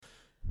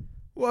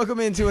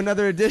Welcome into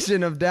another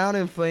edition of Down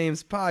in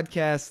Flames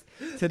podcast.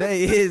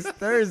 Today is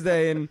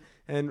Thursday,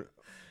 and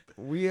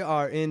we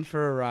are in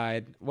for a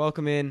ride.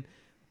 Welcome in.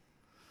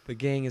 The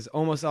gang is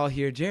almost all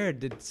here. Jared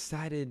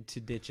decided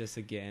to ditch us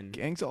again.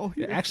 Gang's all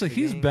here. Actually,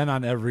 he's been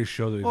on every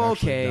show that we've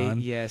actually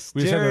done. Yes.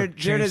 We just had to Jared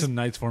change is, some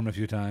nights for him a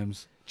few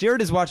times.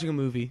 Jared is watching a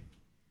movie,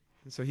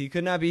 so he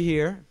could not be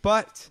here,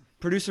 but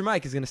producer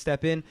Mike is going to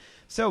step in.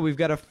 So we've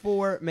got a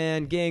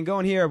four-man gang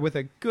going here with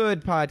a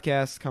good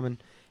podcast coming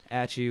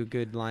at you.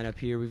 Good lineup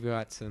here. We've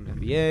got some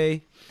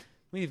NBA.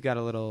 We've got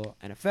a little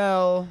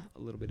NFL,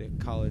 a little bit of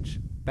college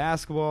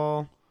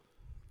basketball,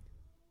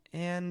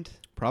 and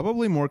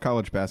Probably more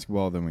college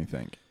basketball than we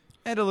think.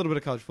 a little bit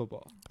of college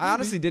football. I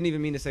honestly didn't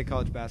even mean to say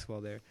college basketball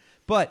there.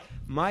 But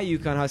my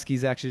UConn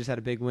Huskies actually just had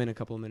a big win a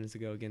couple of minutes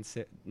ago against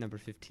number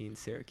 15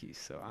 Syracuse.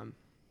 So I'm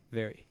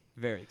very,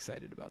 very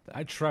excited about that.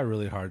 I try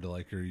really hard to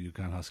like your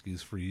UConn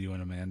Huskies for you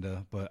and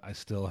Amanda, but I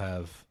still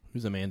have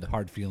Who's Amanda?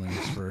 hard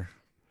feelings for.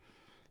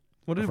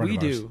 What did friend we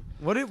of ours. do?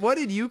 What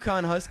did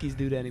UConn Huskies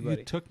do to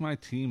anybody? You took my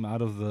team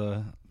out of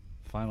the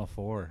Final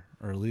Four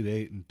or Elite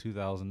Eight in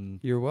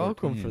 2000. You're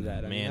welcome for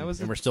that. I mean, Man, that was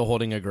and we're still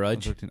holding a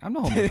grudge. 13. I'm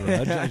not holding a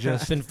grudge. I It's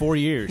just been 4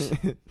 years.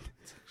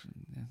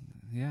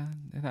 yeah,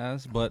 it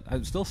has, but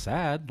I'm still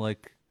sad.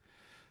 Like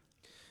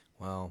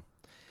Well,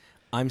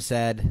 I'm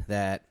sad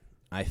that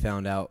I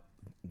found out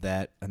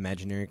that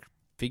imaginary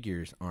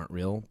figures aren't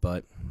real,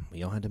 but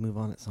we all had to move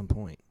on at some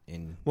point.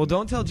 And Well,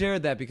 don't tell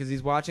Jared that because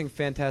he's watching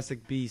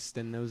Fantastic Beasts,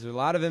 and those are a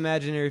lot of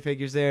imaginary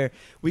figures there.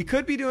 We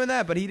could be doing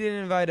that, but he didn't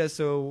invite us,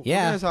 so we're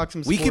yeah, going to talk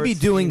some we could be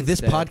sports doing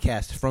this instead.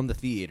 podcast from the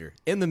theater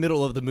in the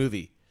middle of the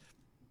movie.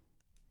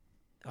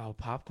 Oh,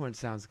 popcorn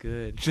sounds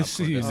good. just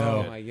so you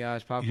Oh, know, my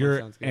gosh, popcorn your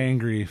sounds good.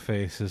 angry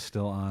face is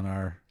still on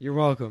our. You're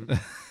welcome.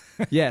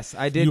 Yes,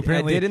 I You did. I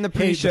apparently did in the hate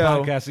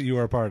pre-show. podcast that you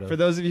are a part of. For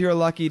those of you who are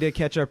lucky to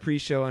catch our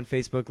pre-show on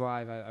Facebook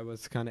Live, I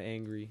was kind of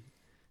angry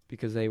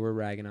because they were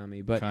ragging on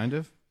me. But Kind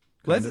of.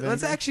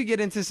 let's actually get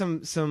into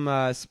some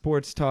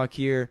sports talk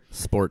here.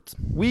 Sports.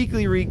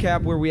 Weekly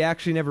recap where we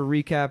actually never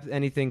recap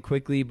anything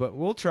quickly, but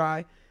we'll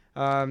try.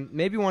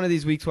 Maybe one of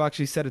these weeks we'll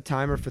actually set a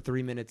timer for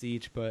 3 minutes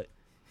each, but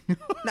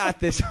not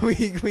this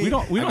week. we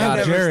don't I have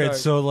never Jared, start.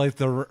 so like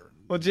the.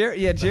 Well,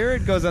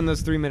 Jared goes on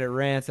those 3-minute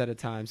rants at a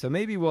time, so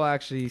maybe we'll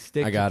actually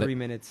stick I to got it. 3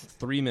 minutes.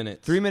 3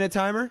 minutes. 3-minute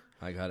timer.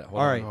 I got it.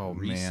 Hold All on. right. Oh,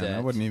 Reset. man.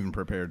 I wasn't even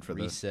prepared for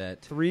this.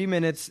 Reset. 3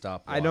 minutes.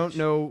 Stopwatch. I don't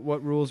know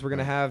what rules we're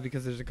gonna have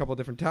because there's a couple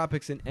different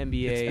topics in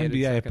NBA. It's and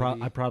NBA. not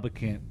gonna I be- probably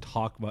can't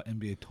talk about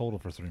NBA total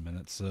for 3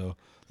 minutes, so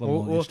let Well,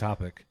 alone well- each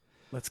topic.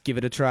 Let's give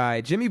it a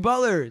try. Jimmy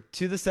Butler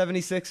to the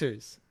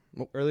 76ers.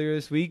 Earlier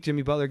this week,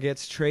 Jimmy Butler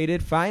gets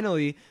traded.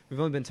 Finally, we've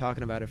only been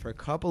talking about it for a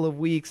couple of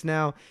weeks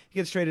now. He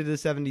gets traded to the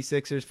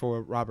 76ers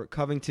for Robert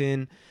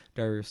Covington,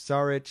 Dario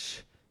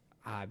Saric,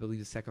 I believe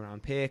the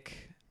second-round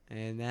pick,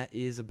 and that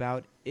is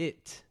about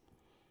it.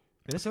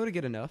 Minnesota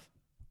get enough?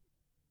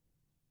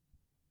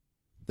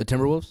 The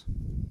Timberwolves?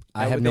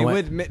 I have They no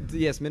would.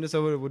 Yes,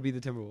 Minnesota would be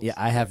the Timberwolves. Yeah,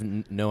 I have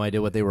no idea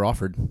what they were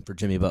offered for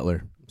Jimmy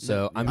Butler.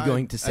 So I'm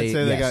going to say I'd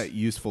say they yes. got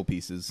useful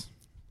pieces.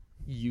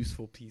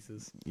 Useful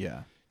pieces.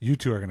 Yeah. You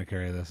two are going to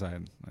carry this.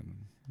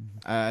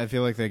 I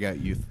feel like they got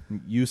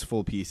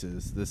useful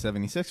pieces. The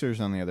 76ers,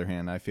 on the other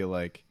hand, I feel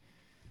like,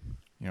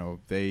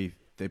 they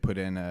put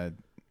in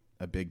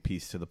a big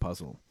piece to the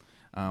puzzle.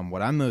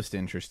 What I'm most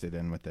interested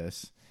in with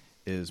this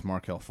is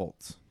Markelle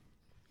Fultz.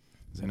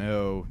 'Cause I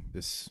know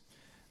this.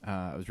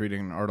 I was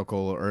reading an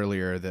article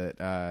earlier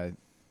that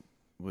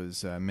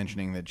was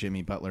mentioning that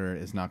Jimmy Butler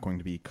is not going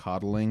to be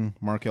coddling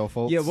Markelle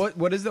Fultz. Yeah,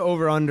 what is the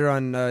over-under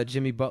on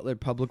Jimmy Butler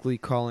publicly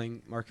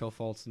calling Markelle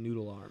Fultz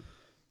noodle arm?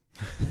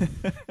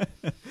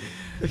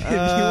 If you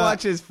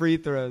watch his free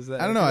throws, I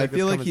don't know. I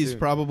feel like he's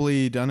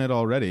probably done it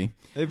already.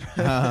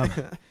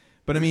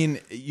 But, I mean,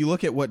 you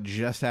look at what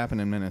just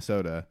happened in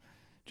Minnesota.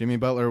 Jimmy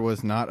Butler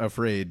was not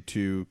afraid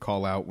to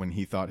call out when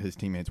he thought his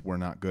teammates were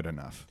not good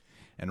enough.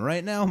 And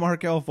right now,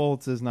 Markelle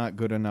Fultz is not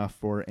good enough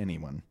for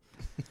anyone.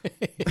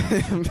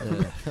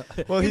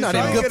 well, he's not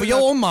even probably good for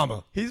your own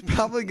mama. He's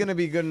probably going to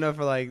be good enough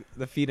for like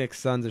the Phoenix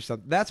Suns or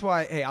something. That's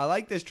why, hey, I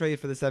like this trade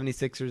for the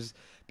 76ers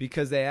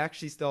because they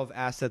actually still have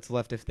assets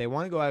left. If they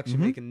want to go actually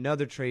make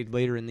another trade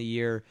later in the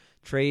year,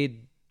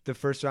 trade the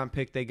first-round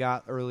pick they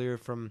got earlier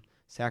from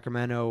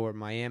Sacramento or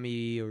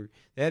Miami, or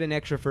they had an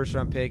extra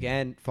first-round pick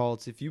and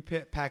Fultz. If you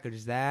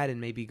package that and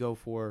maybe go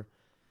for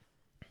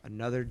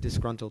another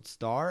disgruntled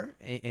star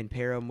and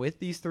pair him with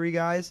these three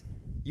guys,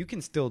 you can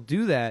still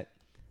do that.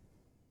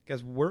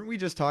 Because weren't we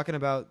just talking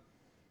about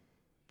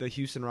the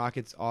Houston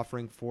Rockets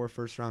offering 4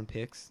 first-round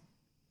picks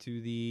to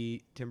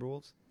the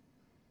Timberwolves?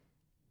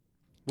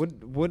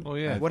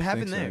 What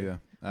happened so, there?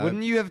 yeah.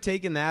 Wouldn't you have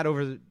taken that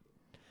over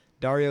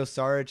Dario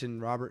Saric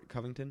and Robert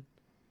Covington?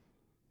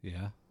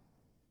 Yeah.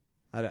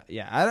 I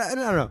don't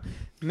know.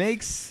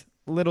 Makes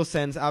little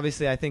sense.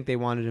 Obviously, I think they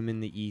wanted him in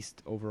the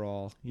East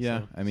overall.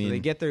 Yeah, so, I mean, so they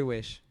get their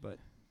wish, but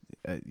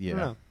I don't yeah.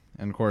 know.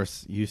 And, of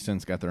course,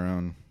 Houston's got their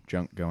own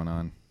junk going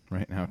on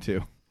right now,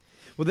 too.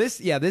 Well, this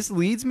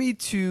leads me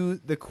to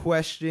the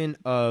question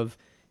of,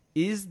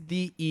 is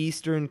the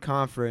Eastern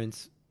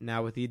Conference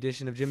now with the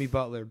addition of Jimmy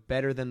Butler,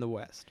 better than the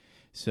West?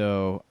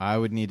 So I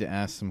would need to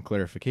ask some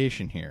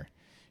clarification here.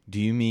 Do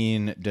you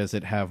mean, does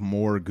it have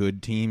more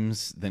good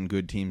teams than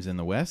good teams in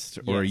the West?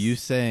 Or are Yes. you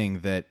saying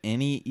that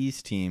any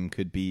East team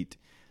could beat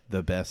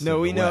the best No,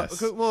 of we the know.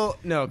 West? Well,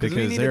 no, because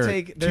we Because need there to are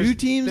take two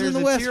teams in there's the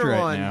a West tier right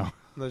one, now.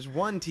 There's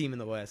one team in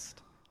the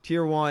West,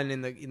 tier 1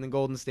 in the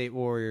Golden State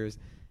Warriors,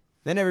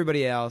 then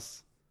everybody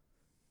else,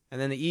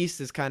 and then the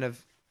East is kind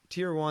of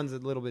tier 1's a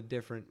little bit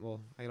different. Well,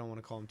 I don't want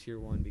to call them tier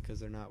 1 because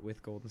they're not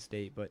with Golden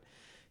State, but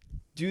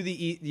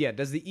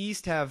does the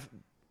East have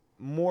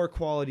more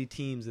quality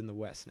teams in the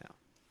West now?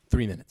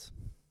 3 minutes.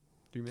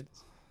 3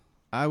 minutes.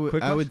 I would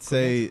Quick I would quick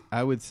say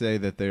I would say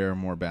that they are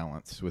more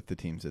balanced with the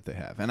teams that they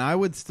have. And I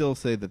would still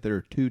say that there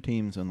are two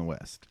teams in the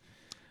West.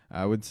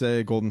 I would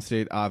say Golden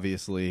State,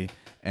 obviously,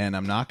 and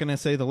I'm not going to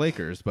say the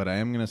Lakers, but I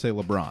am going to say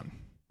LeBron.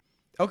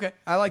 Okay,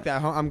 I like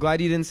that. I'm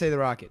glad you didn't say the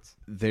Rockets.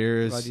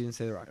 There's Glad you didn't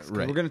say the Rockets. 'Cause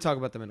right. We're going to talk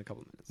about them in a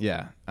couple of minutes.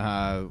 yeah,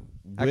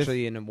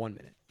 Actually, in 1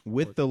 minute.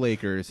 with the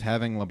Lakers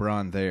having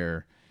LeBron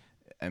there,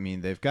 I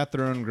mean, they've got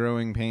their own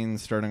growing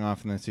pains starting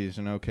off in the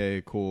season.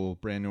 Okay, cool,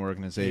 brand new Hey,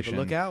 organization.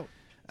 but look out.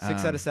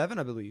 6 out Um, of 7,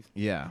 I believe.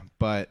 Yeah,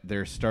 but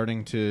they're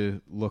starting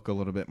to look a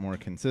little bit more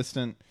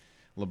consistent.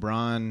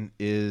 LeBron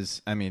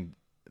is, I mean,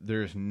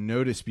 there's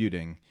no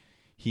disputing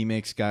he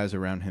makes guys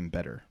around him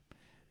better.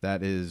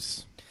 That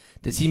is,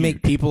 Does he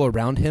make people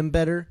around him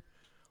better,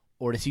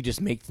 or does he just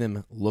make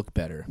them look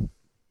better?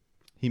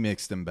 he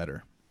makes them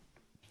better.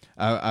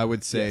 I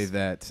would say Yes.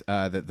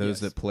 that those Yes.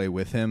 that play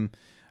with him,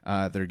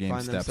 their game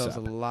Find steps themselves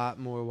up. a lot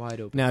more wide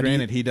open. Now,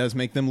 Granted, he does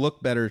make them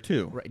look better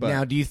too. Right. But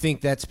Now, do you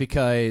think that's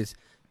because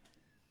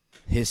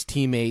his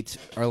teammates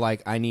are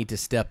like, I need to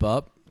step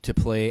up to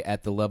play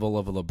at the level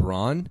of a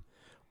LeBron?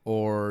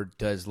 Or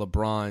does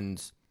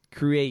LeBron's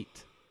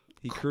Create.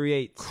 He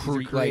creates. He's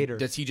a creator. like,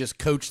 does he just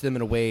coach them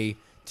in a way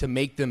to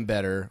make them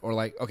better? Or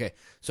like, okay,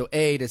 so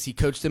A, does he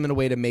coach them in a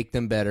way to make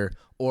them better?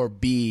 Or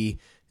B,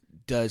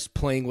 does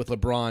playing with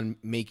LeBron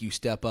make you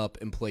step up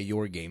and play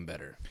your game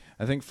better?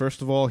 I think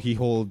first of all, he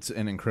holds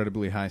an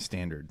incredibly high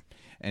standard,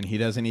 and he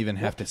doesn't even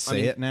have to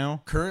say it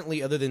now.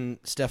 Currently, other than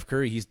Steph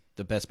Curry, he's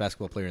the best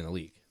basketball player in the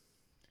league.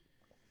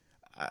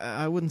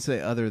 I wouldn't say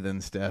other than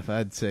Steph.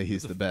 I'd say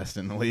he's the best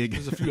in the league.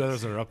 There's a few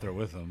others that are up there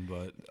with him,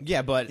 but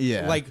Yeah, but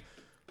Yeah. like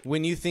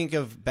when you think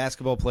of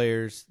basketball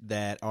players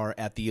that are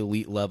at the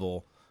elite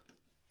level,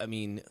 I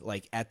mean,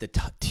 like at the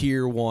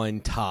tier 1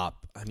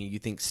 top, I mean, you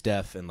think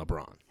Steph and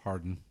LeBron.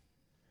 Harden.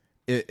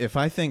 If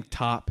I think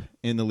top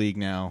in the league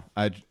now,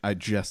 I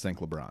just think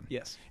LeBron.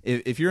 yes.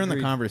 If you're in the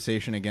Agreed.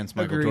 conversation against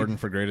Michael Agreed. Jordan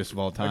for greatest of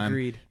all time,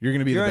 Agreed. you're going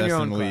to be You're the in your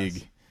best own in the class.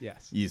 league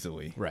Yes.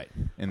 easily Right.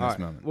 in All this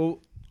right. moment. Well,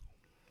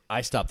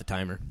 I stopped the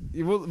timer.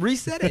 we'll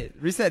reset it.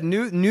 Reset.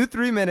 New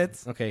 3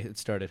 minutes. Okay, it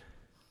started.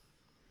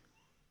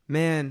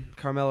 Man,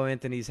 Carmelo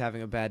Anthony's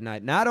having a bad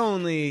night. Not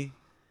only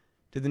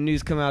did the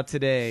news come out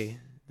today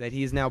that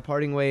he's now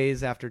parting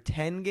ways after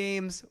 10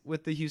 games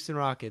with the Houston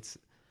Rockets,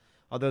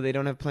 although they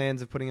don't have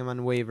plans of putting him on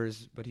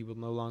waivers, but he will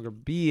no longer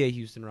be a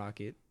Houston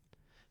Rocket.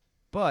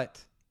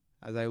 But,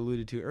 as I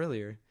alluded to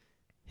earlier,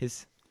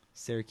 his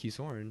Syracuse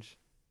Orange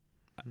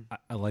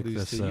I like lose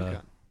this to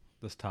UConn.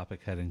 this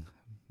topic heading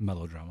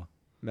melodrama.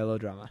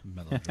 Melodrama.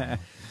 Melodrama.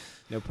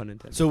 No pun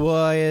intended. So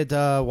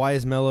why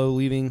is Melo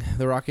leaving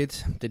the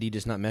Rockets? Did he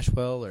just not mesh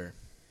well, or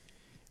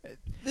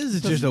This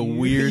is just a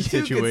weird You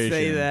could situation.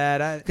 say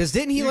that. because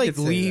didn't he You like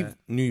could say leave that.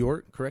 New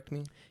York? Correct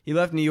me. He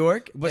left New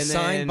York. Was and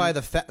signed then by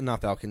the not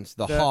Falcons,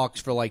 the the-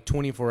 Hawks for like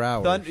 24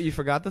 hours. Thunder. You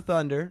forgot the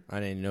Thunder. I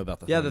didn't know about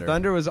the Yeah, Thunder. the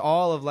Thunder was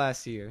all of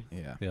last year.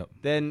 Yeah. Yep.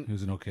 Then He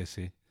was in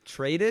OKC.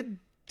 traded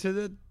to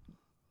the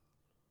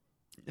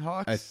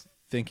Hawks. I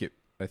think it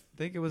I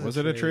think it was. was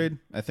it a trade?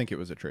 I think it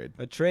was a trade.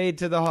 A trade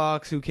to the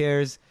Hawks. Who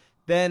cares?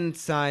 Then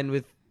signed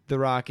with the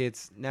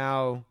Rockets.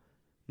 Now,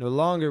 no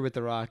longer with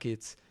the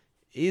Rockets.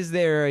 Is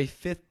there a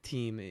fifth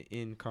team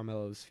in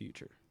Carmelo's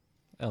future?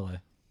 LA.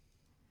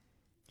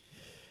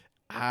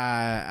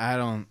 I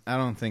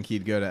don't think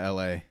he'd go to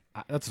L.A.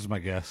 That's just my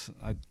guess.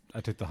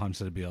 I take the hunch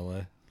that it'd be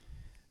LA.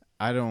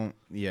 I don't.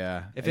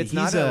 Yeah. If it's He's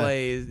not a- LA,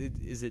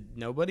 is it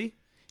nobody?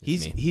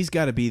 he's me. he's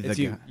got to be the It's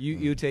guy.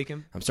 you take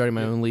him. I'm starting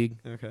my own league,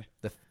 Okay.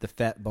 the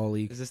Fat Ball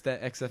League. Is this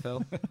that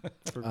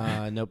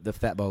XFL? Nope, the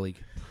Fat Ball League.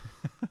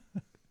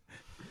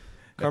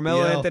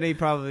 Carmelo FBL. Anthony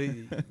probably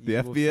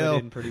The will FBL.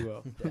 fit in pretty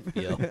well.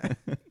 FBL.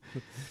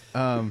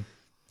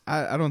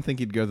 I don't think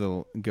he'd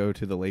go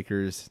to the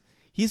Lakers.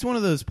 He's one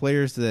of those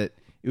players that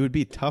it would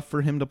be tough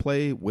for him to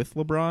play with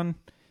LeBron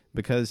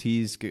because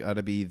he's got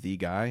to be the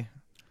guy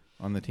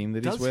on the team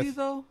that Does he's with. he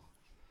though?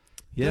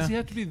 Yeah. Does he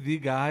have to be the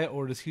guy,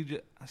 or does he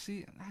just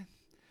see?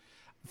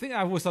 The thing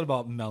I've always thought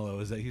about Melo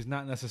is that he's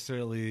not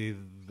necessarily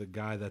the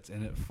guy that's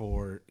in it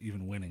for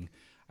even winning.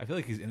 I feel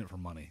like he's in it for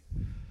money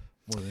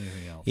more than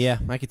anything else. Yeah,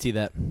 I could see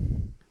that.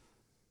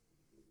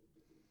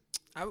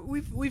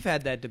 We've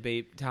had that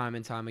debate time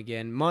and time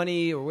again.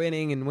 Money or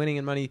winning and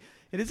money.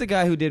 It is a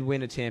guy who did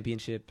win a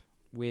championship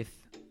with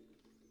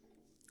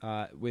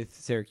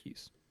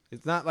Syracuse.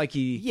 It's not like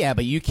he. Yeah,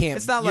 but you can't.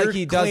 It's not like your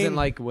he claim- doesn't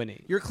like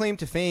winning. Your claim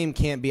to fame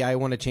can't be I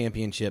won a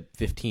championship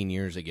 15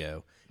 years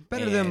ago.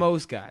 Better than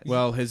most guys.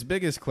 Well, his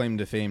biggest claim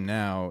to fame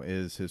now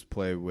is his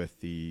play with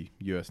the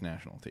U.S.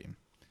 national team.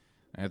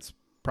 That's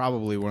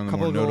probably one of the Couple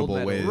more of gold notable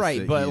medals. ways. Right,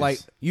 that but he's- like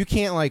you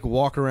can't like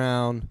walk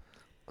around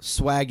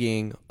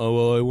swagging. Oh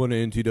well, I won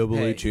an NCAA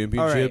Hey, championship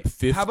all right.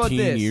 15 How about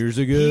this? years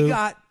ago. He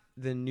got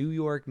the New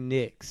York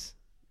Knicks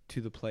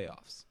to the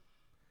playoffs.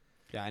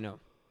 Yeah, I know.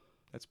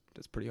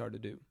 That's pretty hard to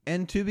do.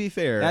 and to be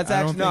fair, That's I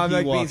actually- don't no, think I'm he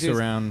like being walks serious.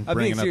 around I'm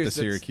being bringing up the serious.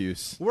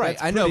 Syracuse. Right,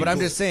 That's I know, pretty but I'm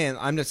cool.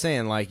 just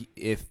saying, like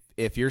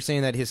if you're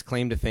saying that his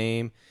claim to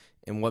fame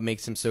and what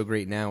makes him so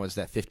great now is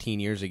that 15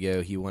 years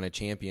ago he won a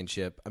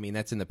championship. I mean,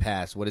 that's in the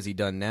past. What has he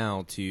done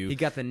now to? He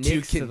got the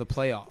Knicks to the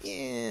playoffs.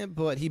 Yeah,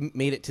 but he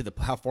made it to the.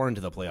 How far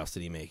into the playoffs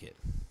did he make it?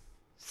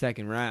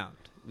 Second round.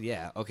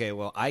 Yeah. Okay.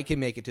 Well, I can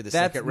make it to the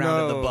That's- second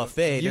round of the no,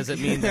 buffet. you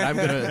Doesn't mean that I'm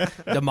going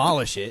to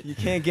demolish it. You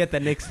can't get the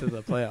Knicks to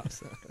the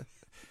playoffs.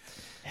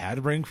 Had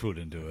to bring food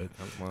into it.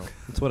 Well,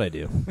 that's what I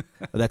do.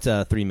 That's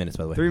 3 minutes,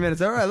 by the way. 3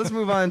 minutes. All right, let's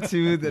move on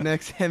to the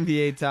next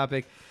NBA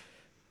topic.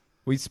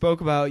 We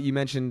spoke about, you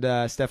mentioned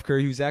Steph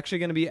Curry, who's actually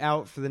going to be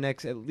out for the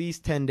next at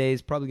least 10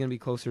 days, probably going to be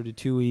closer to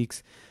 2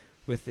 weeks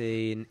with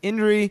an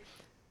injury.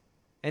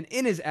 And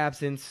in his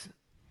absence,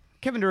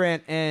 Kevin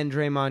Durant and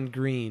Draymond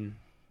Green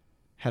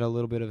had a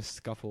little bit of a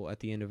scuffle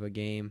at the end of a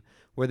game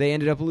where they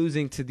ended up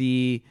losing to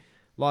the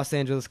Los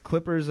Angeles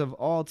Clippers of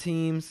all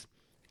teams.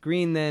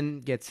 Green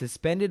then gets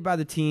suspended by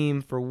the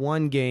team for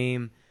one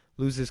game,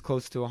 loses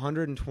close to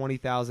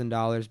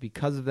 $120,000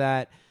 because of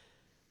that.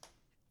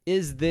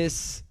 Is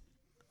this,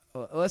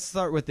 let's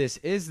start with this.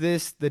 Is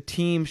this the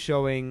team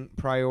showing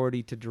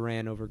priority to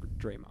Durant over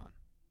Draymond?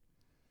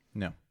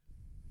 No.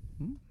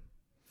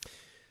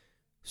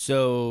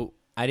 So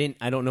I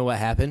don't know what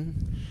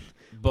happened.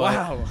 But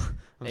Wow.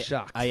 I'm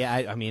shocked.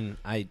 I mean,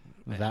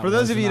 For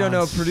those of you who don't know,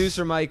 producer.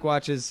 producer Mike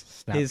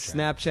watches his Snapchat.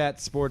 Snapchat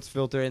sports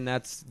filter, and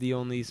that's the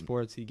only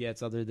sports he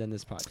gets other than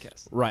this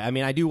podcast. right. I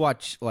mean, I do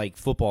watch like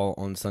football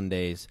on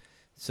Sundays,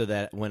 so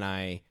that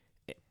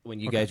when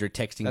you guys are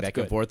texting That's back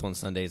good. and forth on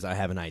Sundays, I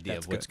have an idea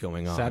That's of what's good.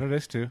 going on.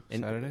 Saturdays too.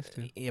 And- Saturdays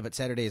too. Yeah, but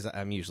Saturdays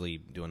I'm usually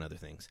doing other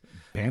things.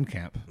 Band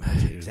camp.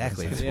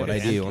 Exactly. That's Yeah, what I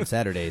yeah. do on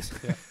Saturdays.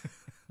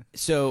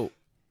 So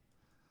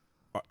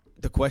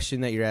the question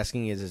that you're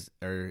asking is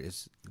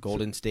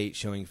Golden State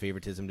showing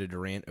favoritism to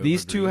Durant over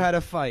These two Green? had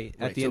a fight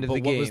at Right, the so- end of but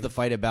the what game. was the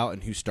fight about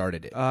and who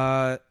started it?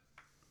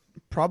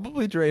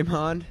 Probably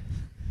Draymond.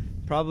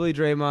 Probably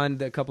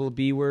Draymond. A couple of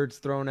B words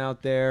thrown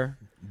out there.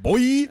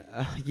 Boy!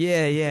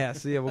 Yeah.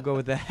 So yeah, we'll go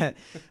with that.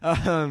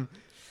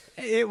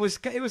 It was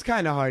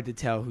kind of hard to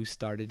tell who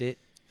started it.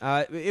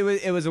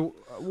 It was a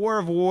war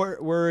of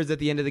words at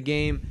the end of the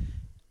game,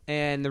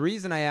 and the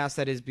reason I asked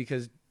that is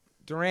because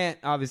Durant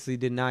obviously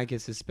did not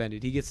get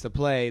suspended. He gets to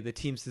play. The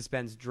team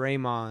suspends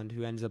Draymond,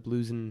 who ends up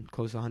losing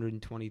close to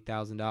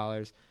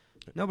 $120,000.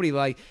 Nobody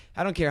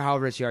I don't care how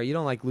rich you are, you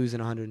don't like losing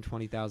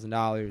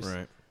 $120,000.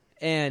 Right.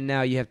 And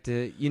now you have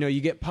to,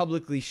 you get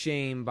publicly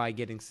shamed by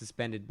getting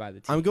suspended by the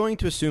team. I'm going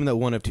to assume that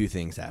one of two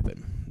things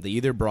happened. They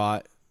either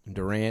brought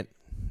Durant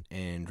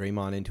and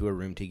Draymond into a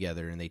room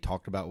together and they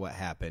talked about what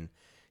happened,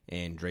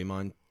 and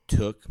Draymond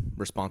took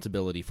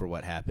responsibility for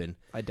what happened.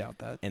 I doubt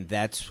that. And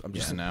that's I'm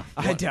just no.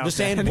 I doubt just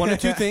saying that. one of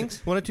two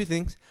things. One of two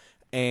things.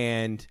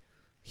 And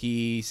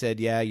he said,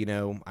 "Yeah,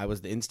 I was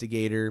the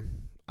instigator.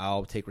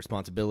 I'll take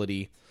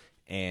responsibility,"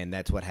 and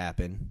that's what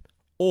happened.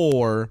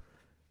 Or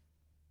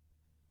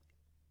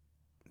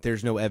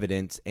there's no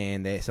evidence,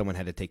 and someone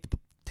had to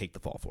take the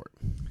fall for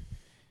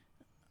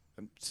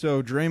it.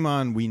 So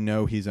Draymond, we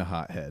know he's a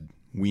hothead.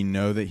 We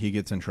know that he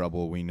gets in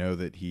trouble. We know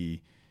that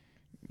he,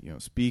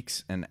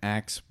 speaks and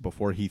acts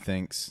before he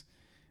thinks,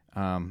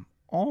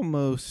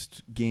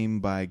 almost game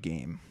by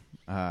game,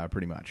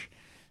 pretty much.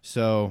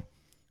 So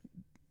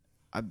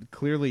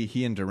clearly,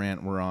 he and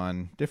Durant were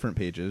on different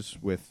pages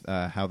with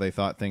how they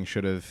thought things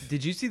should have.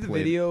 Did you see the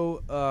played.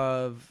 video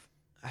of?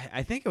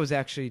 I think it was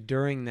actually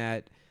during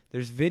that.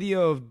 There's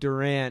video of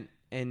Durant,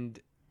 and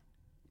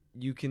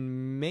you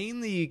can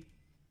mainly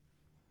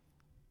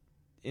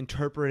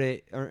interpret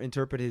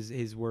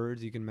his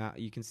words. You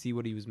can see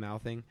what he was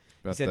mouthing. He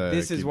About said, the-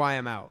 "This is why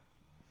I'm out."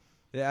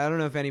 I don't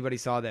know if anybody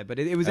saw that, but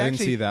it was I didn't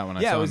actually see that one.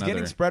 I yeah, saw it was another.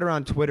 getting spread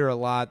around Twitter a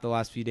lot the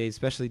last few days,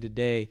 especially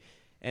today.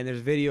 And there's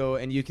video,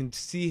 and you can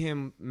see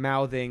him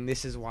mouthing,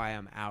 "This is why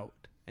I'm out,"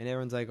 and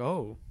everyone's like,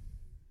 "Oh,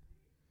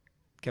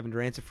 Kevin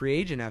Durant's a free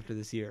agent after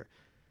this year.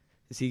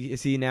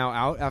 Is he now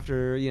out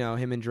after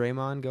him and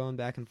Draymond going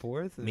back and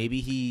forth?"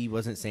 Maybe he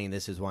wasn't saying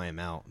 "this is why I'm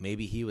out."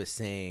 Maybe he was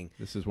saying,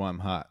 This is why I'm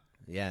hot.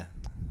 "Yeah,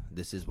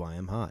 this is why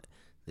I'm hot.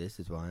 This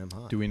is why I'm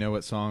hot." Do we know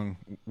what song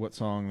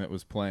that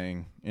was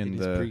playing in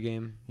his the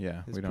pregame.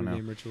 Yeah, His we don't know.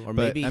 pregame ritual. Or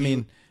But maybe I he-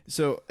 mean,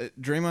 so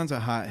Draymond's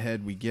a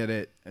hothead. We get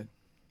it.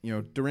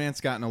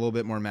 Durant's gotten a little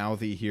bit more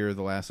mouthy here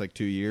the last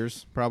 2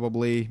 years,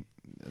 probably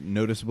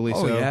noticeably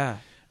Oh so. yeah.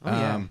 Oh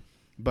yeah.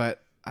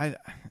 But I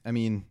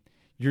mean,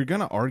 you're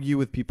gonna argue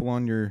with people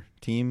on your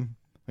team.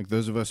 Like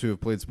those of us who have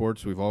played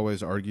sports, we've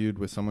always argued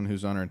with someone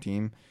who's on our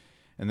team,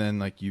 and then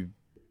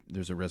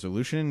there's a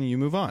resolution, and you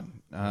move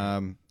on.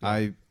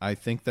 I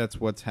think that's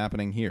what's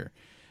happening here.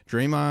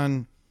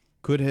 Draymond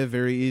could have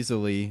very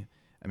easily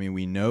I mean,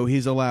 we know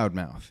he's a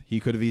loudmouth. He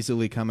could have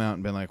easily come out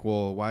and been like,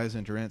 well, why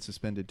isn't Durant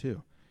suspended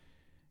too?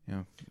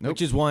 Nope.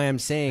 Which is why I'm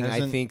saying I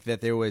Hasn't- think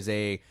that there was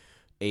a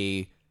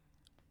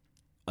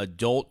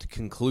adult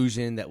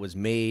conclusion that was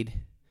made,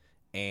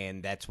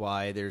 and that's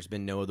why there's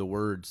been no other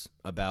words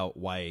about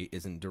why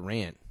isn't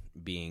Durant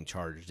being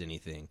charged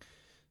anything.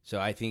 So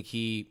I think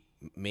he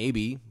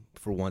maybe,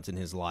 for once in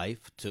his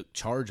life, took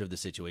charge of the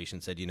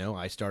situation, said,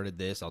 I started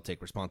this, I'll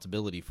take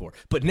responsibility for it.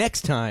 But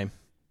next time,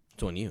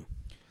 it's on you.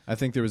 I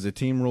think there was a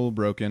team rule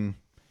broken.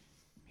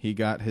 He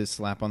got his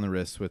slap on the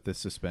wrist with this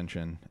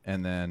suspension,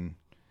 and then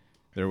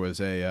there was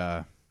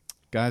a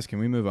guys, can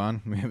we move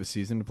on? We have a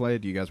season to play.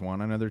 Do you guys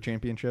want another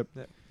championship?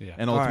 Yeah.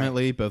 And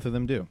ultimately, both of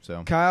them do.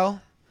 So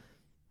Kyle,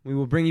 we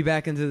will bring you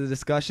back into the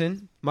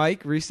discussion.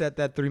 Mike, reset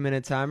that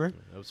 3-minute timer.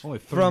 It was only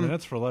 3 From-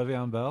 minutes for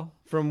Le'Veon Bell.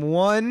 From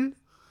one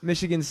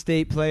Michigan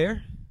State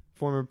player,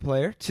 former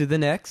player, to the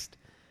next.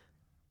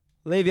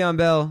 Le'Veon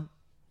Bell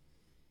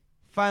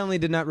finally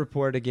did not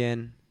report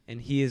again,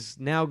 and he is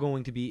now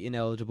going to be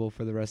ineligible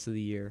for the rest of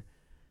the year,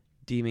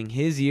 deeming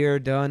his year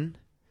done.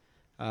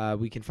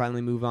 We can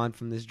finally move on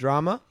from this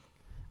drama.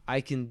 I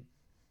can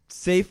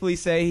safely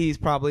say he's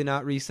probably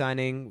not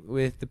re-signing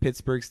with the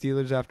Pittsburgh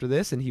Steelers after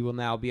this, and he will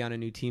now be on a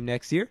new team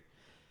next year.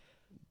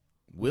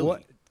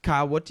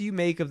 Kyle, what do you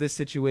make of this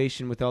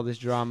situation with all this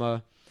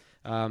drama?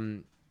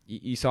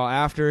 You saw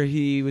after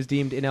he was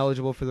deemed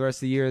ineligible for the rest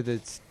of the year,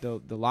 that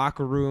the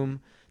locker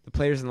room, the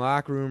players in the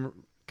locker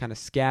room kind of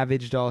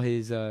scavenged all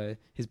his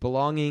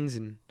belongings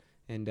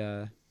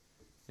and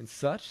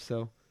such.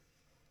 So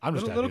I'm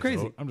just little happy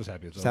crazy. I'm just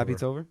happy it's just over. happy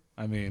it's over.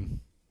 I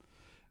mean,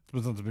 it's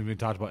been something being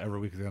talked about every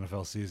week of the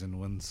NFL season.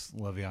 When's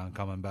Le'Veon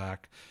coming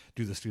back?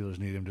 Do the Steelers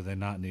need him? Do they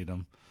not need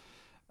him?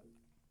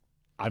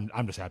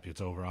 I'm just happy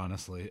it's over,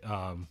 honestly.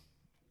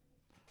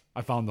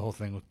 I found the whole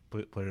thing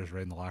with players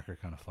raiding the locker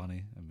kind of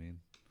funny. I mean,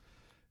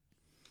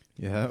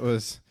 yeah, it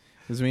was.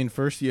 Because I mean,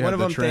 first you One have of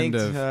the them trend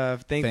thanked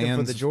of them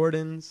for the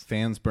Jordans.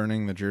 fans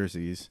burning the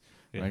jerseys.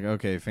 Yeah. Like,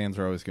 okay, fans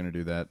are always going to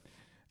do that.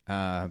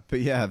 But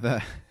yeah,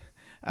 that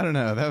I don't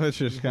know. That was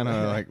just kind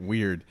of like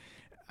weird.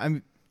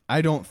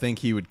 I don't think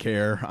he would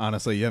care.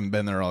 Honestly, you haven't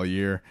been there all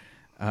year.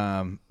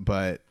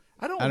 But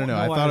I don't know.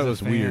 I why thought as it a was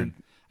fan- weird.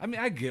 I mean,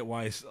 I get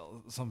why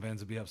some fans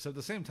would be upset. At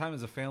the same time,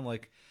 as a fan,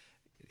 like,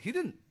 he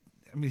didn't.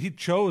 I mean, he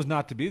chose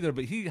not to be there,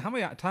 but how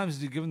many times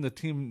has he given the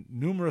team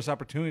numerous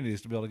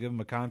opportunities to be able to give him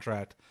a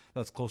contract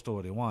that's close to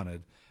what he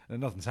wanted, and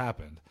nothing's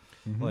happened.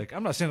 Mm-hmm. Like,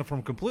 I'm not saying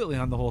from completely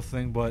on the whole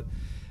thing, but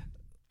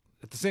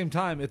at the same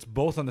time, it's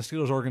both on the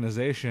Steelers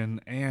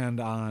organization and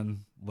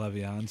on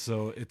Le'Veon,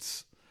 so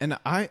it's. And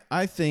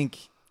I think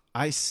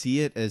I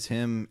see it as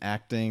him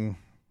acting.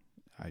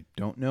 I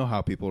don't know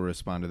how people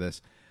respond to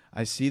this.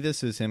 I see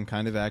this as him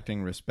kind of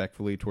acting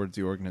respectfully towards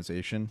the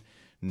organization,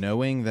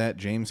 knowing that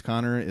James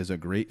Conner is a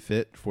great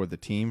fit for the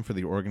team, for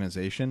the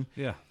organization,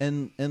 Yeah.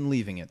 and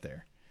leaving it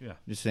there. Yeah.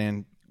 Just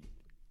saying,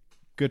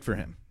 good for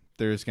him.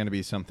 There's going to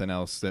be something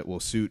else that will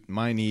suit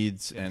my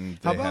needs, and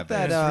How they about have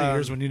that, Next 3 uh,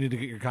 years when you need to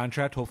get your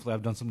contract, hopefully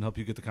I've done something to help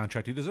you get the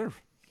contract you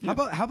deserve. How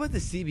about the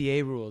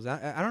CBA rules?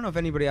 I don't know if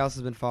anybody else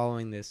has been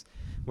following this,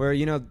 where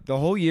the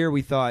whole year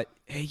we thought,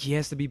 hey, he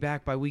has to be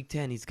back by week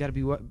 10. He's got to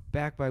be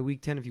back by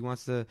week 10 if he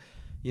wants to,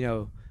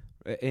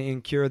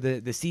 incur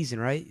the season,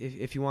 right?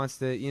 If he wants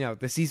to,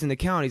 the season to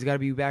count, he's got to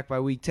be back by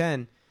week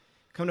 10.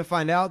 Come to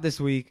find out this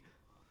week,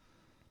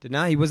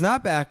 he was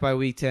not back by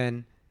week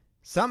 10.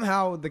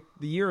 Somehow the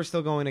year is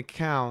still going to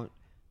count,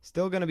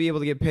 still going to be able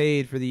to get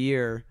paid for the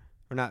year,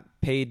 or not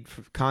paid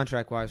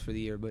contract-wise for the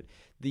year, but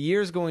the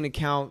year is going to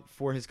count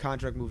for his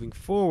contract moving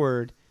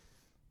forward.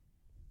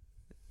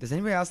 Does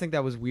anybody else think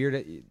that was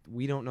weird?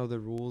 We don't know the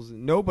rules.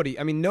 Nobody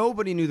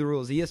knew the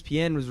rules.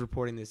 ESPN was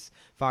reporting this.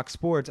 Fox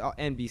Sports,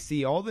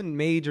 NBC, all the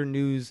major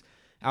news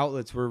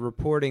outlets were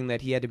reporting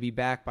that he had to be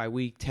back by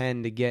week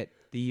 10 to get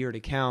the year to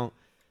count.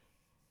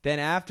 Then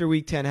after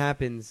week 10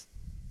 happens,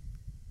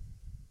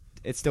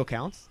 it still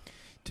counts?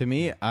 To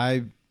me,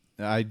 I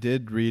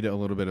did read a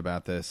little bit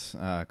about this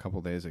a couple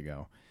days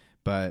ago,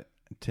 but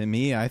to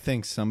me, I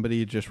think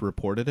somebody just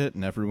reported it,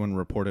 and everyone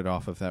reported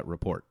off of that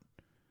report.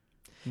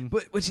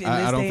 But which in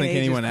I this don't day and think age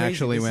is anyone crazy.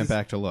 actually This went is-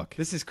 back to look.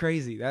 This is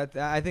crazy.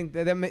 I think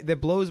that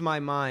blows my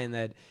mind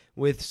that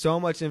with so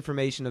much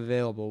information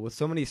available, with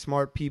so many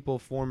smart people,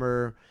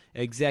 former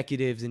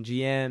executives and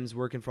GMs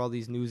working for all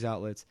these news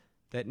outlets,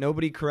 that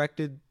nobody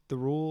corrected the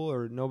rule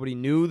or nobody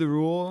knew the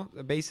rule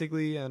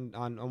basically on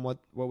what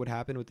would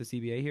happen with the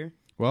CBA here.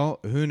 Well,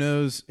 who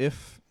knows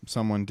if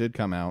someone did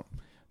come out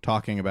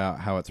talking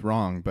about how it's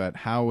wrong, but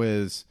how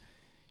is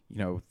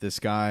this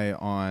guy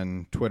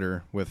on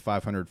Twitter with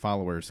 500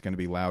 followers going to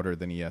be louder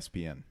than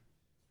ESPN?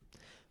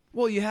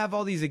 Well, you have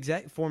all these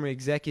former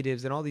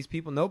executives and all these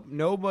people.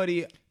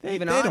 Nobody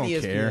even they on don't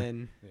ESPN.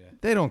 care.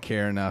 They don't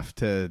care enough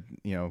to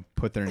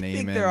put their I name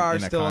think in. there are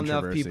in a still enough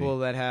controversy. people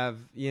that have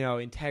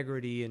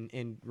integrity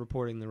in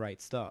reporting the right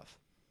stuff.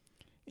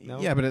 No?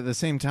 Yeah, but at the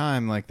same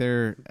time, like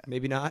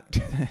Maybe not.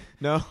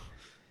 No.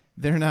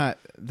 they're not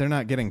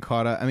getting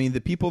caught up. I mean, the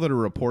people that are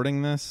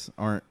reporting this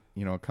aren't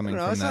coming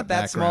No, from it's that not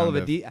that small of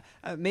a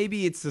background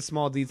maybe it's a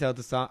small detail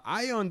to some.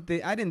 I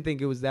didn't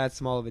think it was that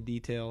small of a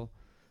detail.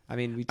 I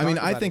mean,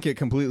 I think it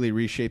completely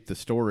reshaped the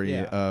story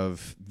Yeah.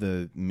 of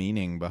the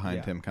meaning behind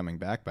Yeah. him coming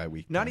back by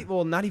week 10. not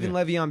even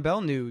Le'Veon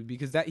Bell knew,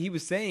 because that he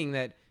was saying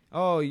that,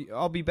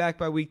 I'll be back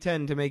by week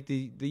 10 to make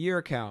the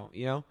year count.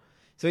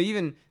 So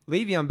even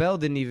Le'Veon Bell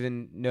didn't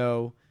even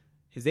know.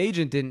 His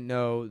agent didn't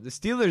know. The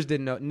Steelers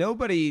didn't know.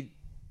 Nobody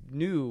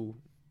knew,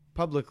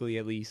 publicly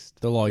at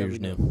least. The lawyers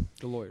Nobody knew. knew.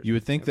 The lawyers. You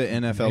would think the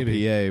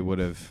NFLPA would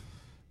have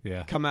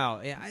Yeah. come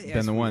out.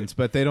 been the ones,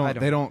 but they I don't.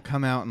 They don't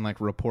come out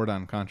and report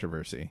on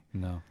controversy.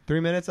 No. 3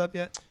 minutes up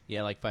yet?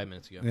 Yeah, like 5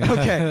 minutes ago.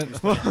 Okay.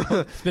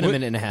 Well, It's been a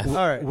minute and a half. all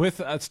right.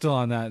 With still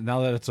on that,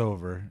 now that it's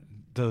over,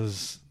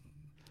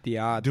 The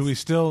odds. do we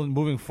still,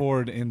 moving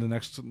forward in the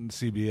next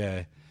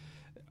CBA,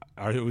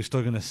 are we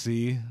still going to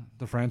see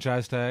the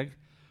franchise tag,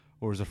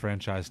 or is the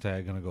franchise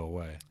tag going to go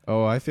away?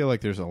 Oh, I feel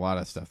like there's a lot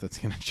of stuff that's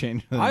going to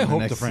change. in I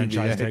hope the next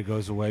franchise CBA. tag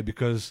goes away,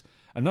 because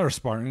another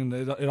Spartan,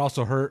 it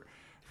also hurt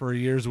for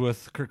years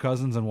with Kirk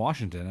Cousins in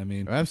Washington. I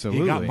mean,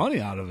 Absolutely. he got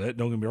money out of it.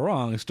 Don't get me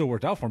wrong; it still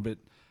worked out for him, but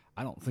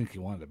I don't think he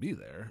wanted to be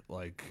there.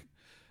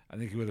 I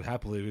think he would have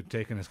happily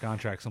taken his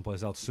contract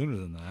someplace else sooner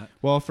than that.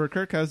 Well, for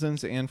Kirk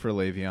Cousins and for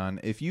Le'Veon,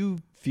 if you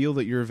feel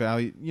that you're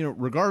valued,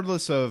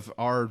 regardless of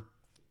our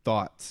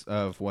thoughts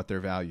of what they're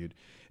valued,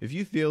 if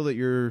you feel that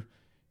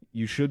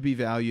you should be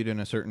valued in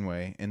a certain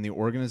way and the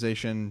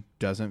organization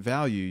doesn't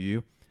value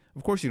you,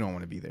 of course you don't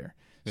want to be there.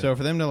 Yeah. So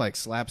for them to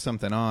slap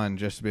something on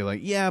just to be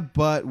like, yeah,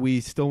 but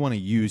we still want to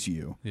use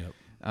you. Yep.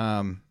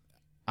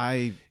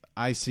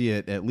 I see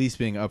it at least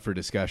being up for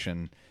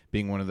discussion,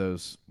 being one of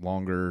those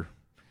longer,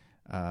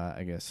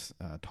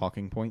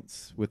 talking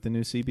points with the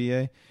new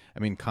CBA. I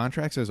mean,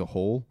 contracts as a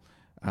whole,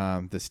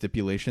 the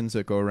stipulations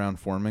that go around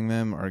forming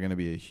them are going to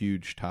be a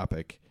huge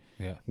topic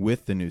Yeah.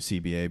 with the new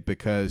CBA,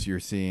 because you're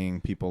seeing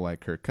people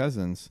like Kirk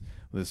Cousins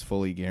with this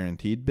fully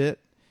guaranteed bit.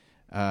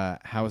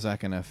 How is that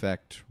going to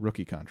affect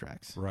rookie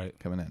contracts Right.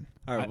 coming in?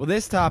 All right. Well,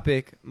 this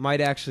topic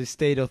might actually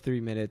stay till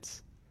 3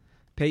 minutes.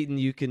 Peyton,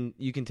 you can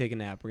take a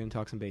nap. We're gonna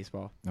talk some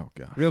baseball Oh,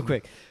 God. real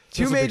quick.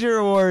 Two This'll be- major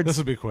awards. This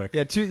will be quick.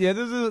 Yeah,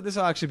 this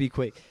will actually be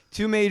quick.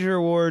 2 major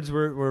awards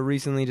were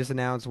recently just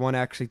announced. One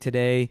actually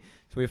today.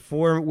 So we have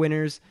 4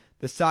 winners.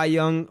 The Cy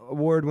Young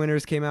Award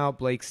winners came out.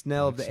 Blake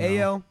Snell of the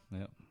AL,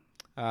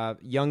 Yep.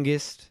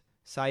 youngest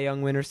Cy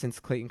Young winner since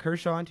Clayton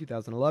Kershaw in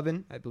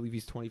 2011. I believe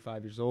he's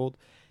 25 years old.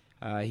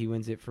 He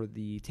wins it for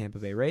the Tampa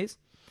Bay Rays.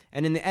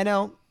 And in the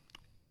NL,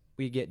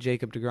 we get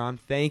Jacob deGrom.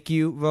 Thank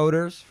you,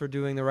 voters, for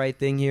doing the right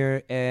thing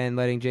here and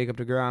letting Jacob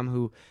deGrom,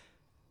 who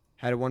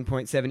had a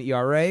 1.7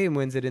 ERA and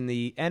wins it in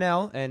the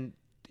NL and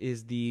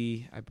is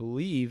I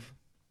believe,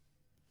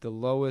 the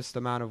lowest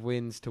amount of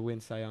wins to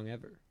win Cy Young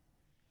ever.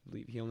 I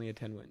believe he only had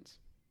 10 wins.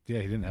 Yeah,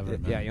 he didn't have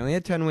it. Yeah, he only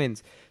had 10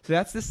 wins. So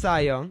that's the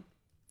Cy Young.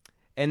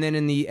 And then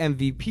in the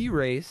MVP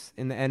race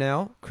in the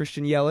NL,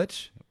 Christian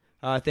Yelich.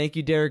 Thank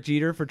you, Derek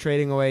Jeter, for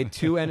trading away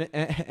 2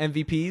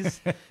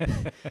 MVPs.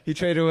 He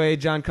traded away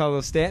John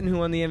Carlos Stanton, who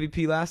won the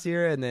MVP last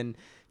year, and then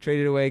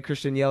traded away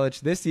Christian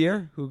Yelich this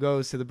year, who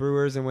goes to the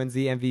Brewers and wins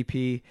the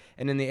MVP.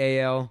 And in the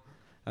AL,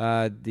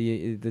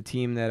 the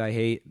team that I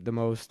hate the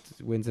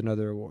most wins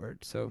another award.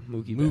 So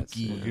Mookie Betts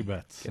Mookie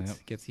Betts.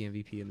 gets the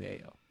MVP in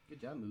the AL.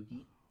 Good job,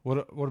 Mookie.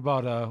 What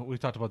about we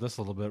talked about this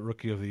a little bit?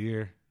 Rookie of the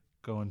Year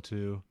going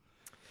to.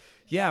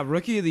 Yeah,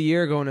 Rookie of the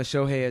Year going to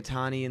Shohei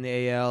Ohtani in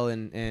the AL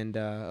and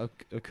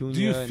Acuna.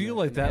 Do you in feel the-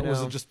 like in the that was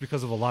NL. just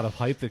because of a lot of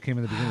hype that came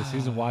in the beginning of the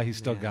season? Why he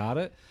still Man. got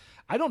it?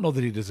 I don't know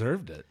that he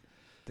deserved it.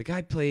 The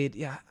guy played.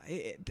 Yeah,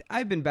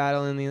 I've been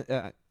battling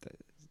the.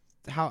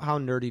 How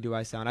nerdy do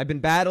I sound? I've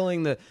been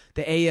battling the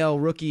AL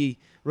Rookie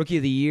of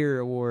the Year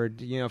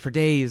award, for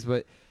days,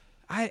 but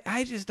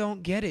I just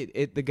don't get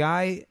it. The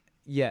guy,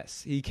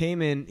 yes, he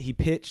came in, he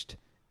pitched,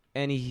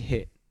 and he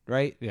hit.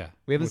 Right? Yeah,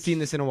 We haven't which- seen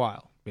this in a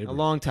while, Babe a Ruth.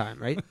 long time,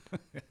 right?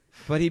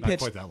 But he Not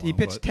pitched. quite that He long,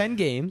 pitched but- 10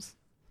 games,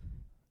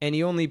 and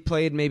he only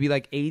played maybe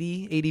like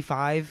 80,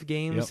 85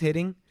 games Yep.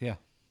 hitting. Yeah,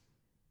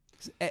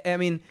 I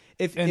mean,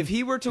 if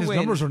he were to his win,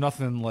 numbers were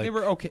nothing like. they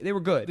were okay. They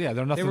were good. Yeah,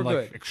 they're nothing were like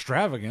good.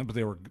 extravagant, but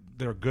they were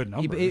good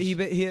numbers.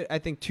 He had, I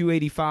think,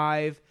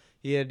 285.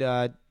 He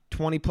had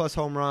 20 plus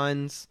home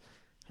runs.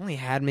 Only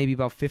had maybe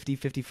about 50,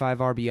 55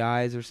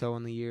 RBIs or so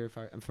in the year, if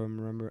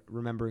I'm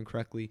remembering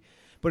correctly.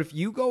 But if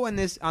you go on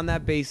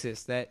that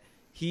basis that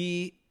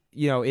he,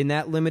 in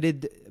that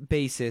limited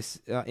basis,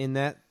 in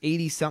that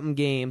 80 something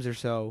games or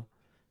so,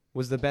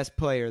 was the best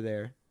player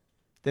there,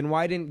 then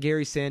why didn't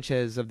Gary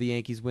Sanchez of the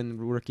Yankees win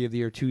the Rookie of the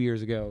Year 2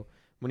 years ago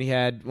when he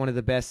had one of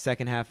the best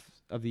second half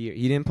of the year?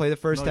 He didn't play the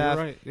first No, you're half.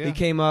 right, yeah. He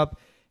came up,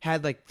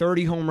 had like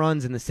 30 home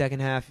runs in the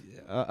second half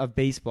of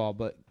baseball,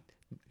 but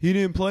he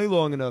didn't play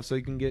long enough so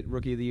he can get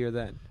Rookie of the Year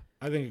then.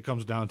 I think it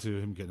comes down to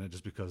him getting it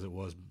just because it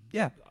was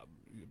Yeah.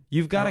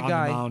 You've got a on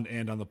guy. the mound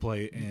and on the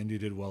plate, and he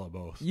did well at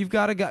both. You've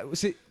got a guy.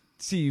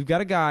 See, you've got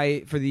a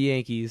guy for the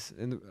Yankees,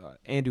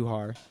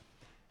 Andujar.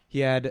 He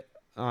had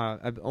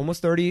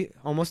almost 30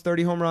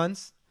 home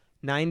runs,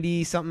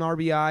 90 something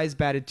RBIs,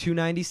 batted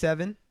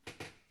 .297.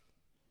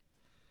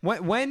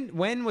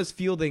 When was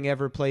fielding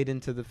ever played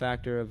into the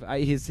factor of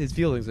his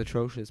fielding's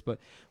atrocious, but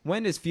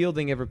when has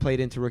fielding ever played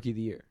into Rookie of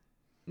the Year?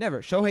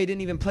 Never. Shohei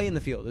didn't even play in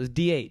the field. It was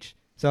DH.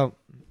 So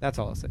that's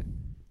all I'll say.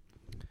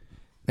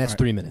 That's All right.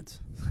 3 minutes.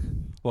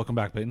 Welcome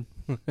back, Peyton.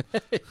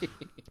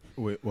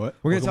 Wait, what?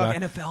 We're going to talk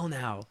Welcome NFL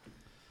now.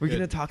 We're Good.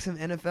 going to talk some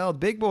NFL.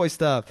 Big boy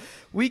stuff.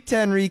 Week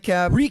 10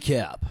 recap.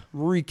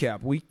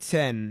 Recap. Week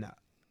 10.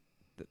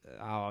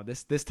 Oh,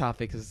 this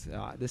topic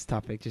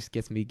just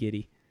gets me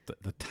giddy.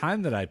 The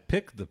time that I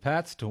picked the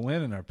Pats to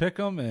win in our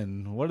pick'em,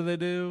 and what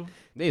do?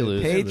 They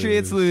lose.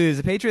 Patriots lose.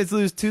 The Patriots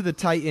lose to the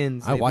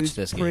Titans. I They watched lose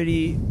this game.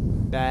 pretty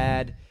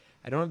bad.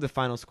 I don't have the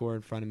final score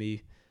in front of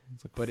me.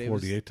 It's like But it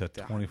 48 was-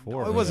 to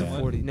 24. No, it wasn't right?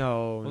 40.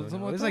 No, Was it no, something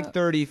no. It like was that? like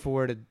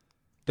 34 to. They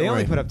Don't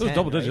only worry. put up It was 10.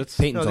 double right? digits.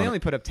 Peyton's No, they on only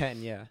it. put up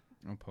 10. Yeah.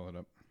 I'll pull it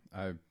up.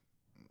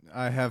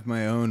 I have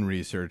my own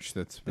research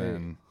that's There-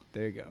 been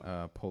There you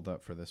go. pulled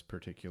up for this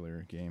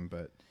particular game,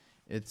 but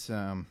it's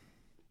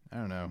I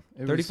don't know.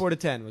 It 34 to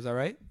 10. Was that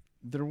right?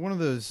 They're one of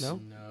those. No?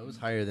 No, it was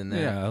higher than that.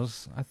 Yeah,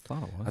 I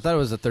thought it was. I thought it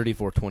was a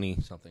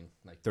 34-20 something,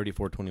 like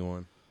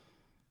 34-21.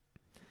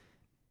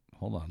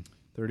 Hold on.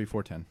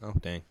 34-10. Oh,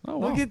 dang. Oh,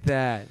 Look wow. at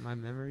that. My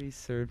memory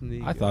served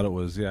me. I good. thought it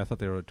was. Yeah, I thought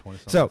they were at 20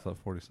 something. So, I thought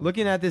 40 something.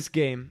 Looking at this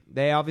game,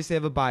 they obviously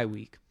have a bye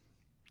week.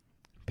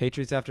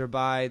 Patriots after a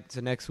bye,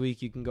 so next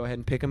week you can go ahead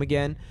and pick them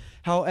again.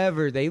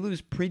 However, they lose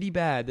pretty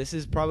bad. This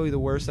is probably the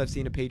worst I've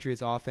seen a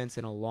Patriots offense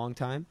in a long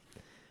time.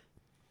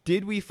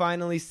 Did we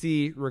finally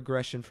see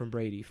regression from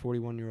Brady,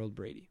 41-year-old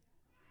Brady?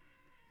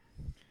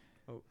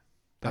 Oh,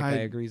 that guy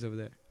agrees over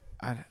there.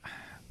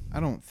 I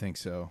don't think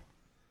so.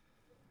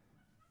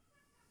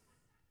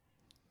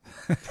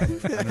 I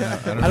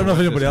don't know if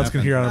anybody else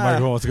can hear on the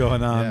microphone what's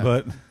going on, Yeah.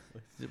 but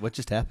What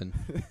just happened?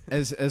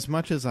 As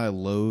much as I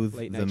loathe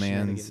Late the night man's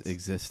shenanigans.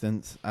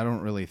 existence, I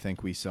don't really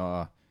think we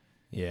saw.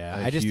 Yeah,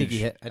 a I just think he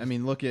huge- hit. I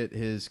mean, look at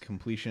his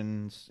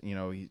completions. You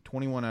know, he's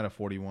 21 out of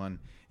 41,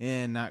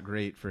 and not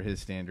great for his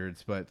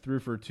standards, but threw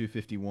for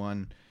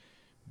 251,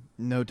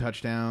 no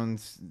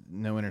touchdowns,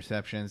 no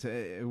interceptions.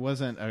 It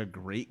wasn't a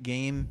great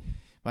game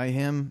by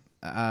him,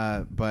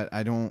 but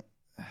I don't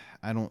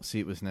see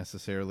it was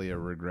necessarily a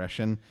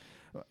regression.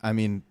 I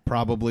mean,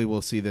 probably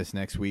we'll see this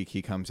next week.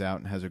 He comes out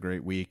and has a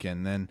great week,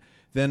 and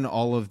then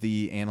all of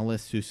the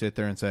analysts who sit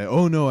there and say,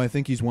 "Oh no, I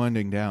think he's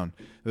winding down,"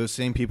 those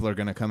same people are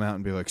going to come out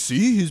and be like,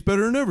 "See, he's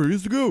better than ever.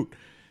 He's the GOAT."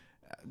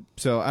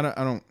 So I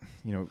don't,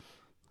 you know,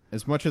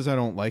 as much as I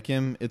don't like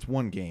him, it's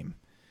one game.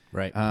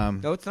 Right.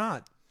 No, it's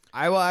not.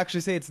 I will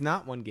actually say it's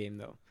not one game,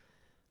 though.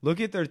 Look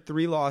at their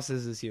 3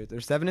 losses this year. They're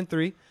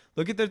 7-3.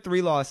 Look at their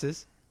 3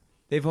 losses.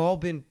 They've all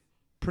been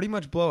pretty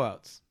much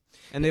blowouts,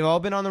 and they've all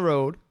been on the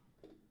road.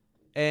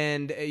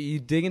 And you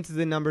dig into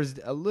the numbers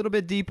a little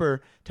bit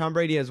deeper, Tom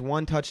Brady has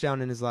 1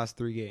 touchdown in his last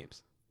 3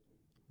 games.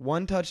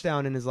 1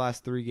 touchdown in his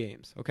last 3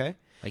 games, okay?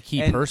 Like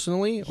he and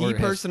personally? He or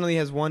personally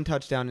has 1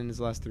 touchdown in his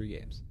last 3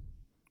 games.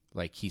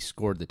 like he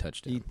scored the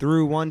touchdown. He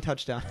threw 1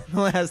 touchdown in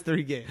the last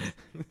 3 games.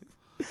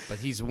 But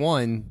he's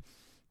won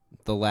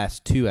the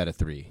last 2 out of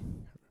 3.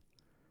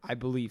 I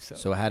believe so.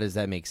 So how does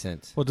that make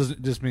sense? well,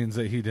 it just means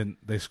that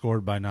they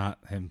scored by not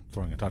him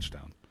throwing a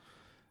touchdown.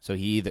 So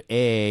he either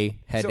A,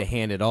 had So- to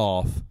hand it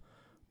off,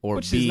 or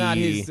Which B, is not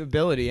his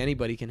ability.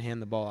 Anybody can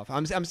hand the ball off.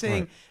 I'm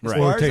saying as Right.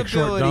 far Or as take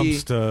short ability,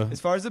 dumps to. as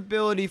far as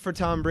ability for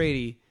Tom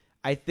Brady,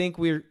 I think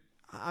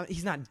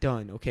he's not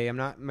done. Okay, I'm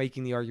not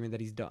making the argument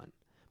that he's done,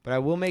 but I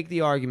will make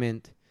the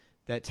argument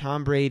that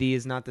Tom Brady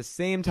is not the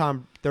same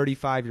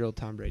 35-year-old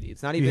Tom Brady.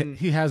 It's not even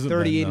he hasn't been,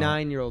 though.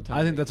 39-year-old Tom. I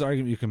think Brady. that's an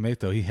argument you can make,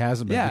 though. He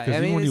hasn't been. Yeah, because I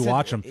mean, even when you it's a-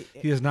 watch him, it-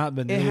 he has not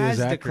been it nearly has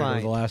as accurate over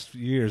declined. the last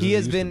few years. He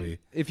as has he used to been. be.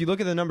 If you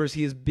look at the numbers,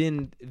 he has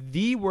been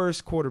the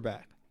worst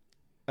quarterback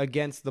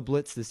against the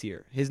blitz this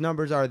year. His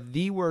numbers are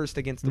the worst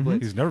against the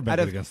blitz. He's never been Out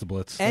good of against the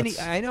blitz.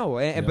 I know,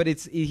 but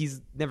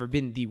he's never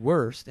been the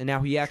worst, and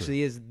now he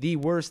actually is the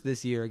worst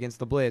this year against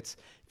the blitz.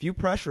 If you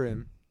pressure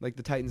him like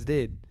the Titans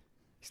did,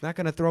 he's not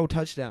going to throw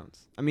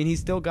touchdowns. I mean,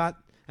 he's still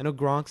got. I know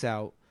Gronk's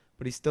out,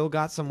 but he's still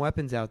got some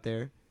weapons out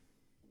there.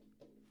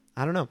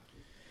 I don't know.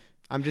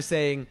 I'm just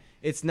saying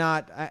it's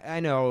not.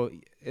 I know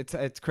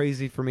it's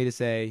crazy for me to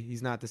say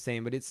he's not the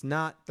same, but it's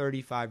not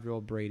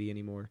 35-year-old Brady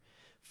anymore.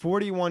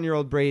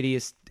 41-year-old Brady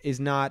is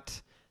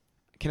not.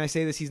 Can I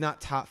say this? He's not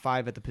top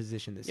 5 at the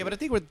position this year. Yeah, but I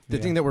think the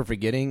thing that we're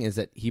forgetting is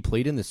that he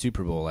played in the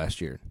Super Bowl last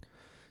year.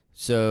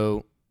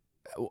 So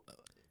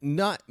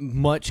not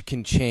much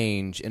can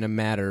change in a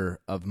matter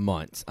of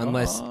months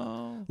unless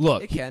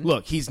It can.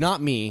 look, he's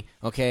not me,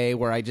 okay,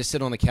 where I just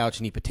sit on the couch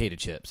and eat potato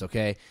chips,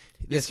 okay?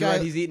 This guy,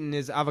 he's eating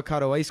his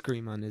avocado ice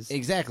cream on his.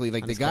 Exactly.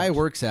 Like on the his guy couch.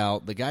 works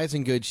out, the guy's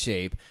in good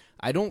shape.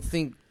 I don't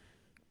think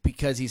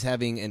because he's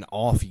having an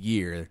off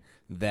year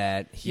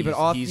that he's Yeah, but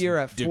off he's year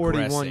at 41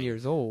 digressing.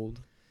 years old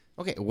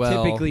Okay,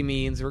 well, typically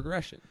means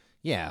regression.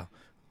 yeah.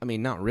 I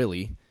mean, not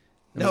really.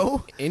 I No?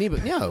 mean,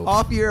 anybody, no.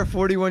 Off year at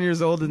 41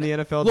 years old in the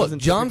NFL Look, doesn't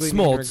John typically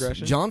mean Smoltz.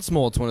 regression. John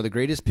Smoltz, one of the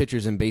greatest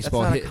pitchers in That's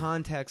baseball. not a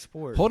contact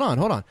sport. Hold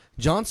on.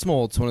 John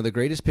Smoltz, one of the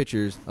greatest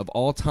pitchers of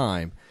all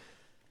time,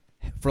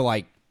 for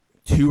like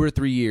 2 or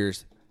 3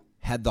 years,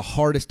 had the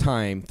hardest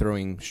time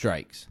throwing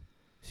strikes.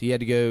 So he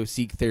had to go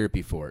seek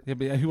therapy for it. Yeah,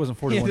 but he wasn't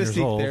He 41 had to years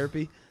seek old.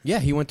 therapy. Yeah,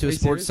 he went to Are a you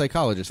sports serious?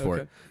 psychologist for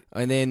Okay. it.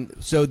 And then,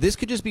 so this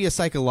could just be a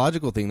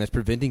psychological thing that's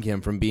preventing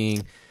him from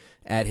being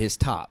at his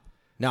top.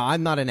 Now,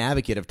 I'm not an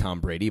advocate of Tom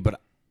Brady,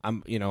 but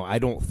I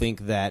don't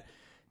think that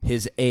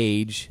his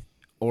age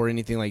or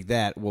anything like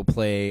that will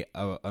play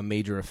a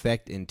major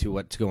effect into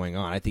what's going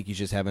on. I think he's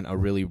just having a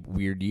really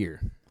weird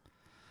year.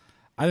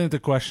 I think the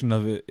question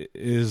of it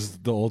is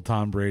the old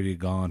Tom Brady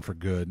gone for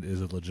good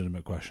is a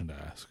legitimate question to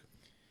ask.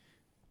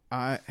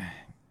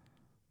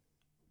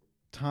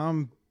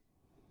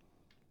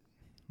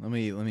 Let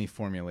me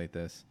formulate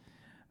this.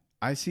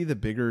 I see the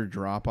bigger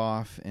drop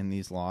off in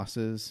these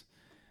losses.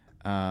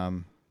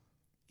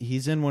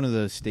 He's in one of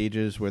those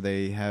stages where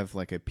they have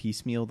like a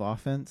piecemealed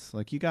offense.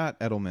 Like you got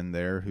Edelman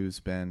there, who's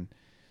been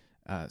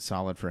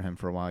solid for him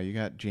for a while. You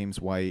got James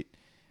White,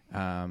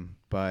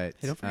 but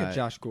Hey, don't forget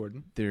Josh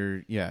Gordon.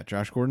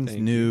 Josh Gordon's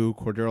new.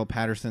 Cordero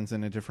Patterson's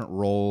in a different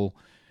role.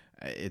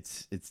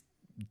 It's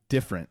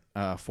different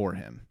for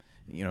him.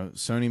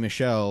 Sony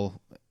Michel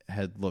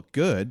had looked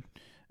good.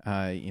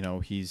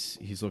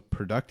 He's looked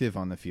productive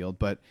on the field,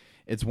 but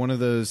it's one of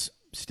those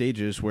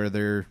stages where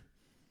they're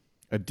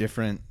a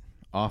different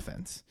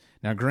offense.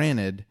 Now,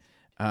 granted,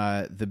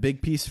 the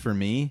big piece for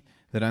me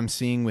that I'm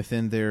seeing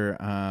within their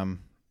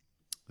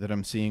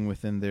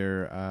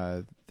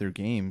their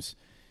games,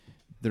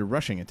 their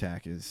rushing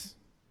attack is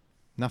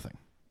nothing.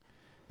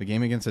 The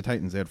game against the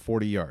Titans, they had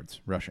 40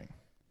 yards rushing.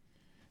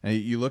 And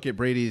you look at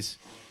Brady's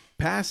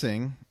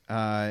passing,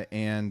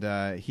 and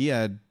he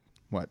had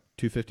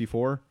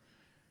 254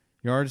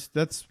 yards.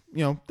 That's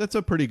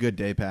a pretty good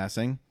day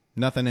passing.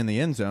 Nothing in the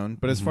end zone,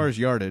 but as far as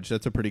yardage,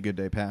 that's a pretty good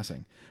day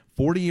passing.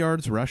 40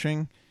 yards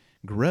rushing,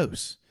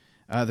 gross.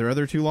 Their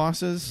other two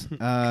losses,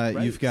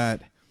 you've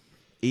got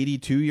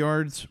 82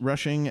 yards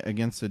rushing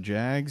against the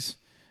Jags,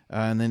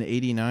 and then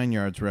 89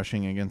 yards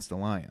rushing against the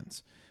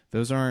Lions.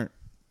 Those aren't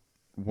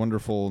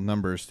wonderful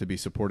numbers to be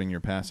supporting your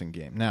passing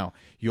game. Now,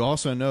 you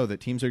also know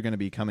that teams are going to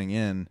be coming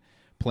in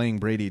playing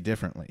Brady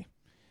differently.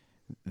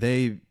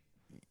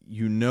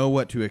 You know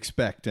what to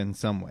expect in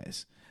some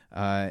ways.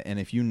 And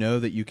if you know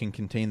that you can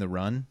contain the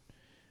run,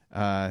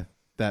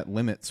 that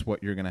limits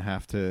what you're going to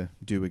have to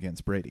do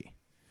against Brady.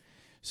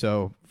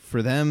 So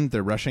for them,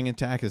 their rushing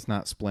attack is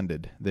not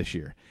splendid this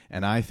year.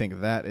 And I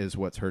think that is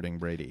what's hurting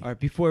Brady. All right,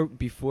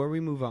 before we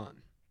move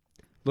on,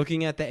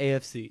 looking at the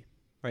AFC,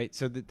 right?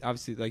 So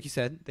obviously, like you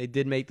said, they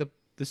did make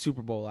the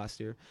Super Bowl last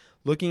year.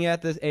 Looking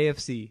at the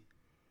AFC,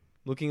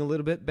 looking a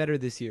little bit better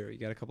this year. You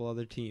got a couple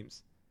other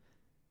teams.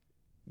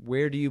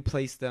 Where do you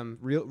place them?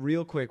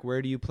 Real quick,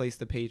 where do you place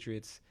the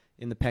Patriots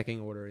in the pecking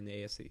order in the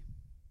AFC?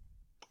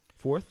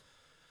 Fourth?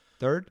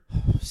 Third?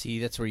 See,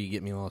 that's where you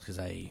get me lost because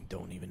I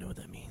don't even know what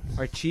that means. All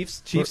right,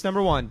 Chiefs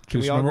number one.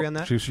 Can we all agree on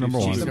that? Chiefs number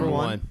one. Chiefs number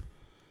one.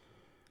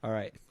 All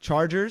right.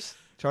 Chargers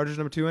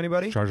number two,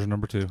 anybody? Chargers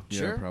number two. Yeah,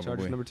 Sure. probably.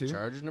 Chargers number two.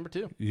 Chargers number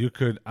 2. You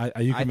could I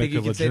think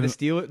you could say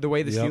the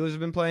way the Yep. Steelers have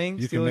been playing.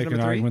 You can Steelers make number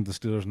an three. argument the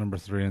Steelers number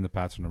 3 and the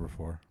Pats are number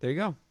 4. There you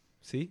go.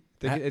 See?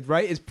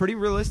 Right? It's pretty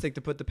realistic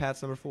to put the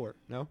Pats number 4.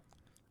 No?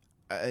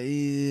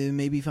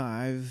 Maybe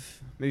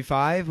 5. Maybe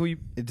 5?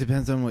 It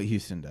depends on what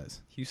Houston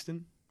does.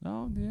 Houston?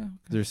 Oh yeah.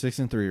 They're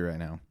 6-3 right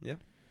now. Yeah.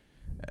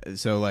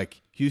 So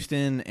like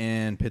Houston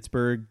and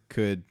Pittsburgh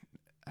could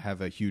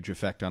have a huge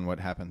effect on what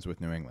happens with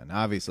New England.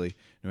 Obviously,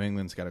 New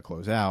England's got to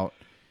close out.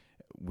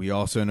 We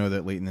also know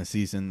that late in the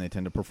season they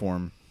tend to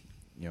perform.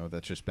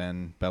 That's just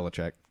been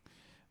Belichick.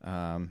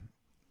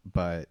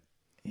 But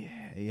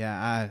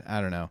yeah, I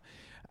don't know.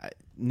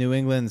 New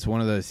England's one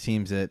of those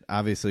teams that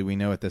obviously we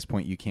know at this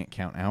point you can't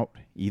count out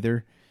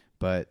either.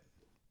 But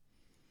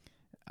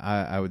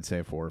I would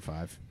say 4 or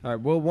 5. All right.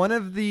 Well,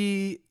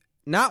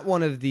 not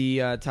one of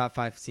the top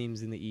 5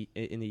 teams in the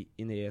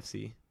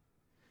AFC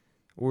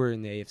or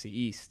in the AFC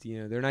East.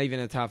 They're not even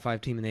a top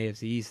 5 team in the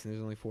AFC East. And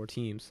there's only 4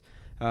 teams.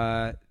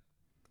 Or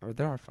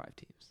there are 5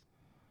 teams.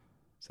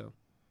 So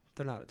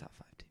they're not a top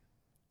 5 team.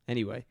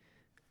 Anyway,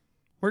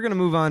 we're gonna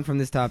move on from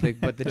this topic.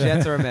 But the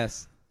Jets are a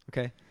mess.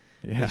 Okay.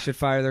 Yeah. They should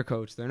fire their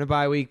coach. They're in a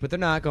bye week, but they're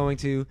not going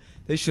to.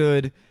 They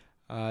should.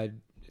 If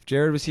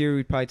Jared was here,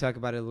 we'd probably talk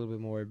about it a little bit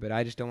more, but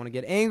I just don't want to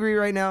get angry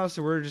right now,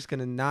 so we're just going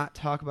to not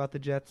talk about the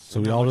Jets. So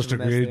we all just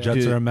agree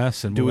Jets are a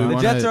mess and do move we on. The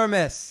wanna- Jets are a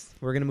mess.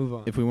 We're going to move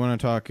on. If we want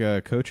to talk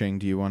coaching,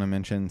 do you want to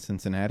mention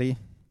Cincinnati?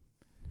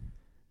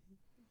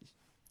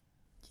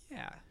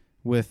 Yeah.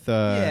 With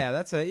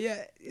So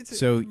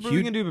we're Hugh-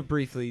 going to do it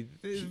briefly.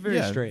 It's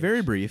very strange.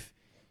 very brief.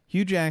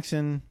 Hugh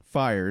Jackson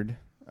fired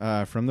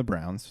from the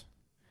Browns,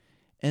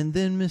 and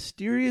then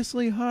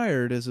mysteriously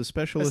hired as a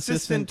special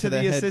assistant to the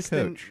head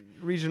assistant coach.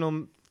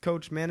 regional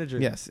coach manager.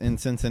 Yes, in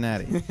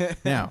Cincinnati.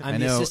 Now I I'm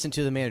the know assistant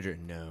to the manager.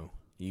 No,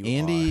 you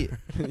Andy.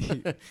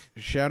 are.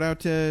 Shout out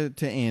to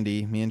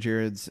Andy, me and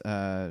Jared's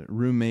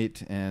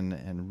roommate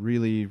and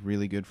really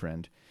really good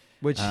friend.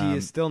 Which he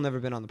has still never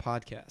been on the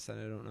podcast, and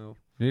I don't know.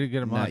 Need to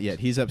get him Not on. yet.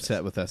 He's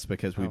upset with us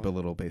because we Oh.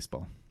 belittle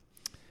baseball.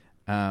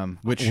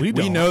 Which We we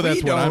don't. know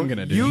that's We what I'm don't. going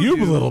to do.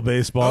 You little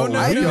baseball. Oh,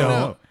 no, we no,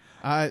 don't.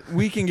 no.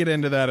 We can get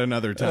into that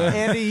another time.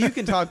 Andy, you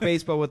can talk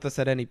baseball with us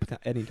at any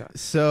time.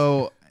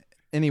 So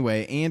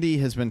anyway, Andy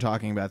has been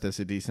talking about this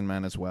a decent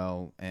amount as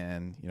well,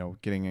 and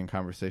getting in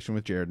conversation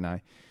with Jared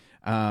and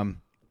I.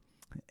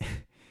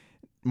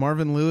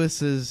 Marvin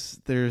Lewis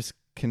there's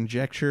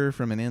conjecture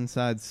from an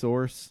inside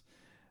source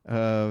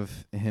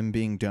of him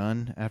being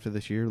done after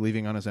this year,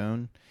 leaving on his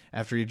own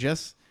after he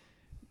just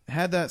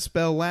had that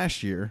spell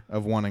last year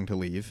of wanting to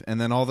leave, and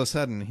then all of a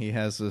sudden he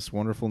has this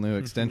wonderful new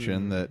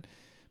extension that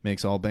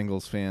makes all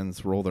Bengals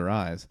fans roll their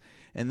eyes.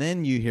 And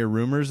then you hear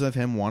rumors of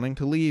him wanting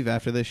to leave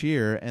after this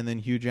year, and then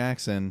Hugh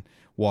Jackson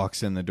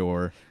walks in the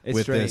door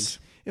with strange.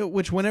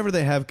 which whenever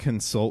they have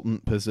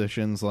consultant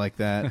positions like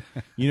that,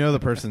 the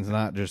person's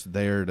not just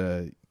there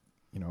to,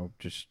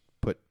 just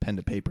put pen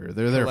to paper.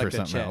 They're there for Collect a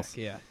something check, else.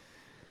 Yeah.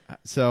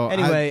 So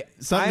Anyway,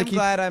 something I'm to keep,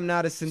 glad I'm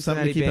not a Cincinnati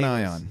something to keep an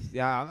eye Bengals. on.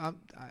 Yeah,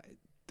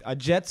 a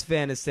Jets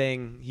fan is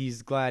saying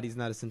he's glad he's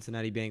not a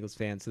Cincinnati Bengals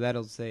fan, so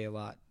that'll say a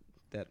lot.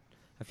 That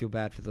I feel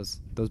bad for those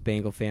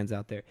Bengal fans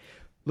out there.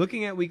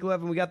 Looking at Week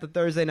 11, we got the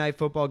Thursday night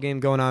football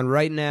game going on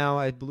right now.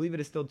 I believe it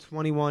is still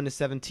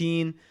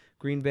 21-17.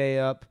 Green Bay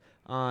up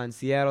on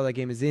Seattle. That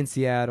game is in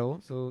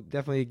Seattle, so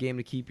definitely a game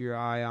to keep your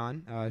eye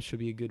on. Should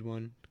be a good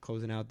one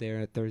closing out there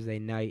at Thursday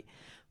night.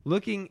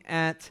 Looking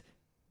at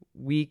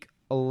Week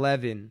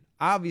 11,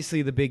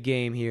 obviously the big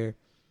game here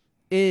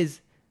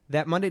is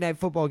that Monday night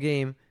football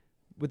game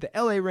with the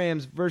LA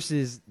Rams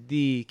versus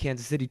the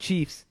Kansas City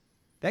Chiefs.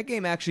 That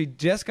game actually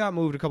just got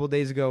moved a couple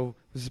days ago.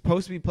 It was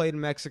supposed to be played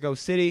in Mexico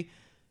City.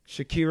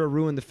 Shakira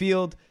ruined the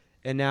field,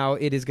 and now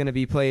it is going to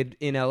be played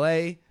in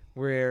LA,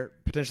 where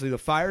potentially the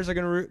Fires are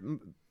going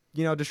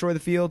to, destroy the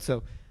field.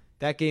 So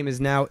that game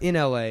is now in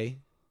LA.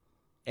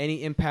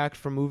 Any impact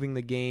from moving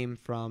the game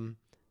from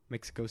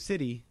Mexico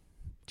City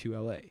to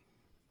LA?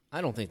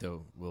 I don't think there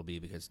will be,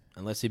 because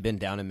unless they've been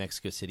down in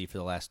Mexico City for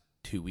the last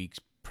 2 weeks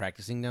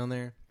practicing down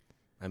there,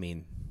 I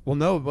mean... Well,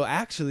 no, but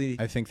actually...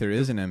 I think there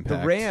is an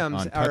impact. The Rams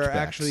on are touchbacks.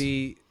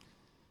 actually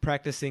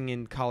practicing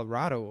in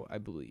Colorado, I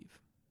believe,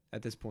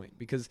 at this point,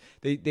 because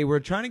they were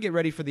trying to get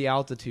ready for the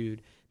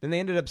altitude. Then they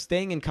ended up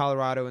staying in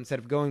Colorado instead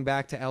of going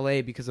back to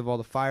L.A. because of all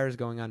the fires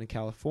going on in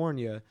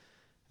California.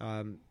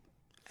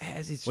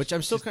 Which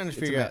I'm still trying to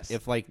figure out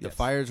if, the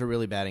fires are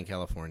really bad in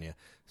California.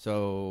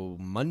 So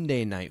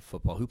Monday Night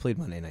Football. Who played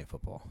Monday Night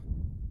Football?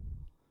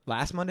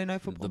 Last Monday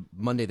Night Football? The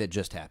Monday that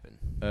just happened.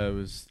 It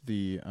was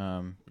the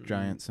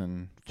Giants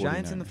and 49ers.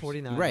 Giants and the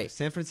 49ers. Right.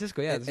 San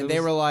Francisco, yeah. And they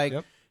were like...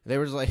 Yep.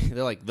 They're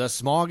like, the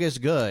smog is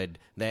good.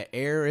 The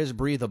air is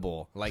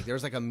breathable. Like,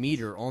 there's like a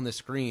meter on the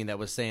screen that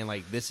was saying,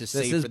 like, this is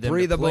safe for them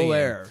breathable to play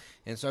air.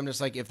 And so I'm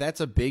just like, if that's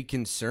a big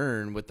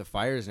concern with the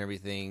fires and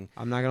everything,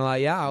 I'm not gonna lie.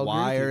 Yeah,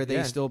 why are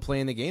they still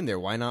playing the game there?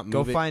 Why not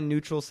move it? Go find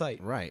neutral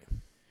site. Right.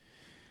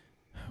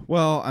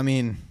 Well, I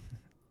mean,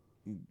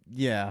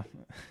 yeah.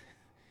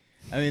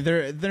 I mean,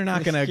 they're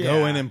not going to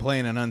go in and play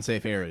in an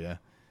unsafe area.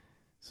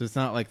 So it's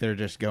not like they're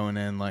just going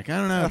in like, I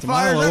don't know, it's a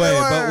mile away,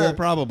 but we'll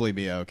probably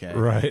be okay.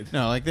 Right.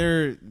 No, like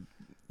they're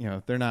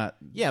not.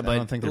 Yeah, I but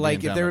don't think they're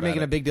like being if they were dumb making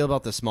about a big deal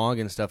about the smog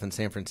and stuff in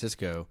San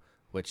Francisco,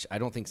 which I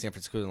don't think San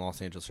Francisco and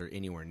Los Angeles are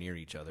anywhere near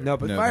each other. No,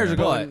 but No, fires no. are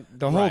going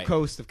the whole Right.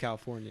 coast of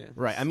California.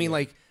 Right. I mean,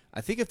 like, I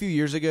think a few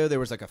years ago there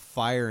was like a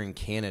fire in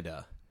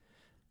Canada,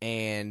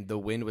 and the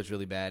wind was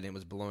really bad, and it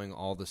was blowing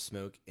all the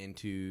smoke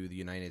into the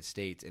United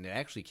States, and it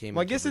actually came Well,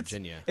 I into guess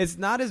Virginia. it's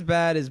not as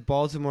bad as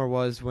Baltimore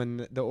was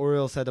when the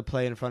Orioles had to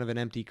play in front of an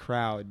empty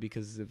crowd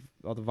because of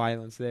all the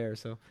violence there.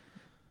 So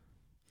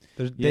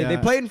they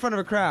played in front of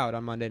a crowd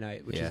on Monday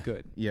night, which is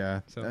good.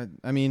 Yeah. So-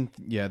 I mean,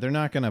 yeah, they're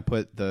not going to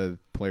put the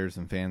players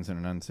and fans in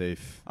an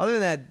unsafe. Other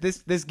than that,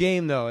 this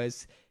game though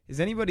is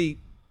anybody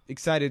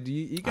excited?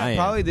 You I got am.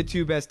 probably the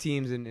two best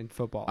teams in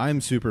football.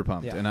 I'm super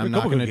pumped, Yeah. and A I'm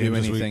not couple going to good do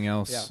games this anything week.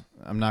 else. Yeah.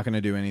 I'm not going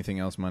to do anything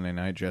else Monday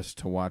night just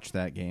to watch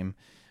that game.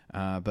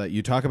 But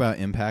you talk about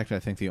impact. I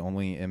think the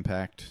only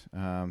impact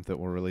that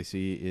we'll really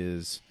see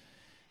is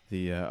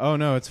the. Oh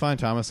no, it's fine,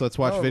 Thomas. Let's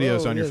watch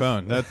videos on your yes.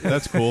 phone.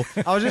 That's cool.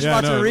 I was just Yeah,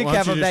 watching no, a why don't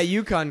recap you of that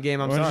UConn game.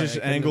 I'm Why don't sorry, you just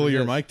I couldn't angle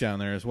your resist. mic down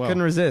there as well?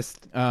 Couldn't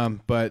resist.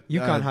 But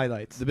UConn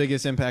highlights. The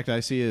biggest impact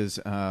I see is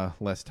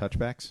less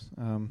touchbacks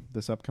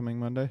this upcoming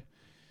Monday,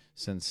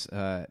 since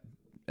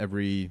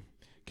every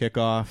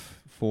kickoff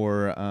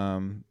for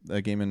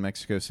a game in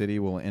Mexico City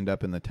will end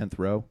up in the 10th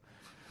row.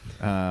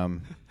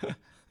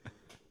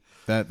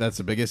 That's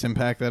the biggest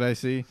impact that I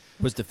see.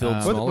 Was the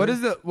field smaller? What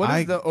is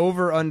the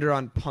over under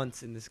on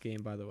punts in this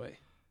game? By the way,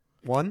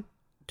 1,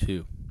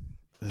 2?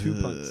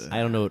 2 punts. I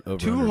don't know what over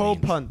 2 whole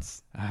means.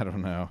 punts. I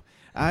don't know.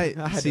 I see.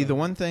 don't The know.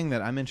 one thing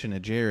that I mentioned to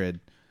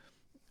Jared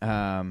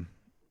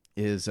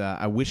is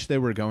I wish they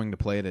were going to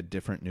play at a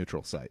different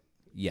neutral site.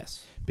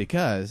 Yes.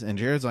 Because, and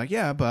Jared's like,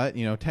 yeah, but,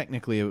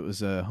 technically it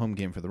was a home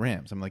game for the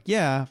Rams. I'm like,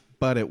 yeah,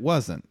 but it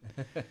wasn't.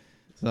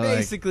 So,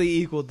 Basically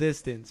equal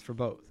distance for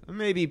both. Or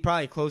maybe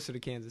probably closer to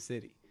Kansas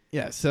City.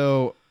 yeah,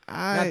 so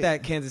Not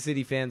that Kansas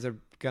City fans are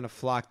going to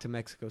flock to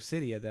Mexico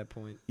City at that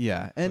point.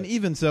 Yeah, and But-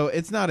 even so,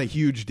 it's not a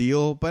huge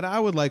deal, but I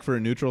would like for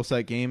a neutral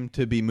site game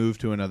to be moved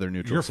to another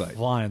neutral You're site.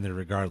 flying there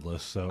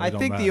regardless, so it I don't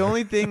think the matter.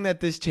 only thing that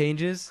this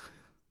changes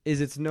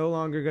is it's no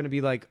longer going to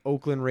be like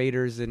Oakland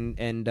Raiders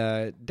and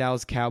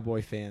Dallas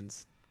Cowboy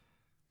fans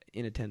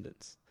in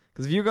attendance.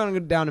 Because if you're going to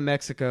go down to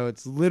Mexico,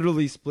 it's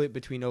literally split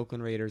between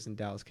Oakland Raiders and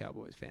Dallas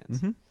Cowboys fans.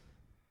 Mm-hmm.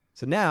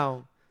 So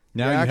now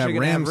Now you're you actually have gonna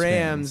Rams, have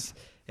Rams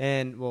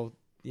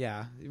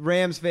and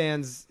Rams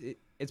fans.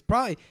 It's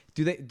probably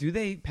do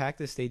they pack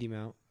the stadium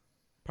out?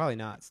 Probably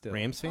not. Still,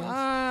 Rams fans.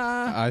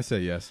 I say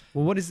yes.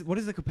 Well, what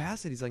is the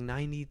capacity? It's like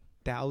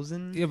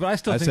 90,000. Yeah, but I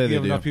still I'd think say you they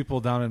have do. enough people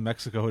down in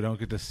Mexico who don't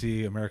get to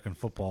see American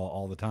football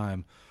all the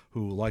time,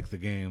 who like the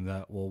game,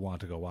 that will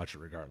want to go watch it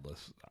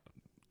regardless.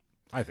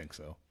 I think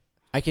so.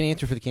 I can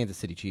answer for the Kansas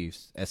City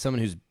Chiefs. As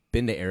someone who's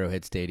been to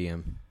Arrowhead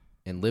Stadium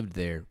and lived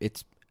there,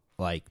 it's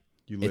like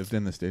You lived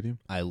in the stadium?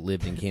 I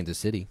lived in Kansas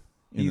City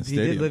In He the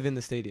stadium? did live in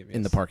the stadium.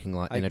 in the yes. parking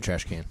lot in I- a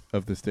trash can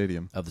Of the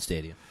stadium. of the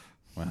stadium.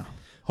 Wow.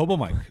 Hobo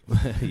Mike.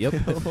 Yep.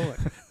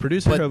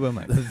 Producer But- Hobo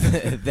Mike.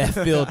 That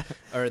field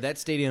or that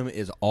stadium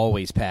is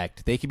always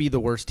packed. They could be the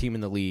worst team in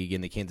the league,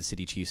 and the Kansas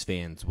City Chiefs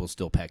fans will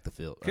still pack the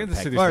field. or Kansas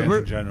pack- City All right, fans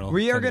we're- in general.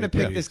 We are tend going to be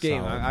pick pretty this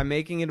game. solid. I'm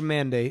making it a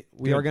mandate.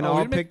 We Good. are going to Oh, all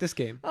you're ma- pick this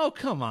game. Oh,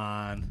 come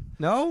on.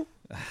 No,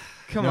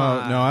 come no,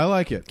 on. no, I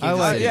like it. I Kansas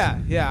like City.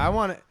 it. Yeah. I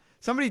want to.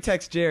 Somebody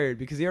text Jared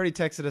because he already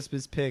texted us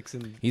his picks,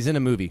 and He's in a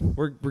movie.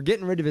 we're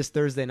getting rid of his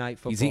Thursday night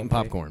football. He's eating pick.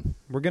 popcorn.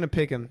 We're going to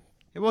pick him.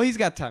 Well, he's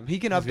got time. He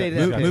can He's update got- it.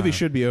 he's at got the- Movie time.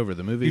 should be over.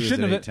 The movie You was at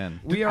shouldn't have 8:10.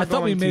 We are I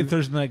thought we going made to-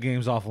 Thursday night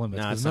games off limits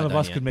No, because it's none not of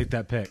us done could yet. make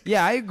that pick.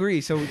 Yeah, I agree.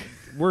 So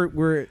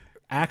we're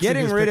Axing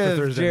getting his rid pick for of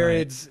Thursday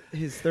Jared's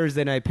his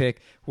Thursday night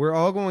pick. We're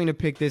all going to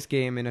pick this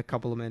game in a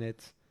couple of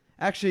minutes.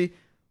 Actually,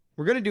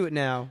 we're going to do it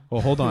now.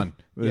 Well, hold on.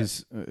 Yeah.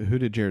 Who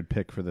did Jared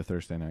pick for the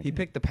Thursday night He game?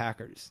 picked the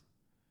Packers.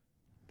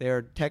 They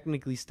are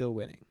technically still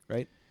winning,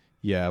 right?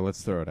 Yeah,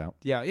 let's throw it out.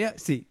 Yeah.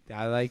 See,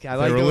 I like If the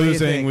they were way you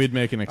losing, think. we'd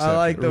make an exception. I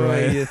like the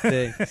way Right. you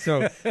think.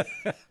 So,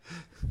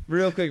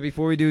 real quick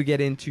before we do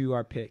get into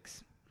our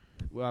picks,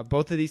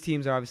 both of these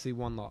teams are obviously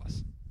one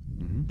loss.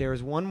 Mhm. There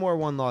is one more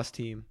one-loss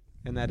team,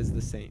 and that is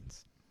the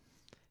Saints.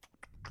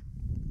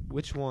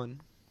 Which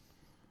one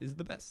is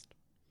the best?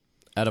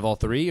 Out of all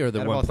three, or the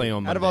Out of one all playing three.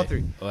 on Monday? Out of all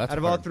three. Oh, that's Out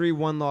of all hard. three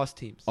one-loss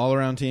teams,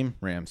 All-around team,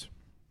 Rams.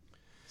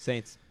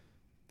 Saints.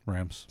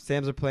 Rams.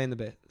 Sam's are playing the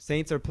best.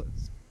 Saints are.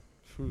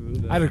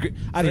 I'd agree.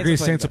 Saints are playing Saints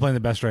are better. playing the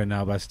best right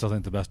now, but I still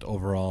think the best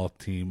overall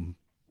team,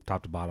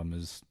 top to bottom,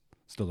 is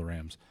still the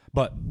Rams,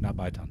 but not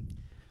by a ton.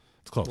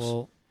 It's close.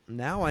 Well,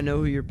 now I know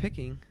who you're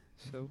picking.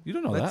 So You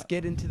don't know let's that.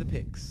 get into the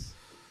picks.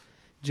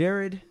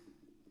 Jared,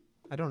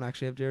 I don't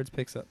actually have Jared's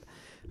picks up.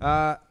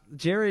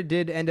 Jared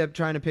did end up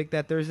trying to pick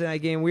that Thursday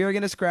night game. We are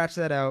going to scratch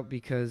that out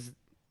because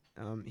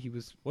he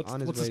was What's- on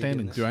his what's way the to getting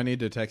standings? that. Do I need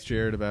to text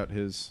Jared about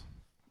his?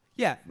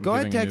 Yeah, I'm go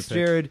ahead, giving you a text pick.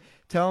 Jared.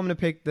 Tell him to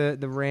pick the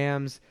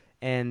Rams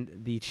and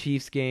the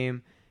Chiefs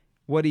game.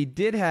 What he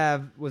did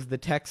have was the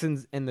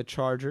Texans and the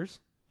Chargers.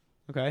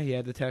 Okay, he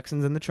had the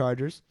Texans and the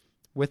Chargers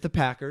with the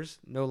Packers.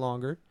 No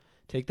longer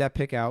take that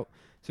pick out.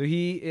 So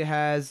he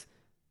has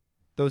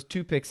those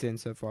two picks in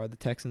so far: the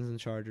Texans and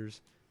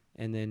Chargers,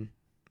 and then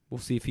we'll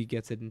see if he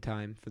gets it in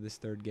time for this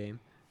third game.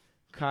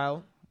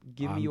 Kyle,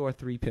 give me I'm your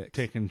three picks.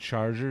 Taking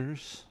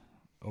Chargers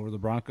over the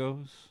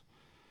Broncos,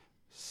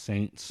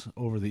 Saints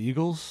over the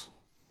Eagles,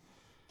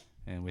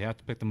 and we have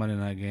to pick the Monday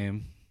night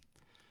game.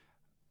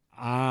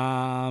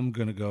 I'm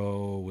gonna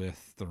go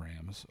with the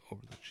Rams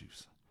over the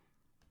Chiefs.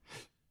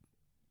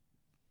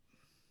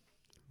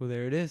 Well,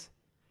 there it is.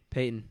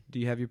 Peyton, do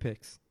you have your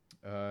picks?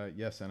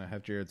 Yes, and I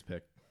have Jared's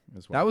pick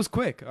as well. That was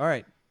quick. All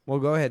right. Well,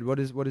 go ahead. What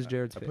is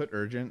Jared's I pick? put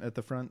urgent at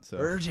the front. So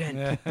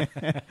Urgent.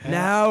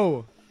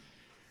 Now.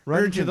 Run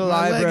urgent. to the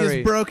My library. leg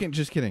is broken.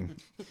 Just kidding.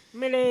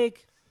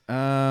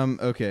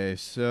 Okay,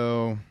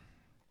 so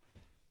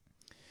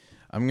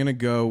I'm gonna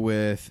go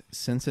with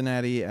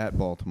Cincinnati at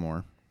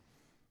Baltimore.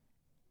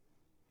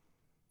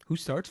 Who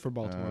starts for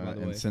Baltimore, by the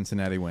and way?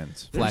 Cincinnati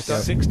wins. There's Flacco.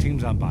 6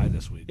 teams on bye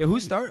this week. Yeah,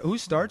 who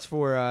starts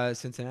for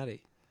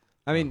Cincinnati?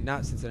 I mean,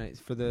 not Cincinnati,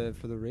 for the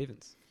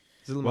Ravens.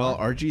 Is it Well,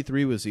 Lamar?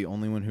 RG3 was the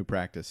only one who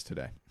practiced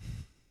today.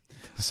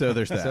 So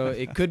there's that. So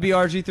it could be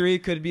RG3,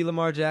 it could be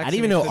Lamar Jackson. I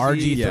didn't even it know could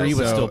be- RG3 Yeah,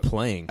 was so still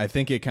playing. I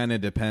think it kind of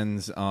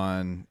depends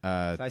on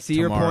I see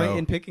tomorrow, your point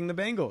in picking the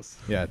Bengals.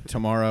 yeah,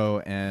 tomorrow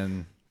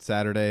and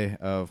Saturday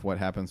of what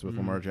happens with Mhm.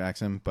 Lamar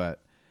Jackson.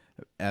 But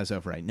as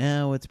of right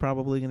now, it's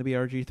probably going to be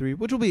RG3,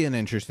 which will be an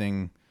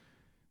interesting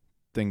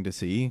thing to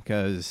see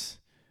because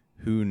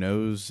who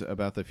knows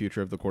about the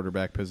future of the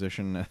quarterback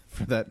position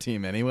for that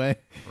team anyway.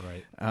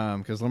 Right.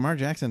 Because Lamar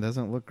Jackson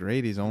doesn't look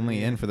great. He's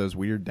only in for those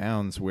weird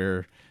downs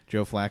where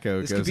Joe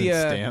Flacco This could goes be and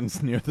a-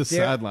 stands near the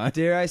sideline.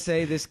 Dare I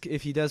say this?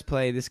 If he does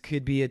play, this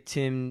could be a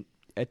Tim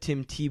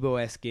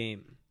Tebow-esque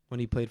game when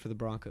he played for the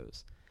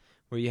Broncos,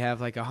 where you have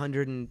like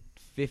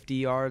 150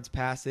 yards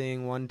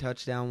passing, 1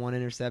 touchdown, 1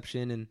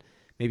 interception, and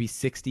maybe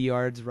 60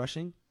 yards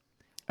rushing.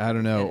 I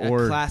don't know. A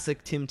Or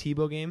classic Tim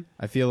Tebow game.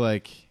 I feel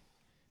like,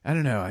 I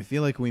don't know. I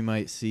feel like we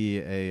might see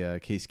a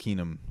Case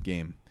Keenum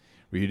game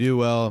where you do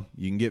well,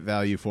 you can get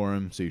value for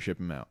him, so you ship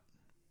him out.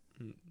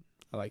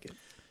 I like it.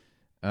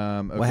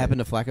 Okay. What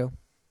happened to Flacco?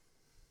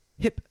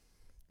 Hip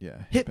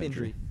Yeah,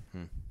 injury.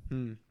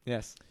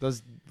 Yes,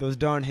 those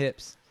darn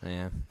hips.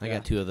 Yeah, I Yeah.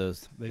 got 2 of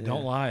those. They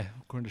don't lie,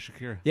 according to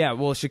Shakira. Yeah,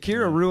 well,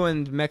 Shakira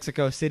ruined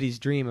Mexico City's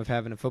dream of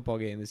having a football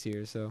game this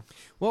year. So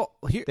Well,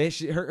 here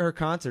her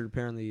concert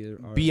apparently are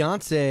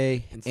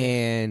Beyonce insane.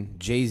 and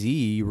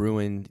Jay-Z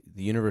ruined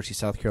the University of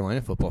South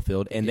Carolina football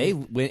field, and they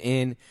went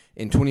in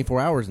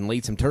 24 hours and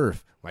laid some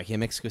turf. Why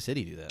can't Mexico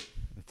City do that?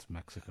 It's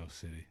Mexico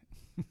City.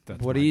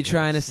 That's What my are you guess.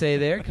 trying to say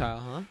there, Kyle?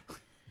 Huh?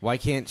 Why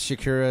can't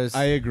Shakira's?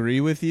 I agree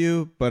with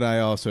you, but I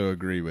also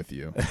agree with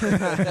you.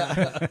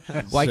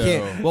 Why So-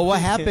 can't? Well, what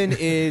happened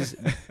is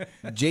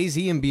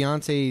Jay-Z and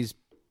Beyonce's,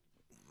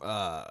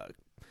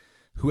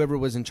 whoever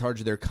was in charge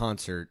of their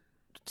concert,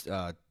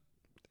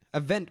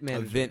 Event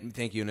manager.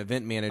 an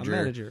event A manager,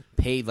 manager.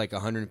 paid like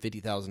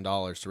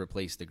 $150,000 to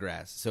replace the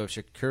grass. So if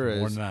More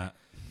Shakira's, than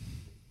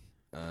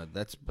that.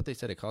 that's what they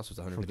said it cost was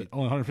For 150.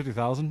 only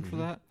 150,000 for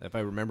that? If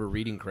I remember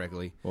reading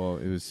correctly, Well,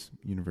 it was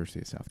University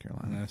of South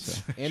Carolina.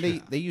 That's- So. and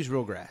they use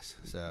real grass,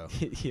 so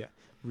Yeah,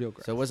 real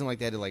grass. so it wasn't like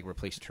they had to like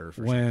replace turf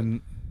or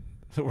When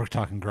we're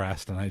talking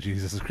grass tonight,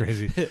 Jesus is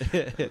crazy.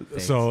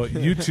 Thanks. So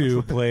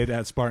U2 played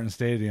at Spartan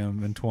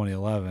Stadium in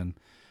 2011,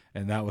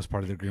 and that was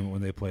part of the agreement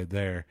when they played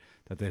there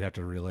that they'd have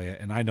to relay it.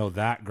 And I know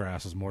that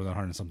grass was more than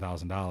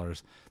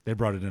 $100,000. They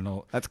brought it in.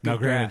 That's now,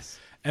 good granted, grass.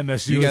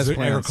 MSU You guys is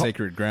play on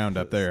sacred ground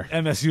up there.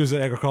 MSU is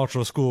an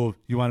agricultural school.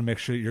 You want to make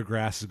sure your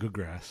grass is good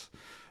grass.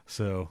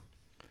 So,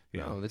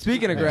 yeah. Oh, that's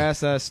Speaking of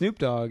nice. grass, Snoop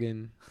Dogg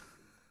and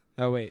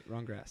wait,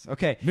 wrong grass.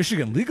 Okay,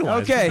 Michigan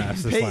legalized okay,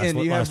 grass this Peyton,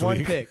 you have last one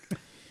week. pick.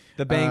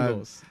 The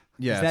Bengals.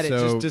 Yeah, Is that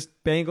so it? Just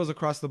Bengals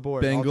across the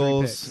board. all three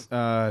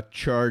Bengals, picks.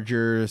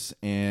 Chargers,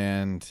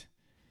 and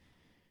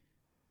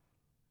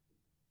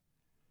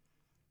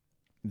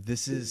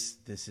this is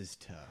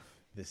tough.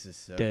 This is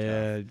so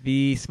tough.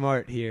 Be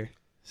smart here.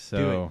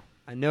 So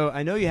I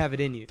know you have it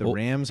in you. the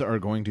Rams are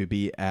going to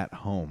be at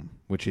home,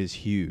 which is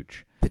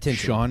huge.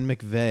 Potential. Sean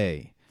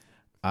McVay.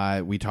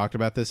 We talked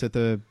about this at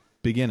the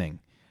beginning.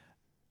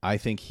 I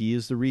think he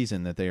is the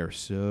reason that they are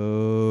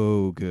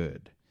so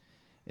good.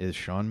 Is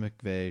Sean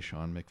McVay.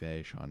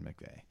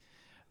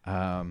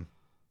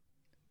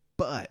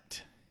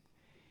 But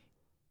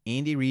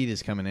Andy Reid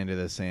is coming into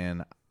this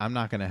saying, I'm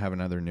not going to have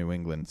another New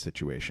England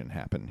situation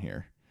happen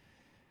here.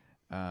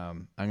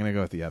 I'm going to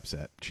go with the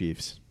upset,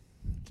 Chiefs.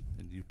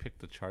 And you picked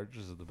the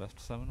Chargers as the best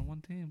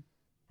 7-1 team.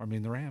 Or, I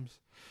mean, the Rams.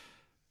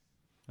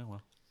 Oh,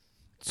 well.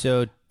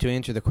 So to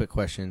answer the quick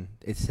question,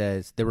 it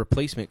says the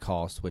replacement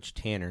cost, which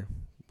Tanner,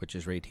 which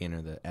is Ray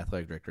Tanner, the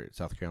athletic director at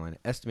South Carolina,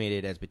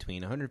 estimated as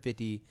between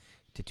 $150,000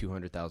 to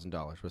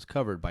 $200,000, was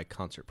covered by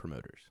concert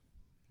promoters.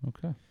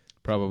 Okay.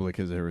 Probably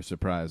because they were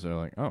surprised. They're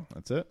like, oh,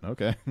 that's it?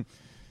 Okay.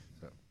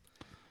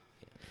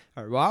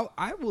 All right. Well,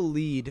 I will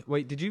lead.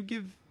 Wait, did you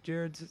give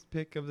Jared's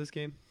pick of this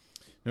game?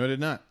 No, I did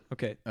not.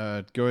 Okay. Go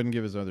ahead and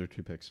give his other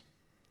 2 picks.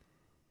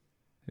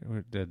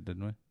 We did,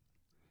 didn't we?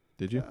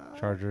 Did you?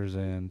 Chargers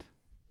and...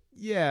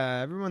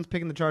 Yeah, everyone's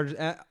picking the Chargers,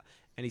 and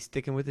he's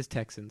sticking with his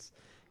Texans.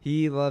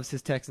 He loves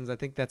his Texans. I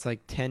think that's like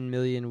 10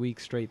 million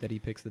weeks straight that he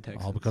picks the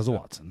Texans. All because of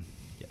Watson.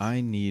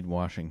 I need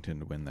Washington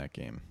to win that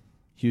game.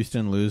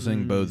 Houston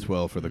losing bodes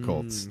well for the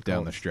Colts down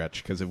the Colts.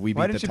 stretch. Because if we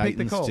Why beat the didn't you pick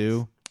the Titans Colts?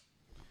 too.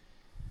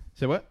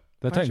 Say what?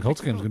 That Why'd Titan you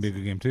Colts pick the game is going to be a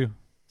good game, too.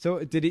 So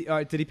did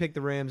he pick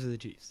the Rams or the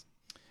Chiefs?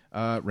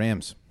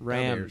 Rams.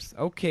 Rams.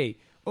 Okay.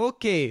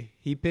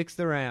 He picks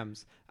the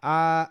Rams.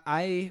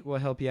 I will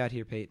help you out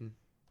here, Peyton.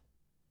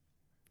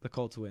 The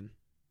Colts win.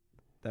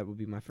 That would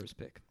be my first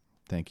pick.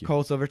 Thank you.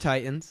 Colts over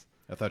Titans.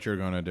 I thought you were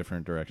going a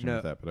different direction No.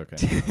 with that, but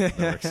okay. That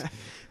works.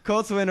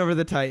 Colts win over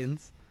the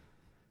Titans.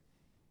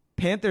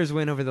 Panthers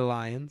win over the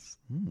Lions.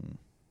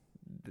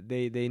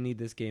 They need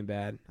this game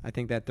bad. I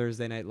think that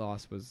Thursday night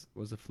loss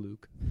was a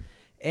fluke.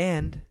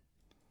 And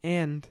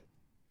I'm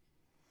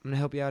gonna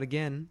help you out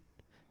again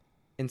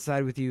and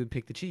side with you and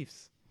pick the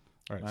Chiefs.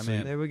 All right, I'm so,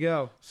 in. There we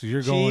go. so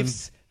you're going...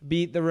 Chiefs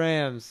beat the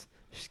Rams.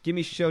 Give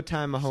me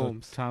Showtime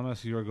Mahomes. So,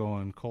 Thomas, you're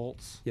going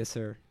Colts, Yes,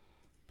 sir.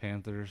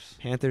 Panthers,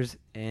 Panthers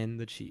and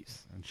the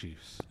Chiefs. and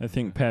Chiefs. I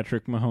think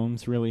Patrick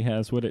Mahomes really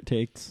has what it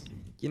takes.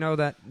 You know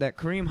that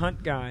Kareem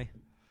Hunt guy.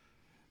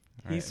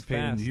 All He's right,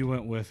 Peyton, fast. you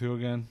went with who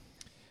again?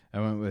 I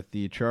went with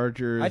the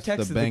Chargers, I the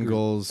texted the group.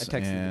 Bengals, I texted the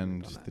group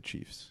and on that. the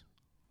Chiefs.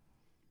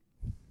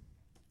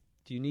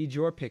 Do you need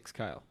your picks,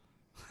 Kyle?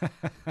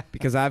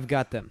 Because I've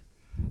got them.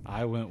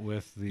 I went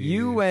with the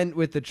You went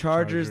with the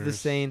Chargers, the Chargers,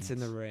 Saints,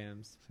 and the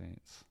Rams.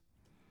 Saints.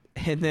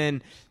 And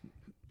then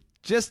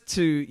just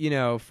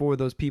to, for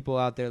those people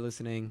out there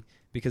listening,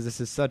 because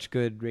this is such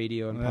good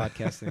radio and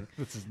podcasting,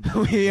 This is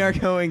we are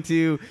going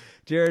to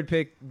Jared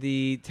picked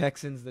the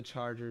Texans, the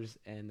Chargers,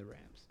 and the Rams.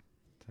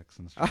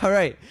 Texans. All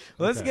right,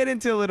 let's Okay. get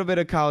into a little bit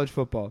of college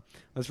football.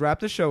 Let's wrap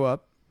the show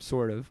up,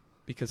 sort of,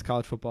 because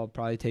college football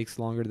probably takes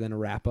longer than a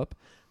wrap up.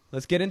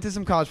 Let's get into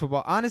some college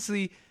football.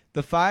 Honestly,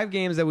 the 5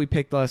 games that we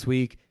picked last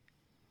week,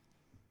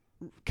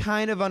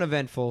 kind of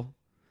uneventful.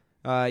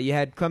 You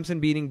had Clemson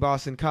beating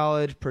Boston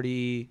College,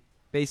 pretty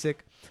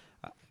basic.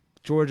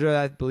 Georgia,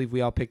 I believe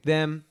we all picked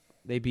them.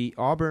 They beat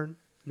Auburn.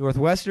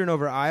 Northwestern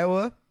over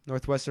Iowa.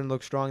 Northwestern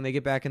looks strong. They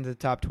get back into the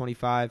top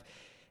 25.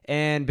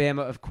 And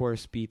Bama, of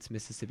course, beats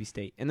Mississippi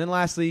State. And then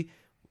lastly,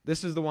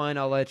 this is the one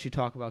I'll let you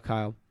talk about,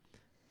 Kyle.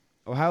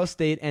 Ohio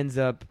State ends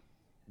up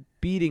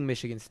beating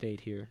Michigan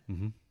State here.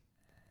 Mm-hmm.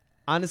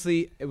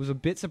 Honestly, it was a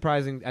bit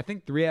surprising. I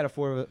think 3 out of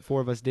 4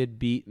 of us did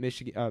pick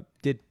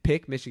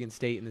Michigan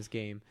State in this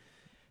game.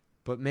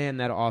 But man,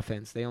 that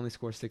offense, they only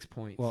score 6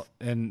 points. Well,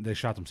 and they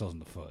shot themselves in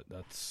the foot.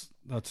 That's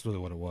really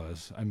what it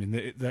was. I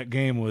mean, that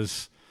game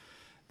was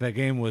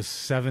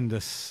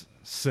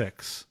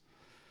 7-6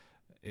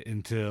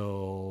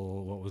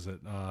 until what was it?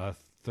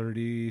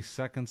 30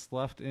 seconds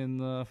left in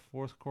the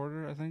fourth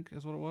quarter, I think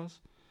is what it was,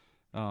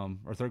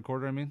 or third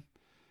quarter. I mean,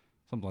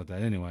 something like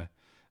that. Anyway,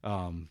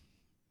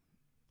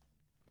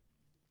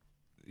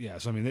 yeah.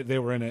 So I mean, they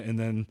were in it, and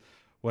then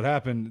what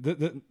happened?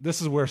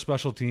 This is where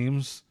special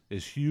teams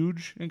is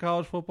huge in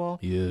college football.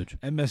 Huge.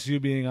 MSU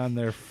being on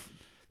this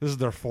is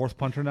their 4th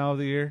punter now of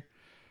the year.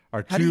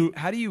 How do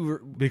you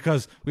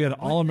Because we had an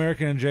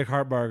All-American and Jake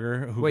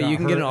Hartbarger. Who wait? got You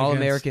can get an hurt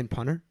All-American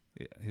punter.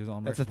 Yeah, he was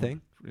All-American. That's a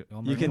thing.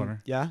 All-American You can,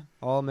 punter. yeah,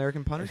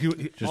 All-American punter. He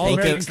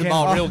All-American kicks the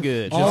ball real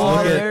good.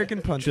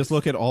 All-American punter. Just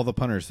look at all the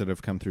punters that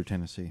have come through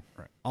Tennessee.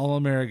 Right.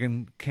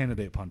 All-American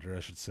candidate punter, I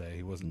should say.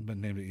 He wasn't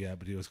been named it yet,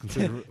 but he was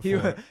considered.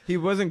 He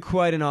wasn't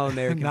quite an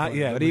All-American Not punter,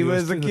 yet, but he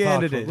was a in the talks.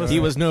 candidate. Listen, He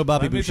was no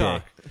Bobby let me Boucher.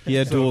 talk. He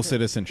had dual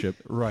citizenship.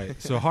 Right.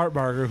 So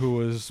Hartbarger, who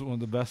was one of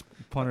the best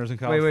punters in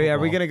college Wait, football. are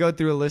we going to go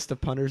through a list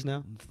of punters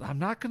now? I'm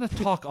not going to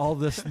talk all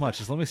this much.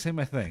 Just let me say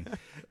my thing.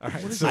 All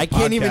right. So I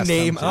can't even podcast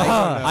name. comes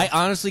out. I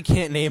honestly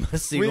can't name a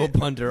single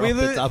punter off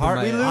the top of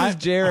my We head. lose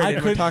Jared I and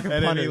we're couldn't- talking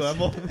At any punters.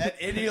 level. At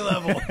any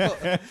level.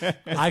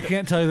 I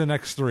can't tell you the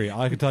next 3.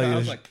 All I can tell you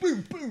is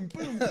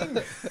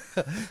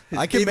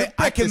I can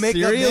make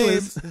up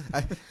names.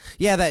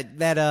 Yeah,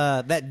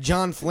 that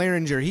John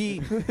Flaringer.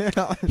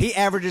 He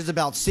averages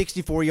about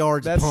 64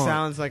 yards. That punt.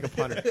 sounds like a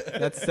punter.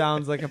 That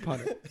sounds like a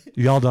punter.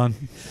 y'all done.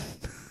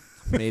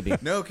 maybe.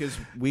 No, because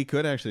we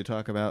could actually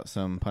talk about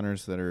some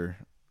punters that are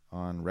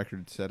on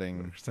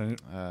record-setting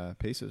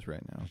paces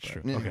right now. But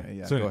Sure. anyway, Okay.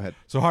 yeah, So, go ahead.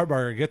 So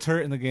Hartbarger gets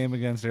hurt in the game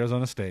against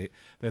Arizona State.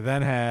 They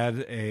then had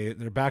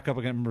their backup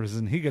against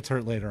Brazil. He gets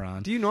hurt later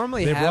on. Do you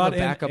normally They have brought a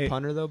in backup a-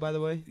 punter though? By the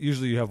way,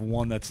 Usually you have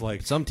one that's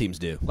like. Some teams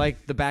do.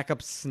 like the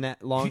backup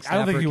long I don't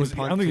snapper think he can was. I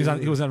punt don't think too.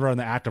 he was ever on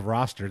the active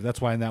roster. That's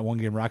why in that one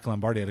game, Rocky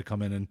Lombardi had to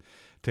come in and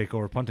take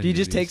over punting. Do you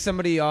just duties. take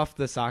somebody off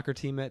the soccer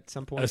team at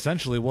some point?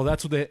 Essentially, well,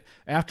 that's what they.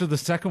 After the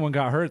second one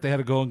got hurt, they had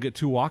to go and get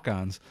 2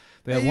 walk-ons.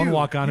 They had Hey, one you-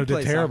 walk-on you who did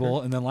play terrible,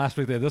 soccer. and then last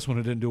week they had this one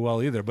who didn't do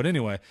well either. But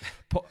anyway,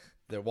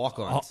 They're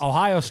walk-ons.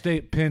 Ohio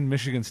State pinned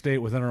Michigan State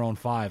within our own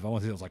 5. I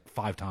want to say it was like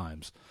 5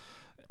 times,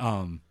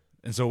 and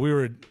so we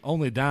were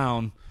only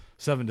down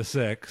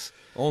 7-6.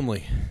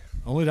 Only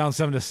Down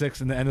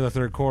 7-6 in the end of the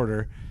third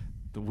quarter.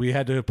 We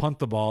had to punt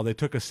the ball. They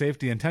took a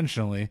safety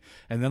intentionally,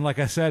 and then, like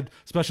I said,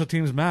 special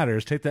teams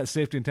matters. Take that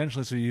safety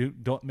intentionally so you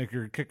don't make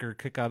your punter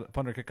kick out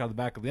of the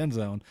back of the end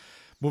zone.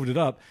 Moved it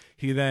up.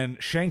 He then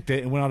shanked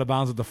it and went out of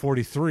bounds at the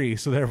 43.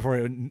 So therefore,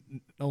 it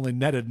only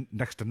netted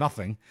next to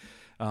nothing.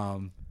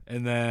 And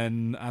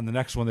then on the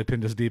next one, they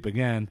pinned us deep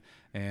again,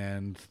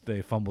 and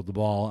they fumbled the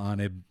ball on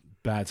a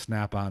bad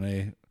snap on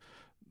a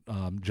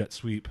jet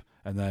sweep,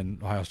 and then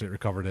Ohio State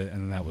recovered it,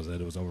 and then that was it.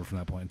 It was over from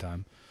that point in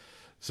time.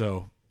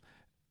 So,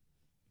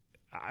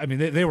 I mean,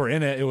 they were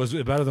in it. It was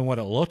better than what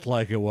it looked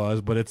like it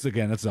was, but it's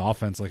the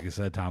offense, like you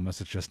said, Thomas.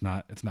 It's just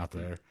not. It's not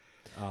there.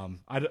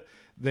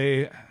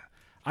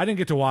 I didn't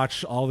get to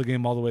watch all the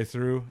game all the way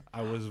through.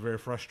 I was very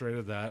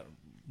frustrated that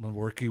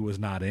Lewerke was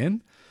not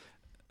in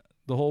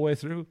the whole way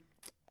through.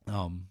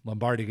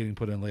 Lombardi getting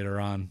put in later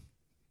on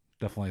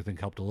definitely, I think,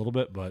 helped a little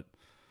bit, but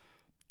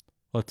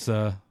let's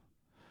got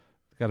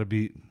to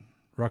beat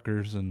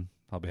Rutgers, and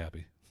I'll be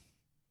happy.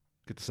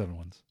 Get to 7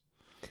 wins.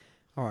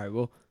 All right.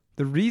 Well,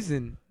 the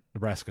reason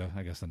Nebraska,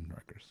 I guess, then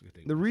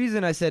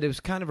Rutgers. I said it was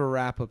kind of a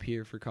wrap up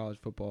here for college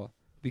football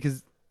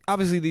because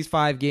obviously these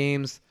 5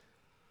 games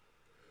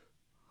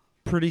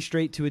pretty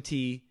straight to a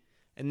T,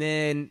 and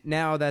then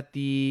now that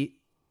the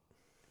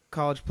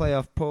college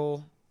playoff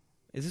poll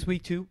is this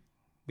week 2,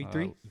 week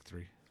 3? Week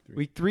 3.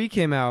 Week 3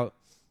 came out.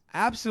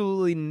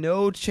 Absolutely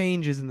no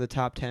changes in the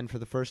top 10 for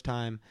the first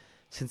time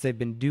since they've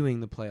been doing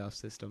the playoff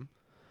system.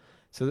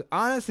 So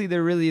honestly,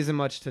 there really isn't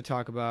much to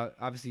talk about.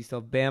 Obviously, you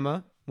still have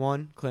Bama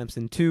 1,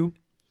 Clemson 2.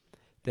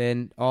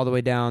 Then all the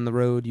way down the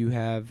road, you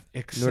have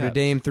Notre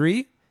Dame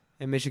 3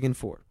 and Michigan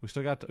 4.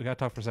 We got to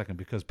talk for a second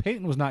because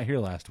Peyton was not here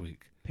last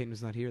week. Peyton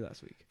was not here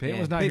last week. Peyton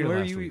was not here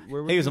last week.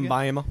 Where were He was you in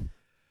again? Bama.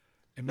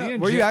 And No, me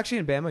and were you Jay- actually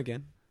in Bama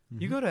again?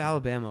 You go to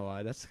Alabama a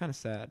lot. That's kind of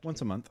sad.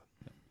 Once a month.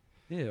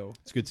 Ew.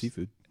 It's good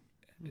seafood.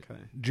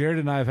 Okay. Jared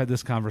and I have had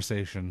this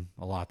conversation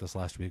a lot this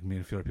last week. Me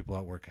and a few other people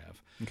at work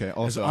have. Okay.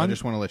 Also, I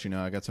just want to let you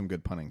know I got some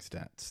good punting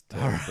stats to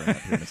bring up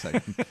here in a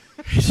second.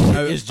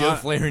 Is Joe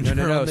Flaringer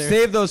No. on there?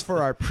 Save those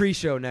for our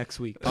pre-show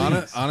next week.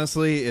 please.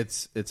 Honestly,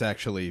 it's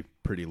actually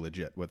pretty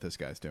legit what this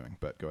guy's doing.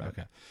 But go ahead.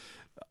 Okay.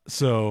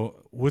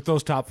 So with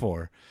those top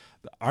 4,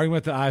 the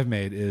argument that I've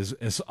made is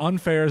as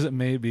unfair as it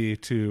may be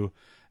to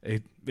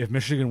if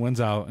Michigan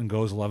wins out and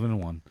goes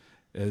 11-1,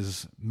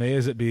 as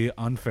it be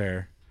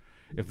unfair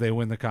if they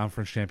win the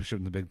conference championship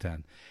in the Big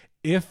Ten.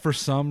 if for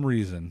some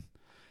reason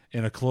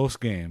in a close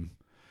game,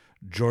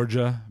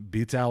 Georgia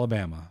beats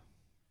Alabama,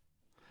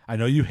 I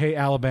know you hate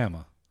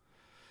Alabama,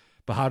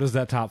 but how does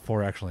that top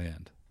 4 actually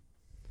end?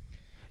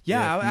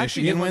 Yeah, If I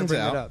actually Michigan did want to wins bring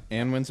that out up.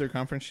 and wins their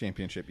conference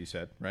championship, you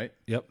said, right?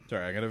 Yep.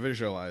 Sorry, I got to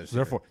visualize.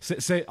 Therefore,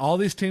 say all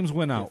these teams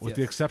win out, Yes, with yes.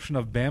 the exception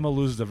of Bama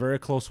loses a very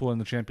close one in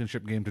the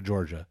championship game to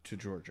Georgia. to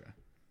Georgia.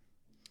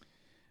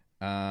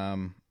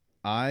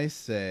 I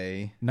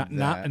say Not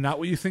that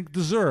what you think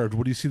deserved.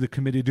 What do you see the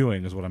committee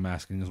doing? Is what I'm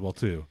asking as well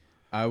too.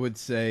 I would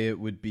say it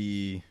would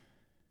be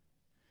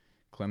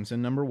Clemson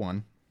number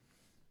 1.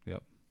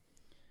 Yep.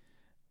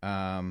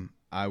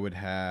 I would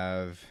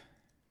have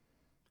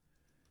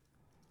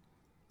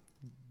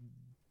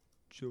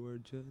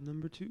Georgia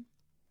number 2.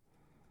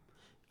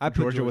 I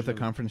put Georgia with a number-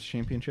 conference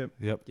championship.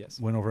 Yep. Yes.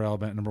 Win over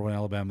Alabama, number 1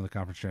 Alabama in the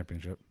conference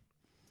championship.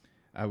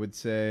 I would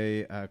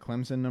say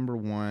Clemson number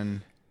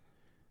 1,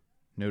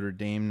 Notre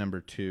Dame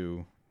number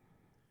 2,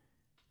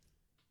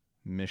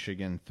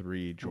 Michigan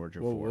 3,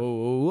 Georgia Whoa, 4.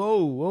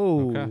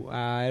 whoa. Okay.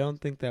 I don't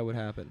think that would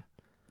happen.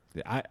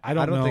 Yeah, I I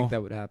don't don't know. think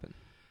that would happen.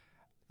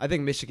 I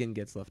think Michigan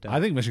gets left out.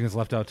 I think Michigan's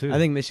left out too. I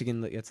think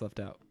Michigan gets left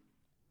out.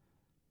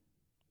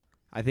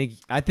 I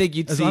think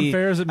you'd as see.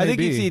 unfair as it may I think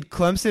be. you'd see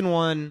Clemson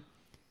 1,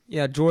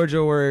 yeah, Georgia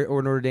or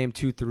Notre Dame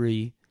 2,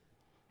 3,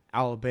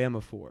 Alabama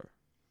 4,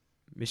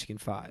 Michigan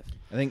 5.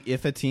 I think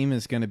if a team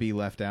is going to be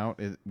left out,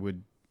 it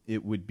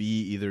would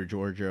be either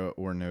Georgia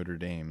or Notre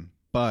Dame.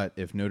 But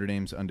if Notre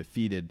Dame's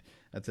undefeated,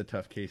 that's a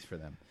tough case for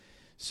them.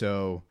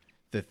 So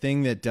the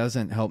thing that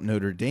doesn't help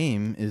Notre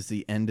Dame is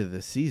the end of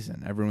the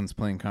season. Everyone's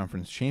playing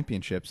conference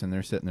championships, and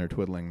they're sitting there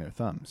twiddling their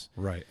thumbs.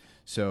 right.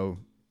 So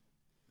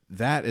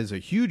that is a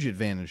huge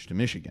advantage to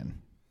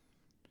Michigan.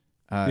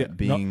 Yeah,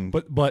 being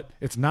no, but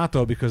it's not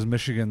though, because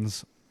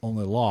Michigan's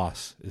only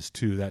loss is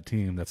to that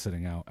team that's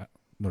sitting out at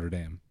Notre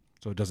Dame,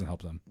 so it doesn't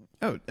help them.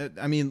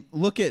 I mean,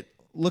 look at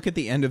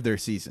the end of their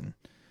season.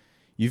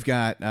 You've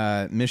got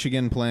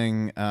Michigan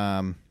playing.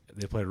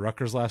 They played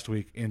Rutgers last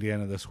week,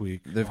 Indiana this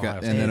week. They've Ohio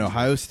got State. and then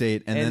Ohio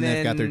State, and And then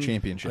they've got their then-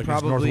 championship.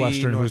 against Probably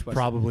Northwestern, who's Northwestern.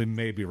 probably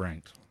maybe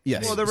ranked.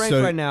 Yes. Well, they're ranked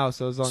so, right now,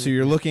 so as long So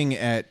you're looking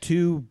at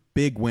 2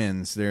 big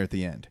wins there at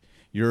the end.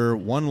 Your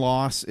one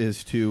loss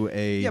is to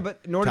a yeah,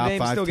 but Notre top Dame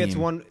 5 still gets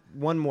team.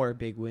 one more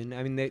big win.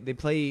 I mean, they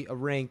play a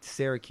ranked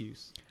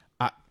Syracuse.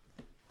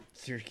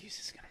 Syracuse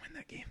is going to win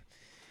that game.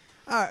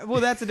 All right,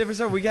 well, that's a different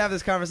story. We can have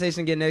this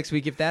conversation again next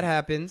week. If that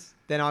happens,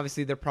 then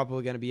obviously they're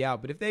probably going to be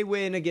out. But if they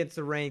win against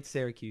a ranked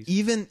Syracuse,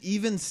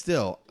 Even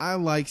still, I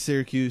like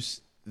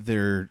Syracuse.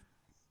 They're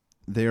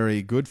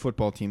a good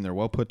football team. They're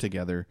well put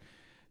together.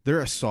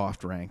 They're a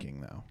soft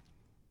ranking though.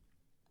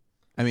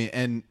 I mean,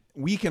 and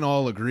we can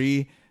all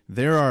agree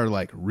there are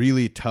like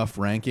really tough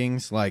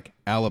rankings, like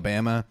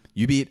Alabama.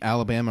 You beat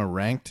Alabama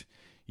ranked,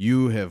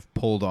 you have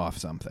pulled off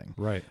something.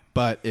 Right.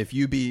 But if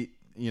you beat,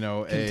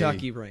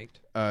 Kentucky ranked.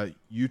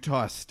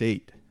 Utah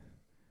State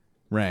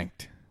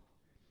ranked,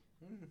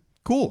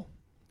 cool,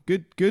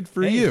 good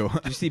for you.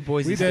 Did you see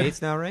Boise We did.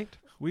 State's now ranked?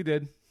 We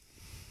did.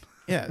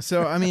 Yeah.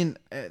 So I mean,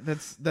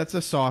 that's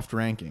a soft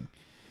ranking.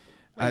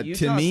 Utah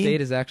to me,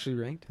 State is actually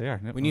ranked. They are.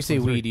 Yep, When you that's say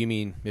 23. we, do you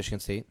mean Michigan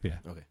State? Yeah.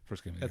 Okay.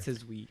 First game. Of the That's year.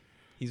 his we.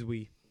 He's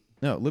we.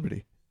 no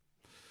Liberty.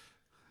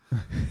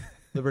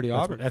 Liberty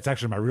Auburn. That's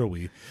actually my real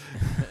we.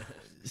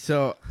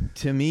 So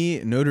to me,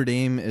 Notre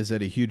Dame is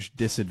at a huge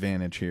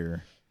disadvantage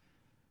here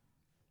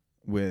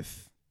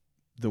with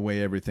the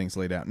way everything's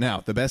laid out. Now,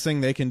 the best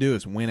thing they can do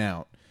is win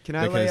out. Can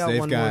I lay because out they've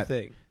one more got-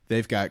 thing?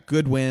 They've got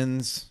good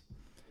wins,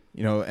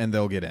 and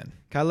they'll get in.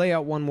 Can I lay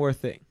out one more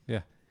thing?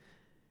 Yeah.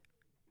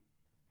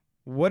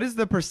 What is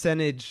the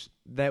percentage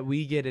that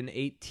we get an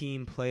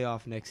 8-team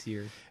playoff next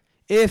year?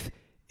 If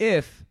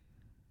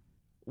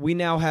we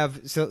now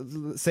have,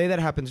 so say that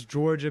happens,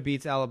 Georgia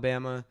beats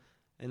Alabama,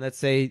 and let's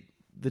say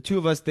the two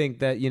of us think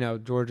that,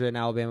 Georgia and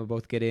Alabama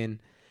both get in.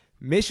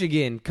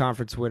 Michigan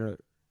conference winner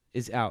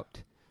is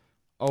out.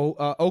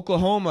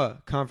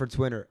 Oklahoma conference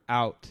winner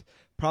out.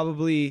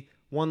 Probably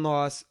one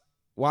loss.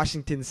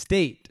 Washington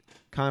State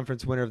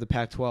conference winner of the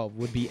Pac-12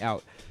 would be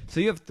out. So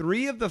you have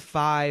 3 of the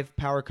 5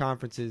 power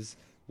conferences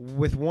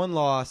with one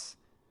loss.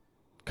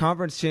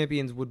 Conference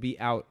champions would be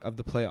out of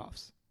the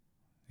playoffs.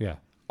 Yeah.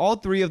 All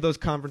 3 of those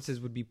conferences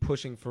would be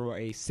pushing for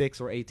a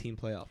 6 or 8-team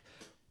playoff.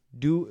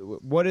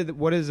 What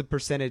is the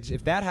percentage?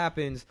 If that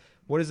happens,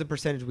 what is the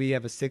percentage we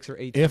have a 6 or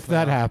 8? If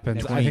that playoff happens,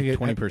 next I think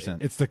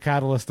 20%. It's the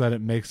catalyst that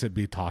it makes it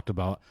be talked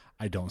about.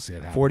 I don't see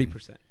it happening.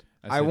 40%.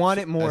 I want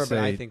it more, but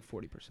I think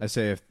 40%. I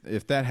say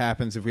if that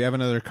happens, if we have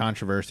another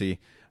controversy,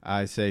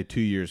 I say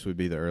 2 years would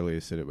be the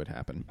earliest that it would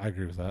happen. I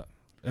agree with that.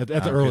 At the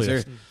 'Cause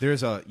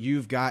earliest.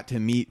 you've got to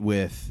meet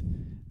with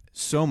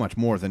so much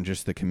more than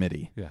just the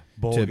committee. Yeah.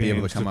 Bowl to be able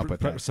to games, come up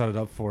with that. set it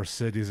up for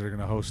cities that are going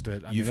to host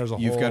it. I mean, there's a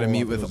You've got to whole meet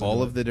lot that with goes all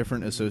into of the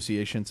different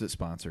associations that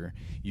sponsor.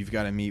 You've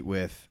got to meet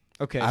with.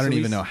 Okay, I don't so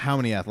even know how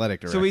many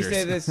athletic directors. So we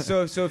say this.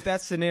 So if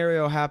that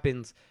scenario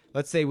happens,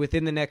 let's say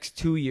within the next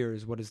 2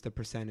 years, what is the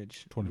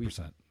percentage?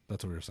 20%.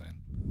 That's what we were saying.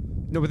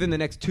 No, within the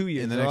next 2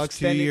 years. In the So I'll next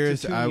 2 extend it to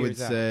years, 2 I would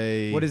years out.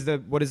 say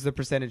What is the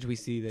percentage we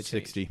see that change?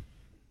 60.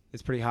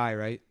 It's pretty high,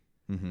 right?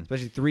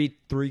 especially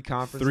three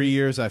conferences. 3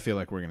 years, I feel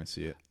like we're going to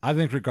see it. I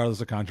think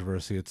regardless of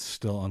controversy, it's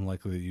still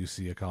unlikely that you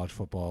see a college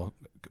football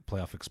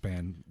playoff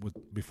expand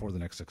before the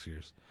next 6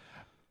 years.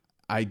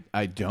 I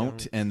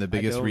don't, and the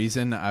biggest don't.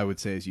 reason I would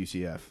say is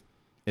UCF.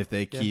 If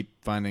they keep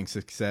finding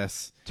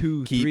success,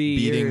 2-3 keep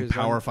beating years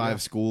Power 5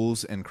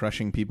 schools and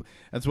crushing people.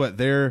 That's what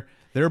their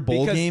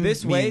bowl because game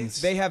this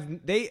means. way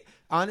they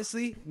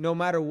honestly, no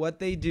matter what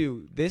they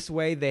do, this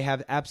way they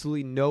have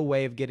absolutely no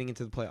way of getting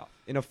into the playoff.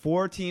 In a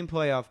 4-team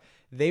playoff,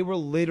 they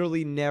will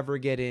literally never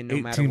get in no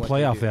matter 18 what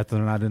playoff they do. that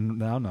they're not in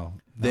now. No,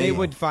 They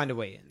would find a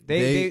way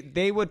in.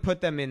 They would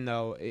put them in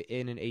though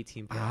in an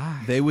 18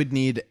 playoff. They would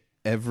need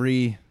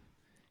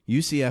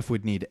UCF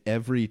would need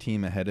every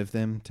team ahead of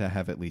them to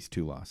have at least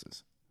 2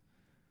 losses.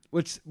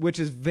 Which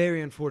is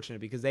very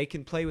unfortunate because they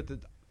can play with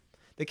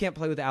they can't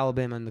play with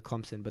Alabama and the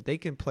Clemson, but they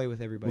can play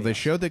with everybody. Well, they else.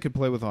 showed they could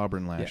play with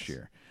Auburn last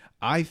year.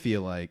 I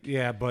feel like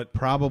but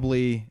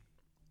probably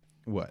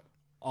what?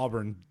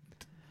 Auburn.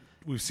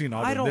 We've seen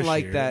Auburn. I don't this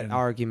like year, that and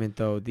argument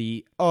though.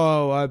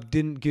 I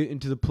didn't get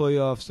into the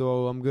playoffs,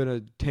 so I'm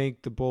gonna tank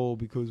the bowl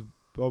because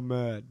I'm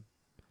mad.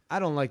 I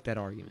don't like that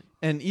argument.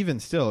 And even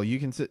still, you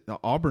can sit.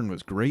 Auburn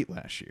was great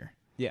last year.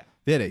 Yeah,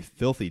 They had a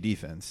filthy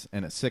defense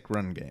and a sick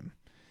run game.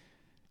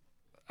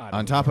 I don't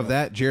On top know. of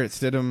that, Jarrett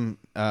Stidham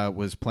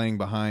was playing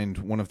behind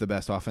one of the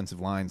best offensive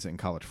lines in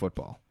college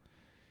football.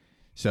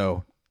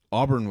 So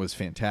Auburn was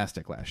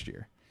fantastic last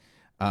year.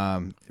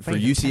 For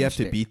UCF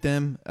to beat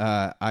them,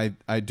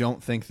 I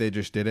don't think they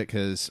just did it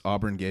because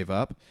Auburn gave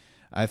up.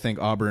 I think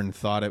Auburn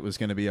thought it was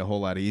going to be a whole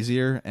lot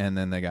easier, and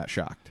then they got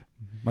shocked.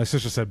 My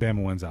sister said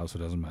Bama wins out, so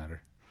it doesn't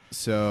matter.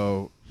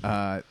 So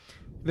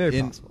very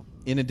possible.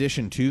 In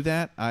addition to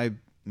that, I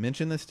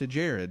mentioned this to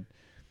Jared.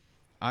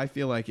 I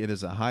feel like it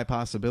is a high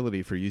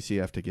possibility for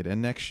UCF to get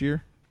in next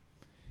year.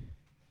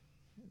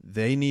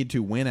 They need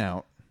to win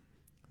out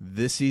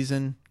this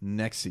season,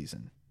 next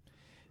season.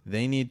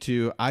 They need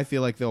to. I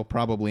feel like they'll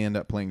probably end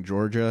up playing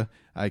Georgia.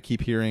 I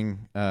keep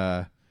hearing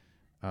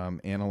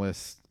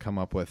analysts come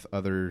up with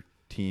other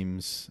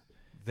teams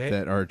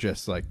that are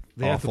just like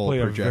They have to awful play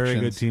a projections. very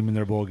good team in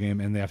their bowl game,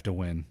 and they have to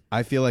win.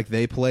 I feel like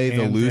they play the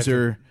And they have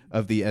loser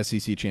of the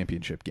SEC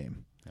championship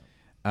game.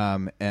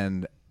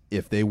 And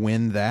if they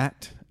win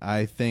that,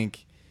 I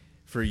think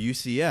for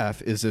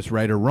UCF, is this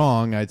right or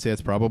wrong? I'd say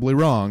it's probably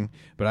wrong.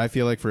 But I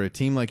feel like for a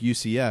team like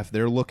UCF,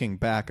 they're looking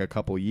back a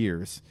couple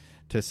years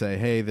to say,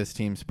 hey, this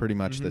team's pretty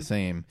much the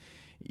same.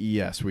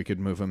 Yes, we could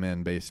move them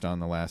in based on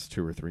the last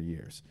 2 or 3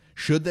 years.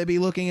 Should they be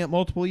looking at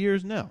multiple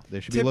years? No. They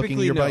should be looking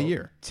year by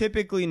year.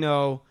 Typically,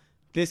 no.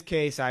 This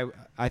case, I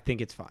think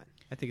it's fine.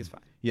 I think it's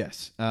fine.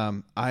 Yes.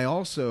 I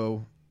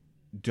also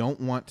don't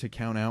want to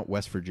count out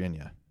West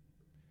Virginia.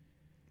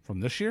 From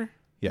this year?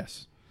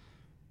 Yes.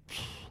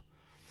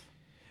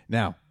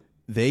 Now,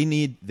 they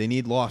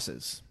need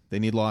losses. They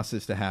need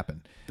losses to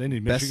happen. They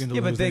need Best- Michigan to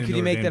Yeah, lose. but they then need could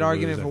you Notre make Dame that to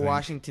argument lose, for I think.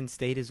 Washington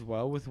State as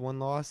well with one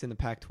loss in the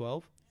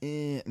Pac-12?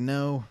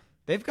 No.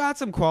 They've got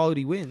some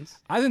quality wins.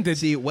 I think they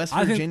See, West I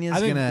think- Virginia's I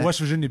think gonna- West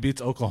Virginia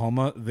beats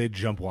Oklahoma. They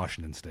jump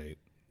Washington State.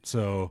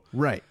 So,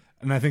 Right.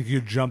 and I think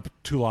you jump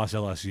 2-loss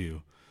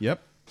LSU.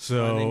 Yep.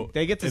 So I think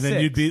they get to and then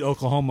 6. you'd beat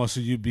Oklahoma, so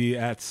you'd be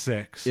at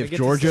 6. If get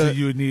to Georgia, So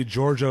you would need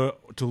Georgia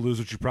to lose,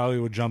 which you probably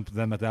would jump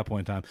them at that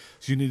point in time.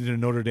 So you needed a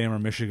Notre Dame or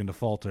Michigan to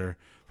falter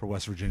for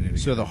West Virginia to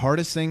so get the in.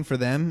 hardest thing for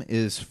them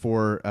is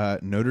for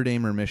Notre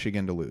Dame or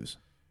Michigan to lose.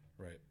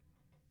 Right.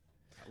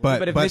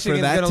 But if for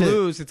Michigan's that going to to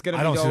lose, it's going to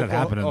I be don't see that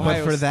happening.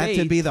 Ohio but for that to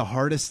State. be the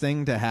hardest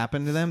thing to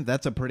happen to them,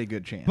 that's a pretty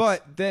good chance.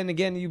 But then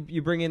again,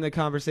 you bring in the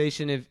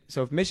conversation if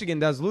Michigan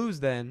does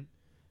lose, then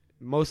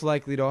most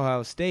likely to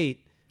Ohio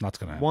State, That's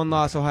going to happen. one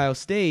loss Ohio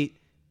State.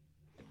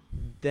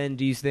 Then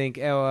do you think,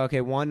 oh,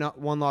 okay, one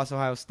loss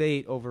Ohio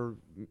State over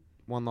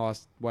one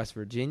loss West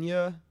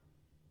Virginia?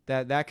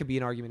 That could be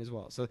an argument as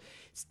well. So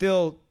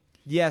still,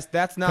 yes,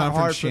 that's not Conference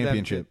hard for them.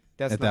 championship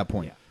That's at not- that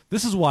point. yeah.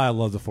 This is why I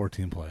love the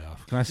 14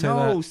 playoff. Can I say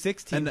No, that?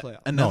 16 playoff.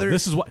 Another. No,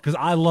 this is why, because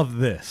I love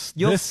this.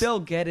 You'll This- still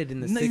get it in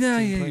the No, 16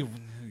 yeah, playoff.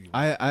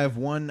 I have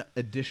one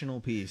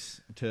additional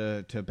piece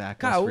to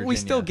back West God, we Virginia.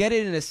 still get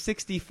it in a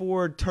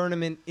 64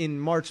 tournament in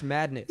March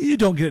Madness. You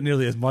don't get it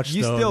nearly as much.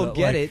 You though, still but,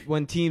 get like, it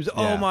when teams,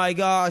 Yeah. oh my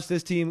gosh,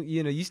 this team,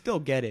 you still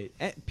get it.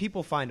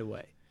 People find a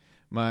way.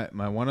 My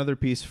one other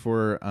piece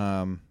for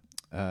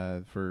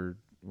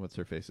what's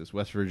their faces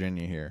West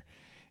Virginia here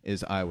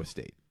is Iowa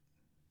State.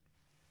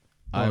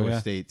 Iowa yeah.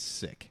 State's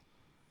sick.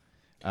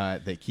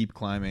 They keep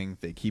climbing.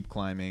 They keep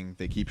climbing.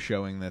 They keep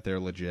showing that they're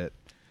legit.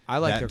 I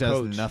like that their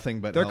does coach.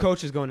 nothing but Their help.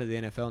 coach is going to the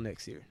NFL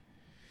next year.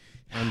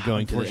 I'm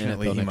going to the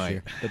Unfortunately, NFL he next might.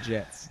 year. The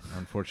Jets.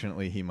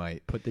 Unfortunately, he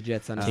might. Put the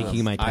Jets on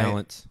Taking my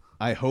talents.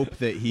 I hope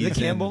that he's it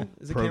Campbell? in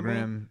Is it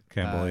program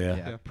Campbell, yeah.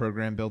 Yeah.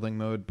 program building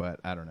mode, but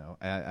I don't know.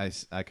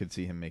 I could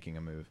see him making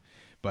a move,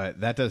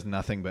 but that does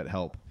nothing but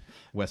help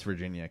West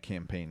Virginia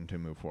campaign to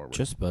move forward.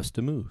 Just bust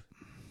a move.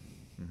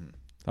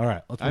 All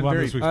right, let's I'm move on to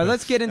very- this week's All right, picks.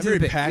 let's get I'm into very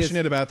the picks.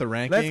 passionate about the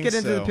rankings. Let's get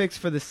into so the picks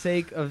for the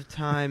sake of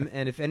time,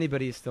 and if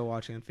anybody is still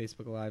watching on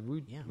Facebook Live,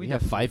 We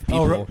have 5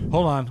 Oh, people.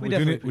 hold on. We We do,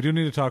 definitely-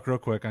 need to talk real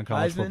quick on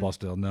college Heisman? football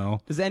still.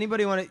 No. Does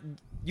anybody want to?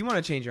 You want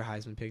to change your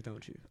Heisman pick,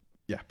 don't you?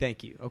 Yeah.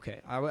 Thank you.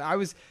 Okay.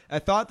 I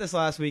thought this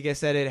last week. I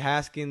said it.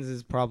 Haskins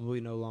is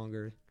probably no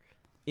longer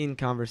in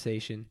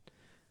conversation.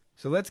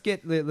 So let's do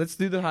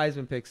the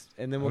Heisman picks,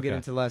 and then we'll get Okay.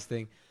 into the last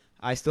thing.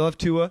 I still have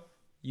Tua.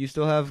 You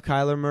still have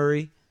Kyler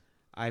Murray.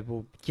 I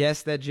will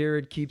guess that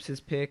Jared keeps his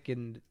pick,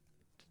 and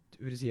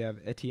who does he have?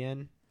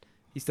 Etienne.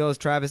 He still has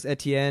Travis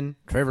Etienne.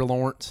 Trevor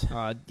Lawrence.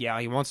 Yeah,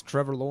 he wants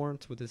Trevor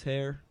Lawrence with his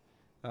hair.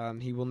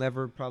 He will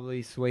never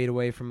probably sway it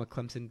away from a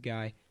Clemson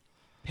guy.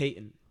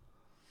 Peyton.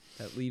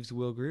 That leaves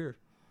Will Grier.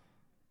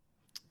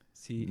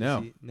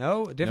 No.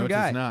 No? A different no,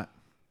 guy. it does not.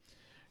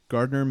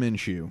 Gardner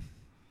Minshew.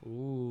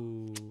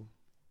 Ooh.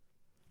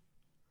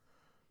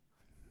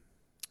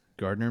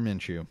 Gardner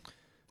Minshew.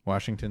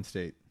 Washington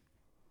State.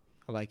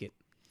 I like it.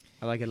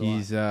 I like it a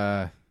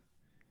lot.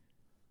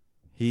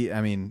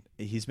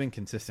 He's been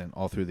consistent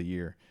all through the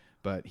year,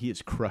 but he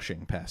is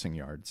crushing passing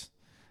yards.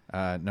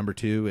 Number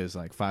 2 is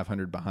like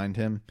 500 behind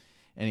him.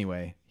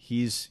 Anyway,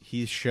 he's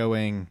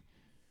showing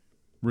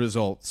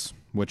results,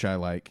 which I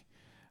like.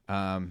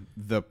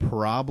 The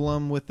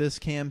problem with this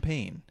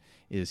campaign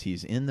is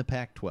he's in the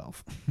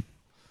Pac-12.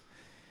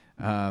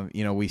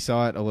 We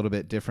saw it a little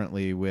bit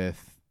differently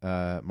with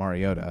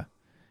Mariota.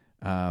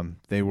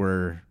 They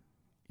were,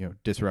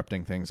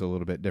 disrupting things a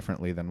little bit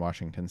differently than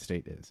Washington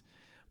State is.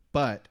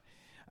 But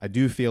I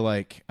do feel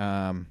like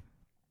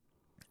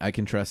I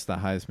can trust the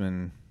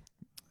Heisman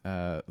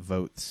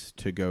votes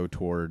to go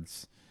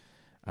towards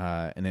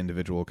an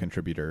individual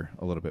contributor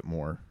a little bit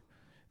more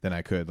than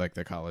I could, like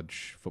the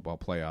College Football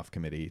Playoff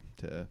Committee,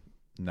 to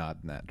nod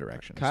in that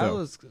direction. Kyle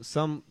is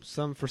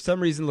for some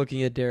reason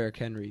looking at Derrick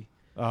Henry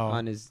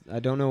on his. I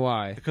don't know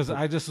why. Because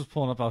I just was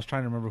pulling up. I was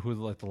trying to remember who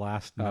the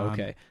last.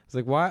 Okay. It's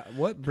like, why?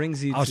 What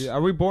brings you to?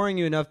 Are we boring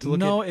you enough to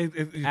look at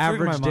it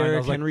average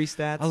Derrick like, Henry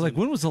stats? I was like,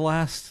 when was the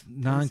last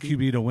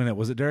non-QB to win it?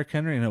 Was it Derrick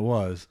Henry? And it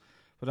was.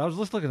 But I was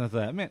just looking at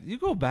that. Man, you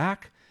go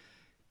back.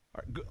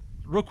 All right,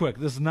 real quick,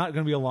 this is not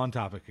going to be a long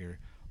topic here.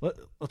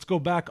 Let's go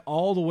back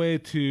all the way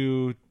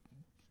to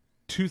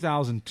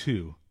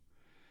 2002.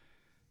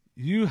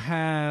 You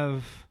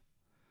have...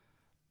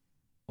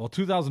 Well,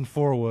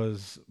 2004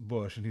 was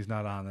Bush, and he's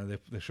not on there.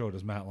 They showed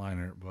as Matt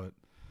Leinart, but...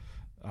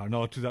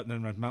 no,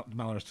 Matt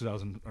Leinart's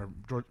 2000... Or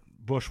George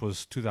Bush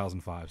was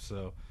 2005.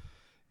 So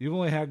you've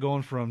only had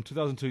going from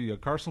 2002, you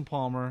had Carson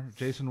Palmer,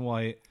 Jason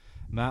White,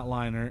 Matt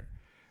Leinart.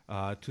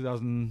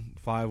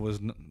 2005 was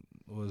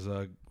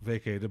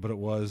vacated, but it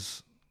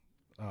was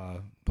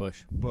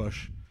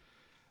Bush.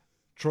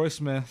 Troy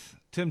Smith,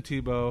 Tim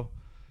Tebow,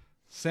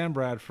 Sam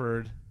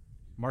Bradford,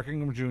 Mark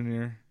Ingram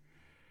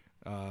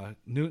Jr.,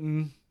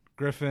 Newton,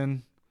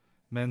 Griffin,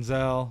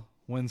 Menzel,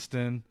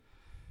 Winston,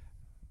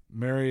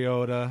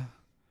 Mariota,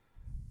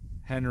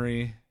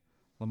 Henry,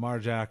 Lamar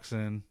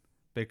Jackson,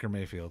 Baker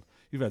Mayfield.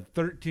 You've had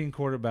 13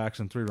 quarterbacks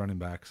and 3 running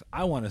backs.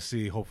 I want to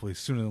see, hopefully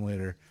sooner than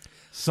later,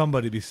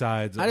 somebody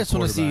besides. I just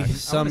want to see I want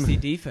some. to see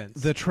defense.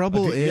 The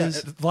trouble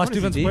is, the last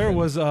defensive player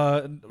was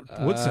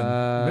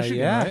Woodson, Michigan,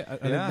 yeah, right? I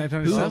think yeah.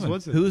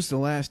 1997. who's the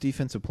last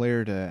defensive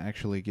player to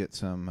actually get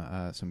some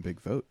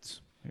big votes?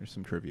 Here's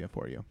some trivia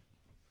for you.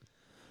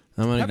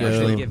 I'm gonna Peppers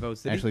didn't go. get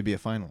votes. Did he? Actually, be a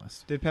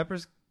finalist. Did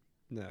Peppers?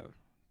 No.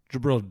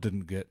 Jabril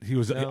didn't get. He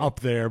was No. up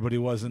there, but he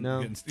wasn't.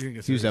 No. He didn't get He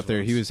was serious up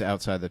there. He votes. was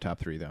outside the top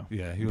 3, though.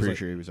 Yeah, he I'm was. pretty Like,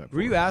 sure he was up.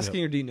 Were you 4.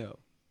 asking or do you know?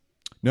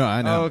 No,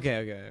 I know. Oh,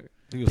 okay.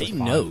 he was Peyton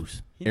like 5.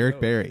 knows. He Eric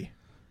knows. Berry.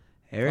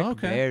 Eric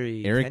Okay.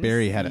 Berry. Eric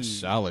Berry had a Tennessee.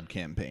 solid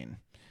campaign.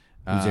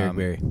 Who's Eric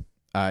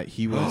Berry?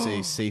 He was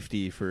a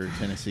safety for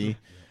Tennessee.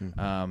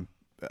 Mhm.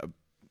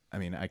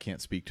 I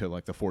can't speak to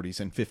like the 40s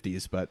and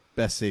 50s, but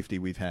best safety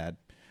we've had.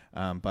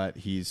 But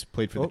he's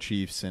played for the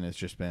Chiefs and it's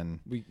just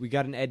been. We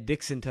got an Ed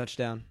Dixon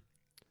touchdown.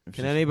 it's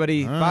Can just-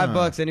 anybody Ah.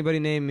 $5? Anybody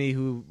name me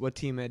what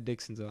team Ed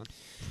Dixon's on?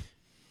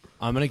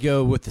 I'm gonna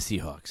go with the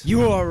Seahawks.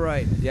 You are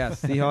right.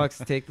 Yes,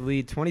 Seahawks take the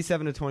lead,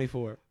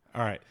 27-24.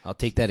 All right. I'll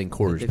take that in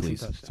quarters, Dixon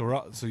please.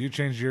 touchdown. So you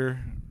changed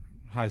your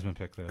Heisman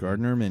pick there.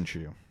 Gardner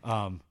Minshew.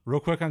 Real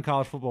quick on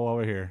college football while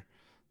we're here.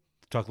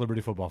 Talk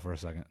Liberty football for a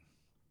second.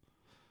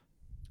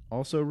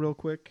 Also, real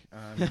quick,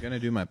 I'm going to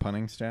do my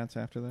punting stats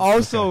after this.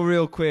 Also,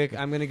 real quick,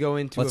 I'm going to go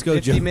into Let's a go,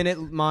 Joe. 50-minute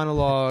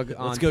monologue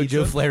on Let's go, pizza.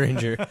 Joe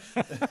Flaringer,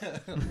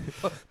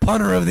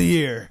 punter of the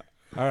year.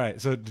 All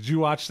right. So did you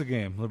watch the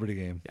game, Liberty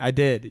game? I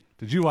did.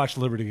 Did you watch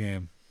Liberty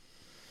game?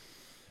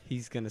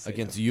 He's going to say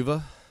Against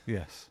Yuva,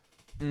 Yes.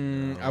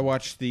 I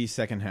watched the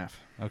second half.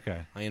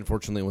 Okay. I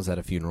unfortunately was at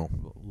a funeral.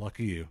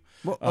 Lucky you.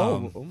 Well,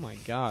 oh my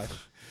gosh.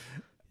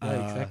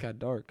 Yikes, that got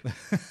dark.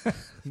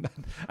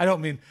 I don't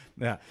mean.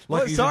 Yeah. Well,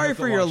 Lucky you sorry didn't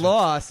for have your to watch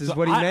loss is So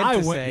what he meant I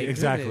to went- say.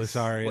 exactly, Goodness.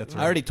 sorry, that's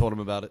I already told him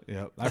about it. it.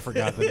 Yeah. I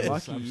forgot that.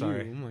 Lucky I'm you.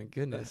 sorry. Oh my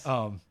goodness.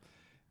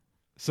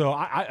 So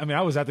I mean,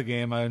 I was at the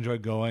game. I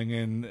enjoyed going,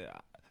 and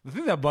the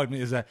thing that bugged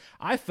me is that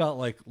I felt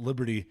like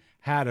Liberty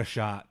had a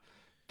shot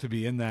to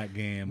be in that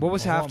game. What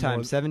was Mahomes halftime?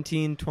 was-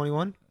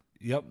 17-21?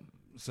 Yep,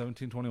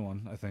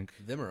 17-21, I think.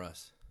 Them or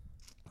us?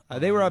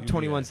 They were up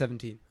UVA.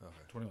 21-17.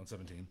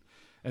 21-17,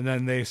 and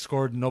then they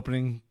scored an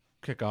opening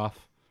kickoff,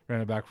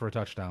 ran it back for a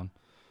touchdown,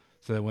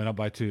 so they went up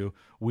by 2.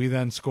 We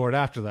then scored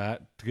after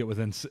that to get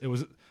within.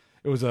 It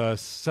It was a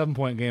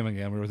 7-point game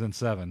again. We were within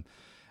 7.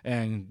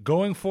 And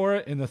going for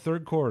it in the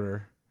third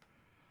quarter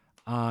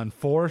on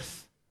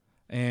 4th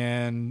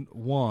and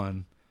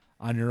 1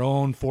 on your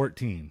own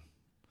 14.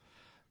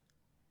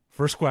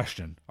 First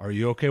question, are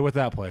you okay with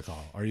that play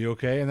call? Are you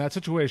okay in that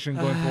situation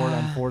going forward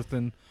on 4th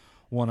and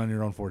 1 on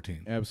your own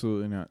 14?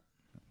 Absolutely not.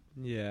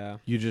 Yeah.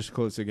 You just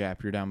close the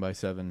gap. You're down by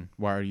 7.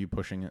 Why are you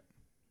pushing it?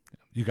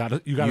 You got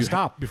to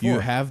stop before. You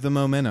have the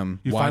momentum.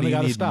 You Why do finally you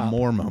gotta need stop.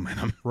 more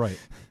momentum? Right.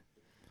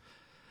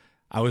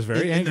 I was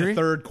very in angry. the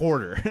third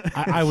quarter.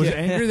 I was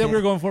angry that we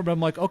were going for it, but I'm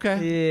like,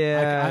 okay.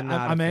 Yeah,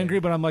 I'm angry,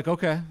 but I'm like,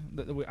 okay.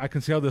 I can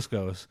see how this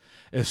goes.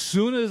 As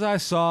soon as I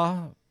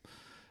saw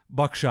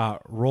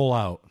Buckshot roll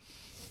out,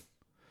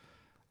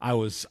 I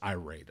was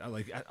irate.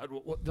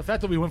 The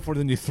fact that we went for it,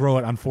 then you throw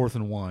it on 4th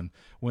and 1.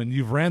 When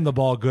you've ran the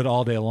ball good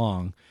all day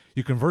long,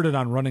 you converted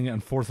on running it on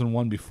 4th and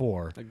 1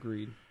 before.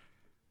 Agreed.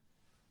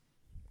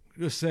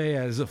 Just say,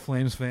 as a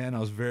Flames fan, I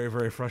was very,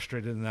 very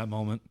frustrated in that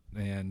moment,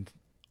 and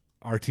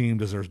our team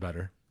deserves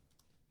better.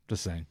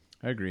 Just saying.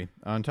 I agree.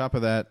 On top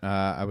of that,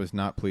 I was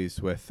not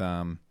pleased with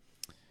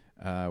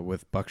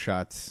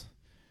Buckshot's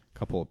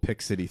couple of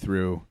picks that he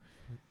threw.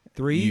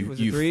 3?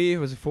 Was it 3?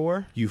 Was it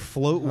 4? You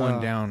float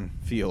one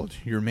downfield.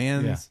 Your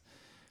man's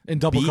In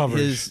double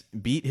coverage.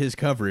 beat his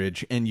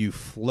coverage, and you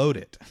float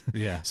it.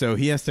 Yeah. So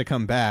he has to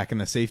come back,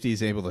 and the safety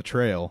is able to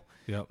trail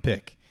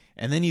pick.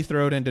 And then you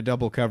throw it into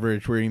double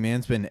coverage where your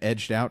man's been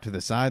edged out to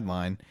the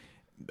sideline.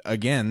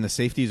 Again, the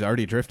safety's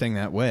already drifting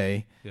that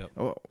way. Yep.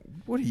 Oh,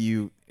 what are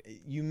you?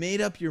 You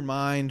made up your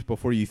mind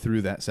before you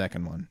threw that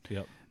second one.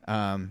 Yep.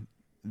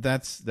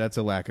 That's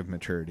a lack of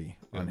maturity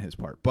on his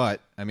part.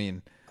 But, I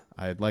mean,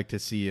 I'd like to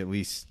see at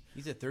least...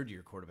 He's a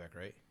third-year quarterback,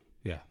 right?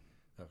 Yeah.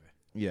 Okay.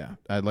 Yeah,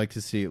 I'd like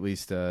to see at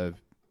least a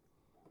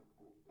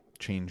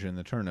change in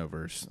the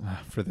turnovers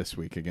for this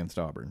week against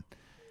Auburn.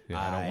 Yeah.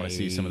 I don't want to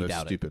see some of those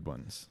doubt it. stupid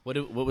ones. What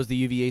was the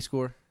UVA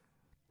score?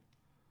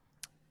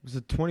 It was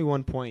a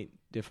 21-point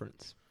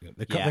difference. Yeah.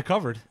 They Yeah.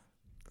 covered.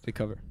 They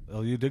cover.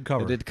 Oh, you did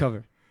cover. They did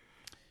cover.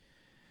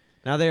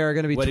 Now they are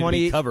going to be What 20.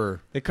 did we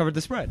cover? They covered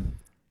the spread.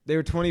 They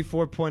were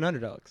 24-point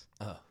underdogs.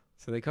 Oh.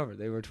 So they covered.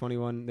 They were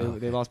 21.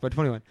 They lost by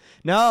 21.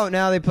 No,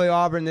 now they play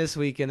Auburn this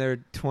week, and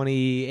they're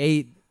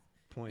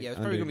 28-point. Yeah, it's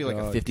probably going to be like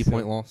a underdogs.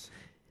 50-point loss.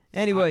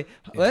 Anyway,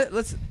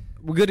 let's.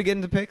 We're good to get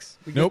into picks.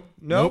 We Nope.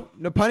 good? Nope.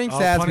 No punting Oh,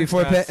 stats punting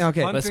before. stats.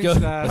 Okay. Punting Let's go.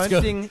 stats. Let's go.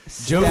 Punting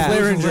Joe stats.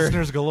 Flaringer.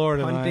 Listeners galore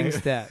tonight. Punting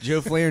stats.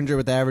 Joe Flaringer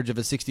with the average of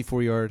a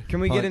 64-yard.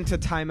 Can we punt. get into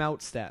timeout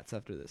stats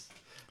after this?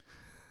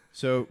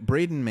 So,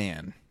 Braden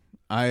Mann.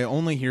 I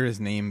only hear his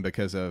name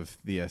because of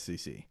the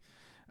SEC.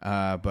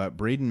 But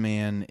Braden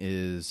Mann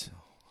is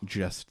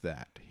just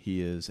that.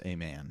 He is a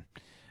man.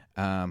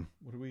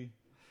 What do we...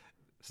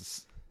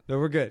 No,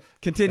 we're good.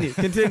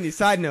 Continue.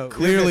 Side note.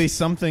 Clearly,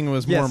 something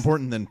was more Yes.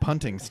 important than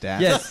punting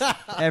stats. Yes.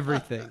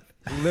 Everything.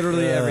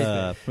 Literally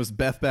everything. Was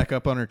Beth back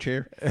up on her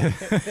chair?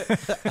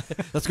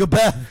 Let's go,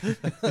 Beth.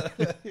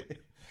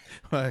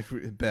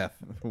 Beth.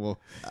 Well,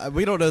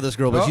 We don't know this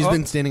girl, but she's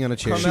been standing on a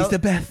chair. Carmel- she's the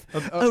Beth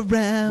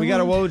around. We got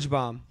a Woj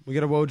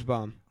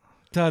bomb.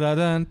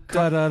 Da-da-dun,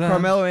 da-da-dun.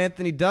 Carmelo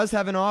Anthony does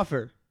have an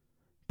offer.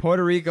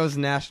 Puerto Rico's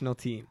national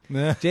team.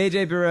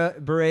 JJ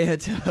Barea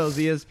tells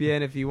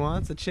ESPN if he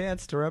wants a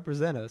chance to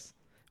represent us,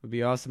 it would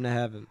be awesome to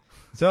have him.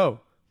 So,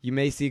 you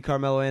may see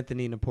Carmelo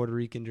Anthony in a Puerto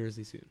Rican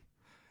jersey soon.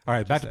 All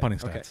right, back to punting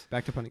stats. Okay,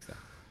 back to punting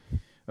stats.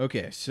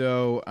 Okay,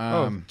 so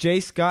Jay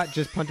Scott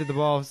just punted the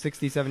ball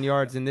 67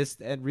 yards in this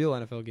real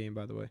NFL game,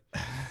 by the way.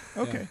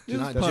 okay, Joe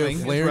just punting.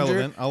 It's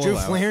relevant. I'll Joe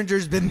allow it.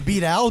 Flaringer's been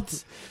beat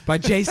out. By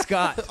Jay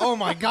Scott. Oh,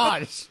 my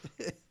gosh.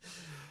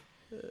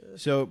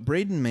 So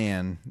Braden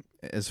Mann,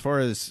 as far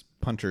as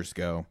punters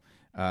go,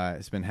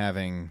 has been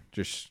having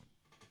just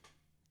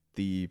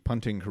the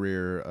punting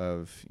career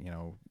of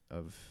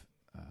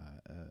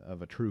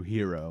a true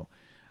hero.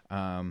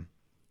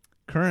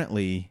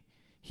 Currently,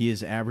 he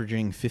is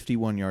averaging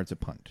 51 yards a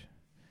punt.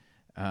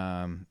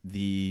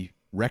 The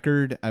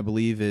record, I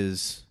believe,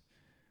 is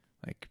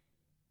like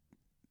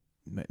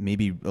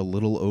maybe a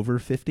little over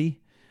 50.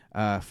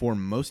 For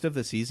most of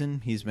the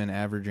season, he's been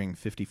averaging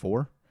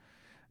 54.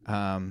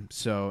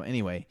 So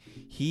anyway,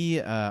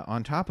 he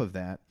on top of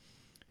that,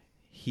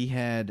 he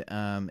had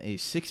a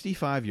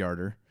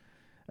 65-yarder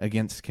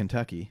against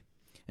Kentucky,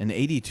 an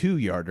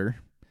 82-yarder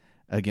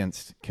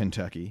against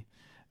Kentucky,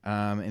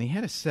 and he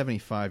had a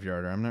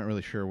 75-yarder. I'm not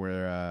really sure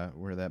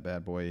where that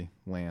bad boy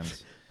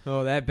lands.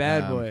 Oh, that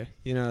bad boy.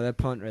 You know, that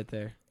punt right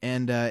there.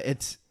 And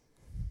it's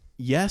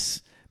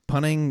yes,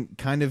 punting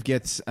kind of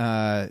gets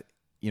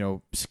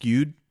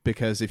skewed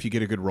because if you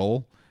get a good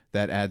roll,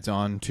 that adds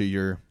on to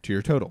your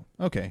total.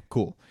 Okay,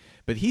 cool.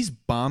 But he's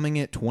bombing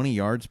it 20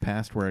 yards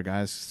past where a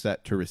guy's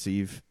set to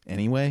receive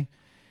anyway,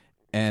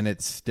 and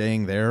it's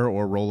staying there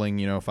or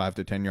rolling, 5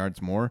 to 10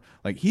 yards more.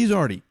 Like, he's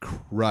already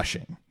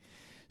crushing.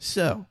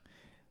 So,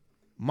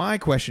 my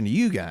question to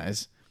you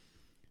guys,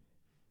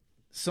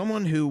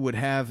 someone who would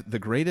have the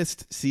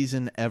greatest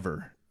season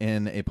ever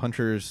in a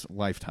punter's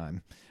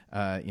lifetime,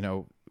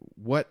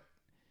 what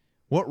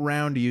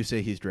round do you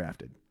say he's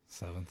drafted?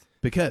 7th.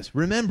 Because,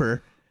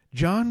 remember,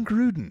 John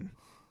Gruden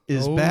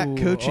is back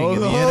coaching in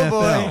the oh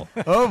NFL.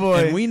 boy. Oh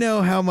boy. And we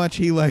know how much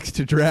he likes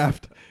to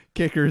draft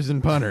kickers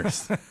and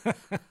punters.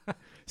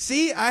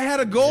 See, I had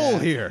a goal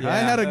here. I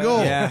had a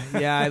goal. Yeah,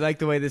 I like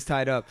the way this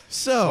tied up.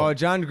 So Oh,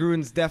 John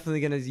Gruden's definitely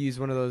going to use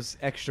one of those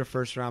extra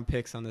first-round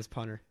picks on this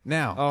punter.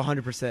 now Oh,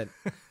 100%.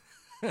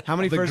 How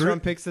many The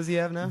first-round group- picks does he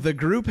have now? the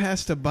group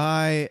has to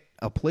buy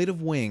a plate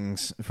of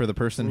wings for the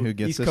person who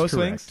gets East this Coast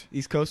correct. wings?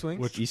 East Coast wings?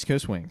 Which- East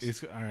Coast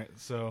wings. All right,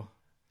 so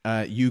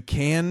You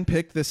can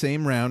pick the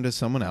same round as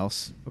someone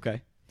else.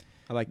 Okay.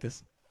 I like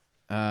this.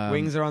 Um,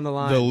 Wings are on the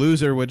line. The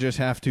loser would just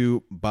have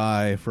to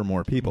buy for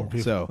more people.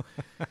 So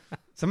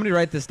Somebody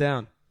write this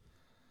down.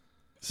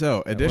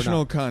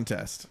 additional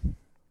contest.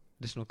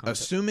 Additional content.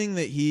 Assuming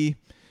that he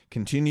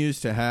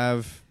continues to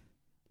have,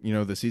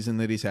 the season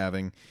that he's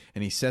having,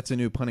 and he sets a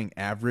new punting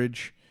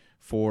average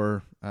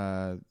for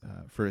a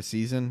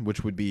season,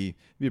 which would be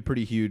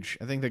pretty huge.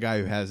 I think the guy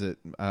who has it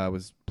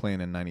was playing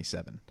in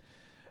 '97.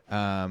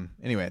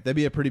 Anyway, that'd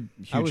be a pretty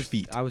huge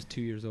feat. I was 2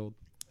 years old.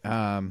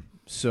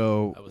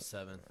 So I was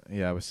 7.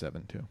 yeah, I was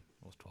 7 too.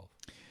 I was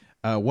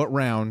 12. What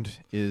round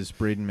is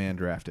Braden Mann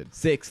drafted?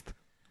 6th.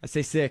 I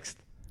say 6th.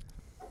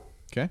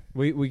 Okay,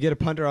 We get a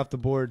punter off the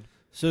board.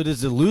 So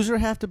does the loser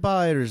have to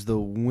buy it, or is the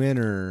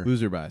winner?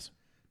 loser buys.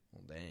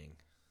 Well, dang.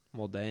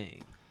 Well,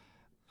 dang.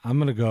 I'm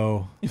gonna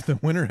go. If the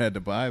winner had to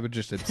buy, I would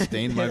just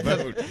abstain my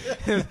vote.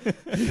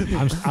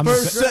 I'm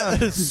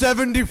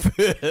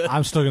 75th.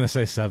 I'm still gonna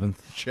say 7th.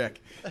 Check.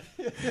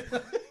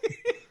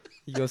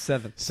 You go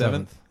 7th.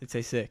 7th. You'd say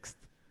 6th.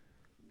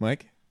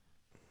 Mike?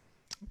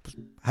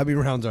 How many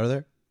rounds are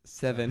there?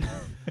 7.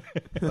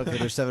 Okay,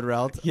 there's 7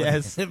 rounds.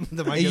 Yes.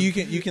 My Hey,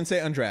 guess, you can say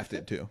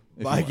undrafted too.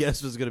 if my you want.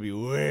 guess was gonna be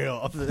way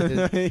off.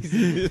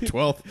 12th.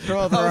 12th I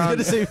was round.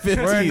 gonna say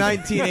 15. We're in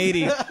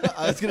 1980.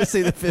 I was gonna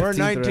say the 15th. We're in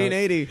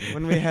 1980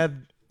 when we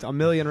had a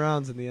million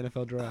rounds in the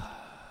NFL draft.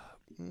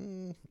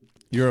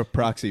 You're a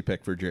proxy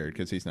pick for Jared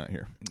because he's not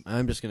here.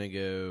 I'm just gonna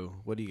go.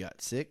 What do you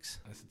got? 6.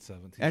 I said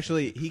 7th.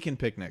 Actually, he can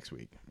pick next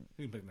week.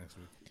 you can pick next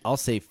week. I'll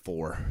say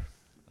 4.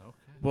 Okay.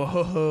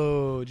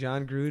 Whoa,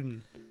 John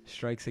Gruden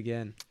strikes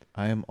again.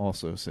 I am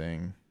also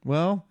saying,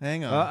 well,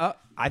 hang on.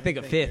 I think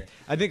a 5th.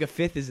 I think a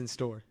 5th is in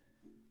store.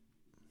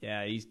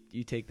 Yeah,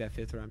 you take that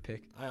 5th round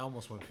pick. I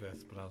almost went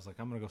 5th, but I was like,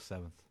 I'm gonna go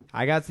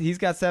 7th. He's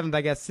got 7th.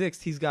 I got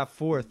 6th. He's got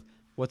 4th.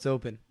 What's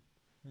open?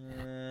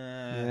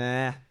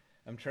 Nah.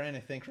 I'm trying to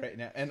think right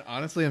now. And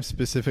honestly, I'm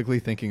specifically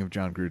thinking of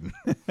John Gruden.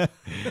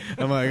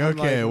 I'm like,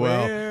 okay,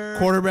 where?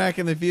 quarterback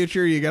in the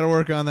future, you got to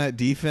work on that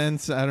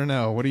defense. I don't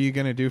know. What are you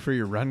going to do for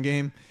your run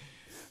game?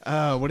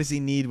 What does he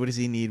need? What does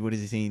he need? What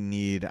does he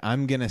need?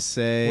 I'm going to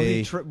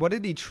say... What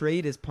did he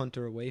trade his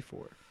punter away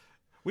for?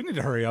 We need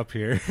to hurry up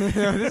here.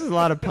 This is a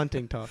lot of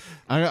punting talk.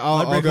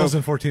 I'll go goes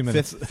in 14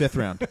 minutes. fifth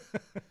round.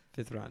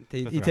 5th round.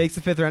 He round. takes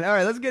the 5th round. All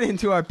right, let's get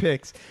into our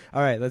picks.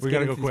 All right, let's We get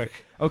gotta go into these-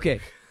 quick. Okay.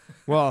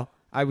 Well,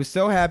 I was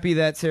so happy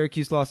that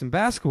Syracuse lost in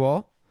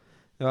basketball.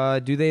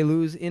 Do they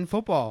lose in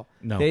football?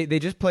 No. They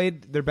just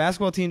played. Their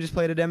basketball team just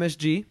played at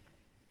MSG,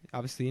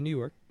 obviously in New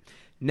York.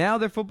 Now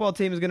their football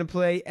team is going to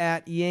play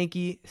at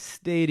Yankee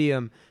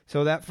Stadium.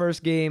 So that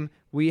first game,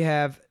 we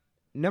have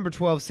number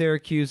 12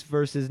 Syracuse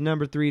versus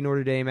number 3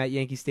 Notre Dame at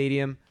Yankee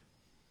Stadium.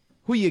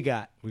 Who you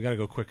got? We gotta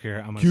go quick here.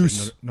 I'm gonna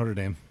Cuse. say Notre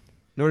Dame.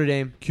 Notre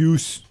Dame.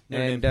 Cuse.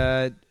 And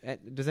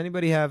does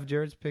anybody have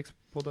Jared's picks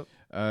pulled up?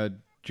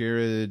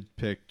 Jared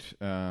picked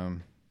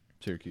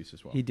Syracuse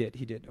as well. He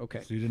did.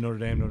 Okay. So you did Notre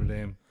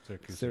Dame,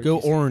 Syracuse. Syracuse. Go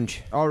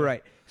orange. All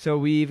right. So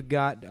we've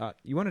got.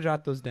 You want to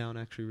jot those down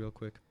actually, real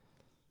quick.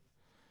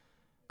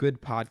 Good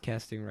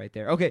podcasting right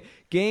there. Okay,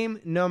 game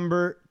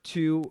number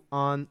 2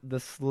 on the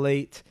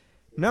slate.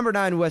 Number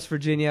 9, West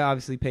Virginia.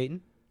 Obviously,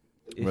 Peyton.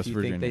 If West you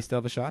Virginia. think they still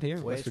have a shot here,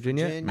 West West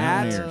Virginia, Virginia.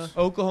 at Mountaineers.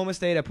 Oklahoma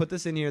State. I put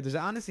this in here. There's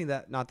honestly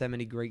not that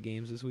many great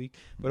games this week,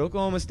 but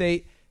Oklahoma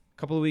State. A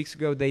couple of weeks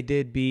ago, they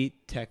did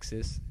beat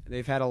Texas.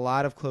 They've had a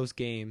lot of close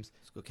games.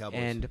 Let's go Cowboys.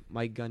 And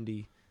Mike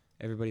Gundy.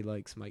 Everybody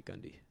likes Mike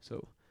Gundy.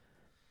 So,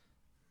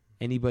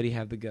 anybody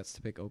have the guts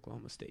to pick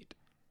Oklahoma State?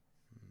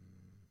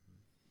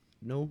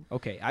 No?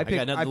 Okay. I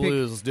got nothing to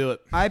lose. Let's do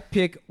it. I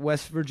pick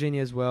West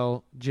Virginia as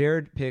well.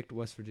 Jared picked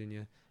West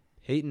Virginia.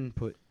 Hayden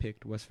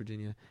picked West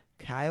Virginia.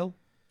 Kyle,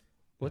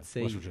 what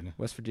say West you? Virginia.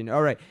 West Virginia.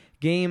 All right.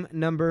 Game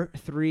number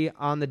 3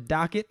 on the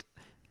docket.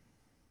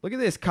 Look at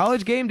this.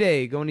 College game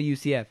day going to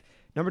UCF.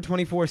 Number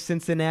 24,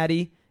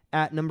 Cincinnati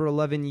at number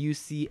 11,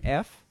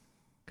 UCF.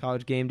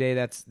 College game day,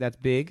 that's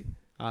big.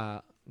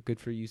 Good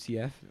for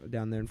UCF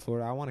down there in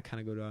Florida. I want to kind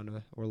of go down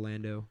to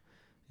Orlando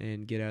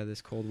and get out of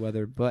this cold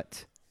weather,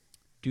 but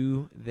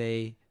do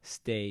they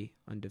stay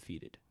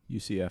undefeated?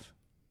 UCF.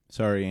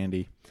 Sorry,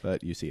 Andy,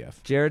 but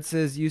UCF. Jared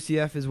says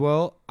UCF as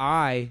well.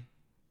 I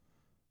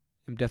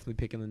am definitely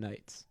picking the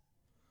Knights.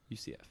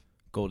 UCF.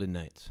 Golden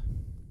Knights.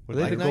 Were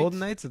they the Knights? Golden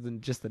Knights or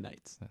just the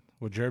Knights?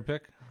 Would Jared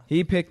pick?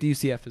 He picked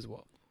UCF as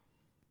well.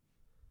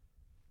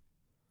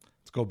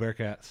 Let's go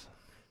Bearcats.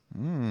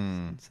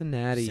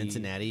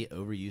 Cincinnati.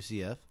 over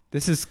UCF.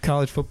 This is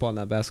college football,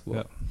 not basketball.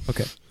 Yep.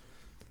 Okay.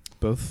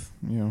 Both,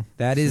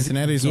 That is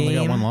Cincinnati's only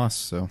got game- one loss,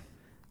 so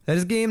That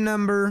is game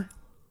number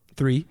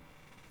 3.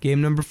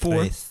 Game number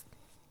 4. Faith.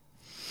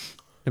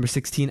 Number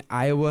 16,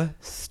 Iowa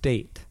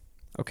State.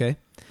 Okay.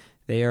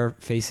 They are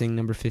facing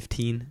number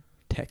 15,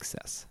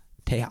 Texas.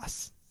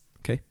 Tejas.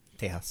 Okay.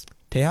 Tejas.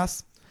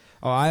 Tejas?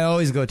 Oh, I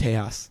always go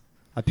Tejas.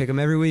 I pick them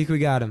every week. We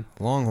got them.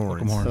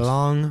 Longhorns.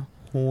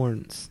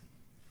 Longhorns.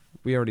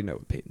 We already know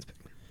what Peyton's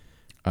picking.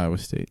 Iowa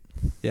State.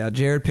 Yeah,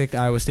 Jared picked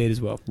Iowa State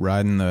as well.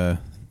 Riding the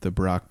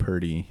Brock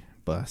Purdy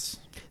bus.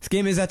 This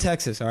game is at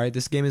Texas, all right?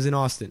 This game is in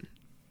Austin.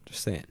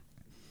 Just saying.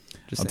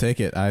 I'll take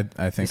it. I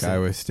think Just saying.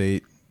 Iowa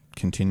State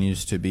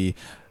continues to be...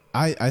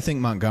 I think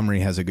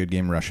Montgomery has a good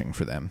game rushing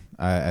for them.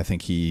 I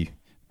think he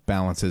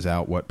balances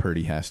out what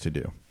Purdy has to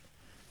do.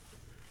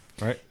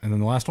 All right, and then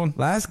the last one.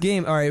 Last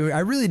game. All right, I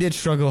really did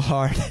struggle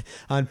hard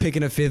on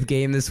picking a fifth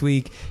game this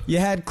week. You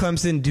had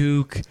Clemson,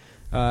 Duke,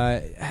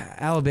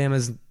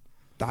 Alabama's...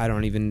 I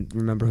don't even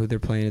remember who they're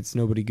playing. It's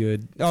nobody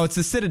good. Oh, it's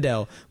the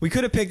Citadel. We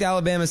could have picked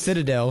Alabama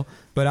Citadel,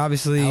 but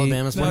obviously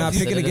Alabama's we're not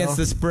playing picking Citadel. against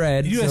the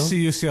spread. so-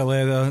 USC,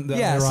 UCLA, though. The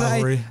Yeah, so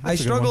rivalry. I That's a good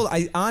struggled. one.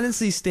 I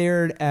honestly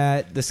stared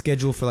at the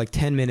schedule for like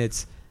 10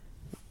 minutes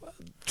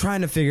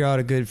trying to figure out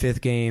a good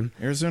fifth game.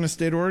 Arizona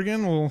State,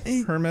 Oregon. Well,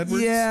 Herm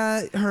Edwards.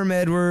 Yeah, Herm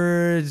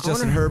Edwards,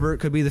 Justin Herbert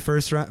could be the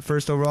first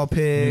overall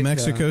pick. New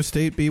Mexico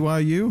State,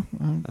 BYU.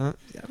 I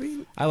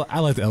mean, I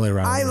like the LA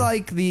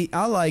rivalry.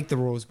 I like the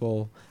Rose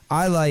Bowl.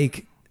 I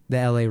like the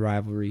LA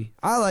rivalry.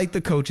 I like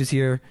the coaches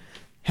here.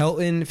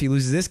 Helton, if he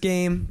loses this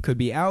game, could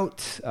be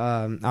out.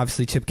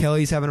 Obviously, Chip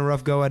Kelly's having a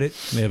rough go at it.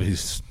 Yeah, but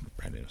he's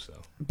brand new, so.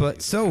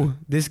 But so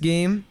this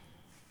game,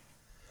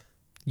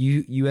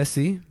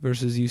 USC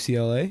versus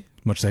UCLA.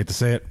 Much as I hate to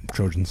say it,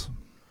 Trojans.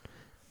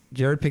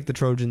 Jared picked the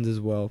Trojans as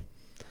well.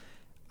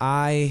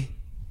 I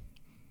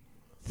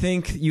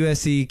think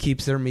USC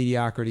keeps their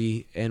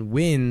mediocrity and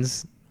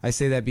wins. I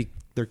say that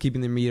they're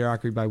keeping their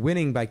mediocrity by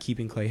winning by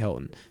keeping Clay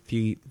Helton.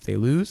 If they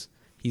lose,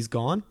 he's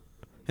gone,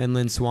 and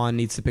Lynn Swann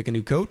needs to pick a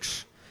new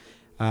coach.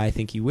 I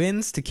think he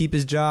wins to keep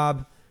his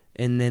job,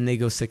 and then they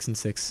go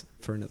 6-6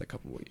 for another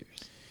couple more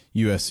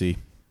years. USC.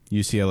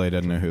 UCLA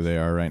doesn't know who they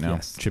are right now.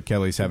 Yes. Chip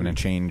Kelly's having to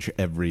change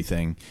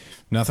everything.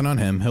 Nothing on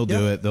him. He'll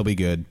do it. They'll be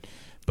good.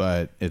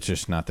 But it's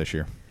just not this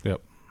year. Yep.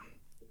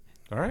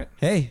 All right.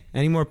 Hey,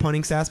 any more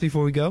punting stats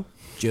before we go?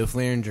 Joe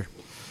Fleringer.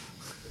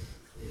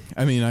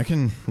 I mean, I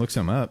can look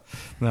some up.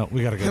 No,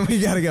 we got to go. We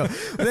got to go.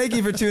 Well, thank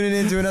you for tuning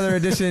in to another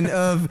edition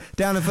of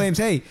Down in Flames.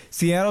 Hey,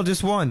 Seattle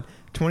just won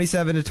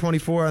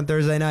 27-24 on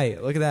Thursday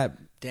night. Look at that.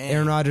 Dang.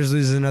 Aaron Rodgers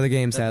loses another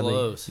game, That sadly.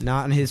 blows.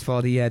 Not his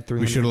fault. He had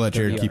 300. We should have let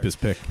Jared keep his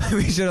pick.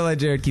 We should have let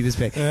Jared keep his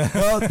pick.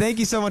 Well, thank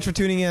you so much for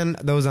tuning in.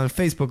 Those on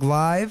Facebook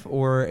Live,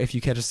 or if you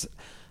catch us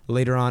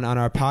later on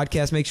our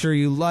podcast, make sure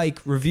you like,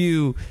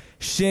 review,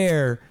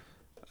 share,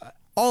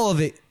 all of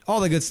it. All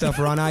the good stuff.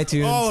 We're on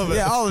iTunes. All of it.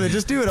 Yeah, all of it.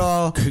 Just do it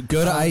all.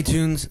 Go to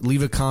iTunes,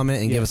 leave a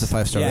comment, and give us a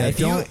 5-star Yeah,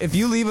 rating. if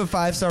you leave a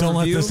 5-star Don't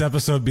review, let this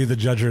episode be the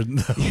judge.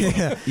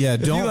 yeah, Yeah, If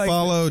you don't like-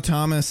 follow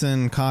Thomas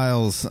and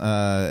Kyle's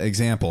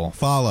example.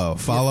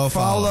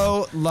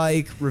 Follow,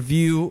 like,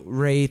 review,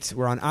 rate.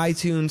 We're on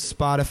iTunes,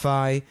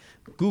 Spotify,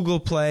 Google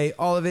Play,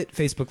 all of it.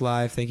 Facebook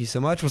Live. Thank you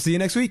so much. We'll see you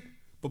next week.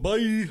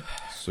 Bye-bye.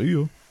 See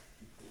you.